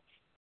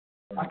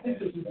same. I think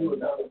this should do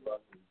another.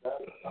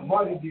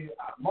 Marty did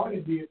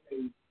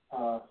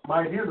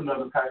here's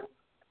another title.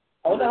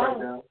 Hold on.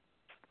 Right.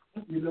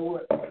 You know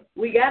what?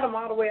 We got them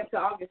all the way up to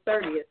August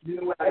 30th. You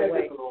know what? By the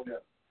way.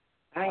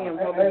 I am.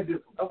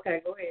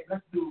 Okay, go ahead.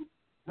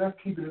 Let's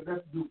keep it at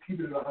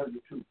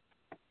 102.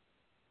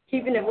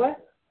 Keeping it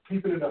what?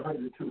 Keeping it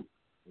 102.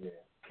 Yeah.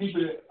 Keep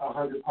it at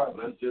 100%.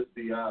 Let's just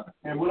be honest.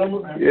 And what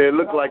yeah, it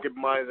looked like it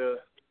might have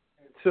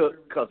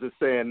took because it's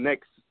saying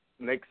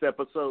next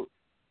episode.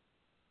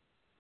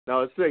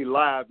 Now it's saying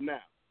live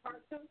now.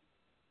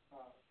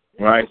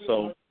 Right.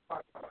 So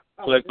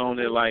click on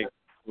it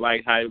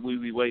like how we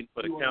be waiting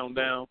for the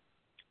countdown.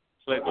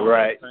 Click on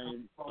right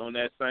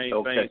that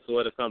same thing so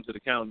it'll come to the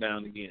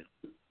countdown again.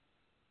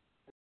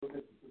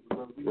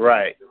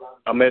 Right.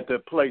 I'm at the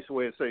place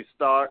where it says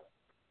start.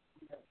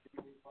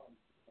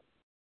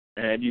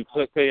 And you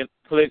click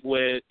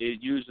where it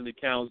usually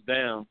counts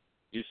down,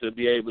 you should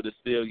be able to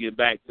still get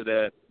back to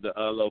the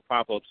little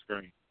pop-up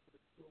screen.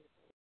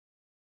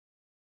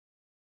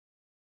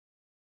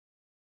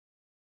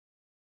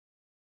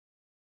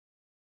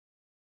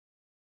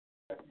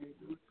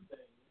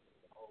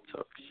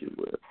 Talk to you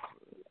with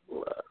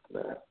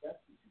live.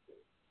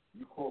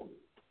 You quote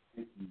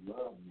it. If you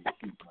love me,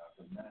 keep my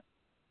commandments.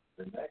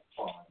 The next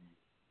part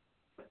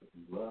is, if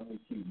you love me,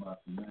 keep my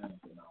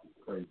commandments, and I will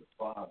pray the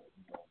Father.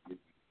 He's going to give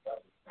you the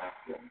other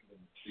in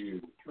the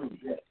spirit of truth,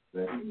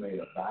 that he may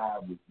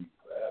abide with you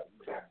forever.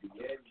 He's going to be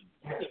in you.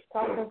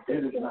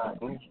 It is not.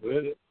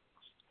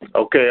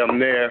 Okay, I'm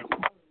there.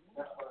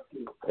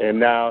 And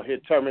now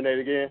hit terminate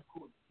again?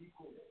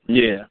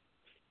 Yeah.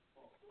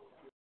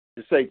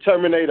 You say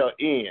terminate or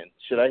end?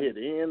 Should I hit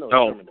end or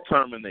terminate?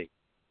 Terminate.